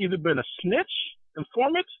has either been a snitch,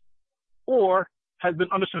 informant, or has been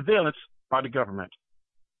under surveillance by the government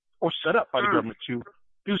or set up by the government to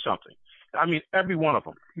do something. I mean, every one of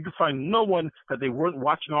them. You can find no one that they weren't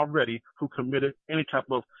watching already who committed any type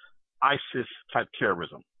of ISIS-type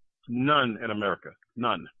terrorism. None in America.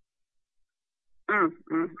 None.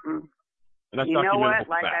 And that's you know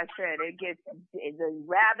what? Like I said, it gets the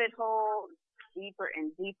rabbit hole deeper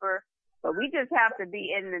and deeper. But we just have to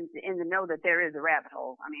be in the know that there is a rabbit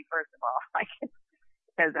hole. I mean, first of all,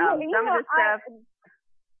 because some of the stuff.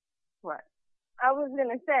 What? I was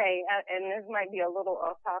gonna say, and this might be a little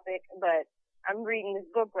off topic, but I'm reading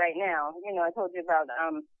this book right now. You know, I told you about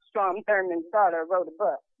Strom Thurmond's daughter wrote a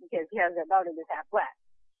book because he has a daughter that's half black.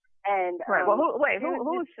 And right. Well,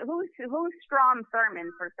 who's Strom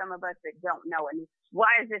Thurmond for some of us that don't know, and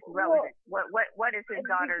why is this relevant? What is his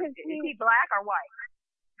daughter? Is he black or white?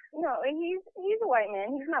 No, he's a white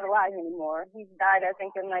man. He's not alive anymore. He died, I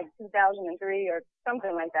think, in like 2003 or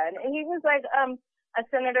something like that. And he was like a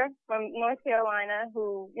senator from North Carolina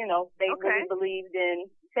who, you know, they really believed in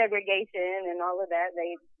segregation and all of that.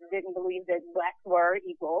 They didn't believe that blacks were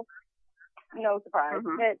equal. No surprise.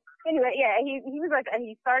 But anyway, yeah, he was like,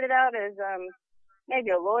 he started out as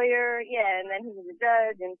maybe a lawyer, and then he was a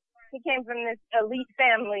judge, and he came from this elite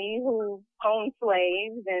family who owned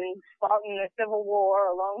slaves and fought in the Civil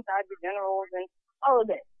War alongside the generals and all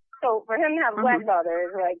of this. So for him to have a black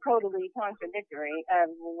daughter is like totally contradictory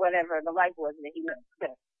of whatever the life was that he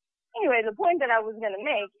lived. Anyway, the point that I was going to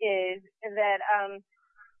make is that,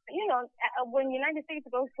 you know, when the United States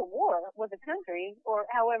goes to war with a country or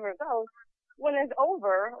however it goes, when it's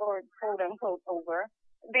over, or quote unquote over,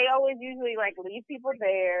 they always usually like leave people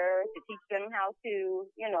there to teach them how to,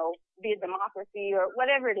 you know, be a democracy or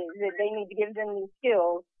whatever it is that they need to give them these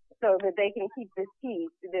skills so that they can keep this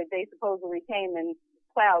peace that they supposedly came and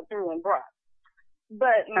plowed through and brought.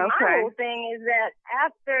 But my whole thing is that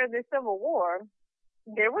after the Civil War,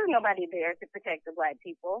 there was nobody there to protect the black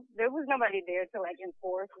people. There was nobody there to like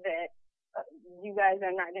enforce that you guys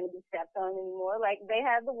are not going to be stepped on anymore. Like they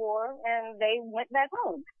had the war and they went back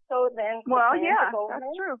home. So then,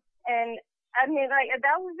 that's true. And I mean, like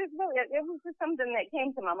that was just really, it was just something that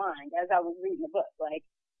came to my mind as I was reading the book. Like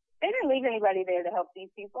they didn't leave anybody there to help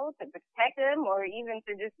these people, to protect them, or even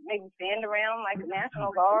to just maybe stand around like the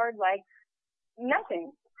National Guard, like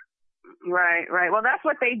nothing. Right. Well, that's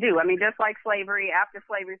what they do. I mean, just like slavery, after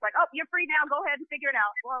slavery, it's like, oh, you're free now. Go ahead and figure it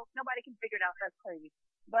out. Well, nobody can figure it out. That's crazy.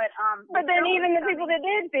 But then even the people that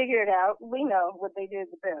did figure it out, we know what they did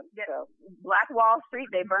to them. So Black Wall Street,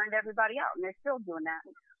 they burned everybody out, and they're still doing that.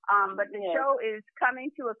 But the show is coming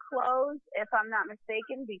to a close, if I'm not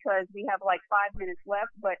mistaken, because we have like 5 minutes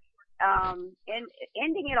left. But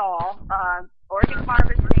ending it all, organ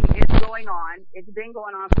harvesting is going on. It's been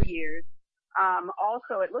going on for years.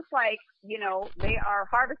 Also, it looks like, you know, they are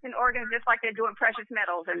harvesting organs just like they're doing precious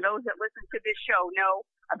metals. And those that listen to this show know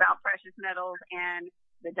about precious metals and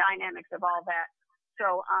the dynamics of all that.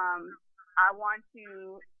 So, I want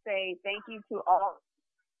to say thank you to all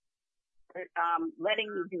for letting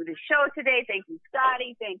me do the show today. Thank you,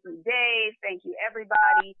 Scotty. Thank you, Dave. Thank you,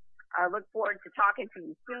 everybody. I look forward to talking to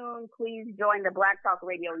you soon. Please join the Black Talk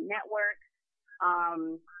Radio Network.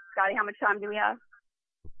 Scotty, how much time do we have?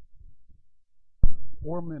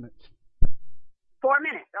 4 minutes. 4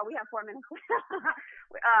 minutes. Oh, we have 4 minutes.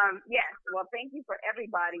 Yes. Well, thank you for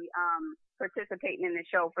everybody participating in the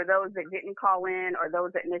show. For those that didn't call in or those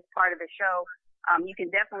that missed part of the show, you can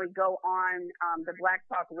definitely go on the Black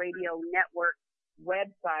Talk Radio Network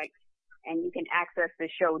website and you can access the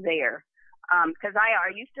show there. Keziah, are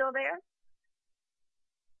you still there?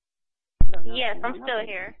 Yes, I'm still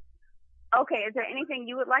here. Okay, is there anything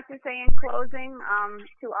you would like to say in closing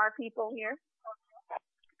to our people here?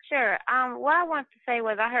 Sure. What I wanted to say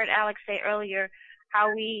was I heard Alex say earlier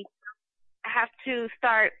how we have to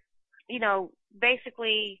start,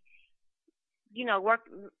 basically, work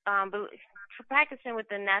practicing with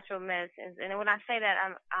the natural medicines. And when I say that,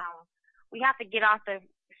 we have to get off the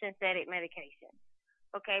synthetic medication.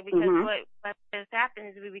 Okay, because what has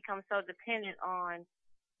happened is we become so dependent on,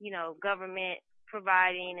 government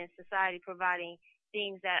providing and society providing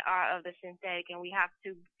things that are of the synthetic, and we have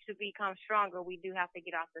to become stronger, we do have to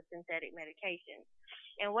get off the synthetic medications.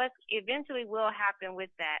 And what eventually will happen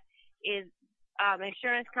with that is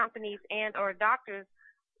insurance companies and or doctors,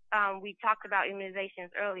 we talked about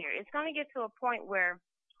immunizations earlier. It's going to get to a point where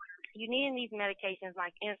you need these medications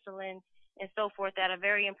like insulin and so forth that are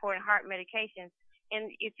very important heart medications.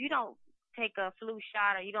 And if you don't take a flu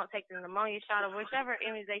shot or you don't take the pneumonia shot or whichever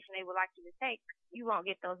immunization they would like you to take, you won't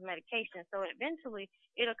get those medications. So eventually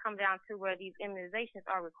it'll come down to where these immunizations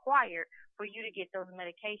are required for you to get those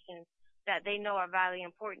medications that they know are vitally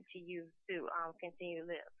important to you to continue to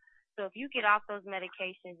live. So if you get off those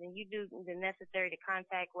medications and you do the necessary to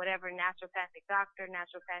contact whatever naturopathic doctor,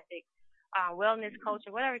 naturopathic wellness coach,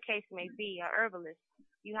 or whatever case may be, or herbalist,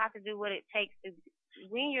 you have to do what it takes to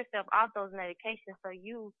wean yourself off those medications so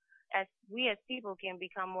we as people can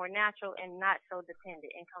become more natural and not so dependent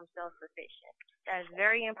and become self-sufficient. That is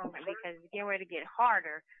very important because it's getting ready to get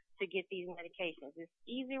harder to get these medications. It's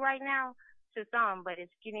easy right now to some, but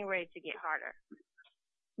it's getting ready to get harder.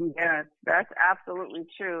 Yes, that's absolutely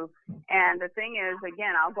true. And the thing is,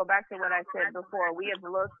 again, I'll go back to what I said before. We have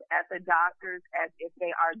looked at the doctors as if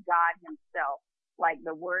they are God himself, like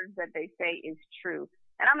the words that they say is true.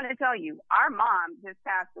 And I'm going to tell you, our mom just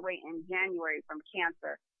passed away in January from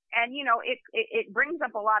cancer. And, it brings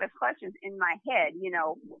up a lot of questions in my head,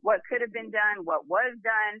 what could have been done, what was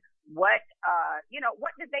done, what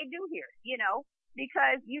did they do here,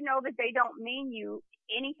 because that they don't mean you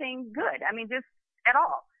anything good. I mean, just at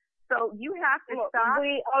all. So you have to stop.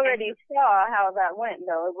 We already saw how that went,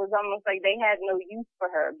 though. It was almost like they had no use for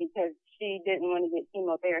her because she didn't want to get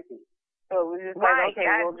chemotherapy. So it was just like, okay,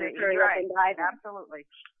 we'll just hurry up and die. Absolutely.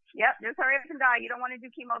 Yep, just hurry up and die. You don't want to do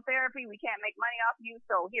chemotherapy. We can't make money off you.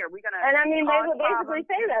 So here, we're going to. And I mean, they would basically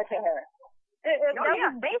say that to her. That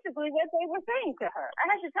was basically what they were saying to her. I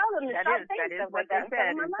had to tell them to stop saying stuff like that.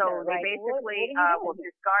 That is what they said. And so they basically will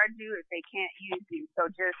discard you if they can't use you. So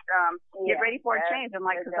just get ready for a change. And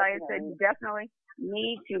like Keziah said, you definitely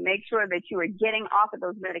need to make sure that you are getting off of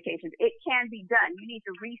those medications. It can be done. You need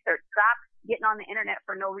to research. Stop getting on the internet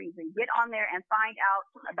for no reason. Get on there and find out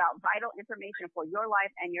about vital information for your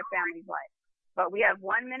life and your family's life. But we have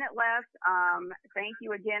 1 minute left. Thank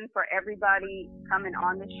you again for everybody coming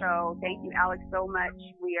on the show. Thank you, Alex, so much.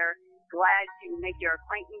 We are glad to make your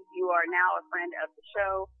acquaintance. You are now a friend of the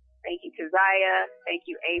show. Thank you, Keziah. Thank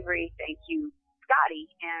you, Avery. Thank you, Scotty.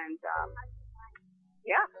 And,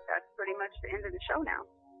 that's pretty much the end of the show now.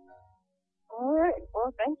 All right.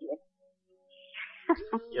 Well, thank you.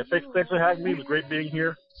 Yeah, thanks for having me. It was great being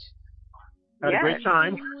here. Had a great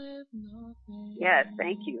time. Yes,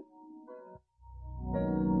 thank you.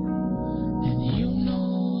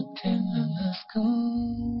 Tenderness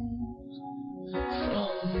comes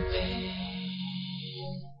from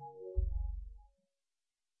pain.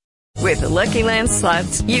 With the Lucky Land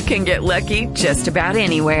Slots, you can get lucky just about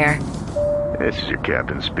anywhere. This is your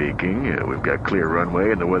captain speaking. We've got clear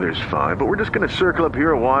runway and the weather's fine, but we're just going to circle up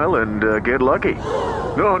here a while and get lucky.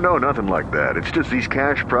 No, nothing like that. It's just these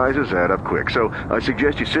cash prizes add up quick. So I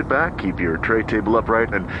suggest you sit back, keep your tray table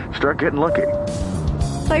upright, and start getting lucky.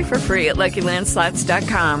 Play for free at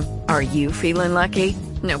LuckyLandSlots.com. Are you feeling lucky?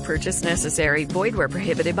 No purchase necessary. Void where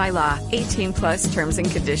prohibited by law. 18+ terms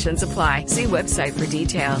and conditions apply. See website for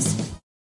details.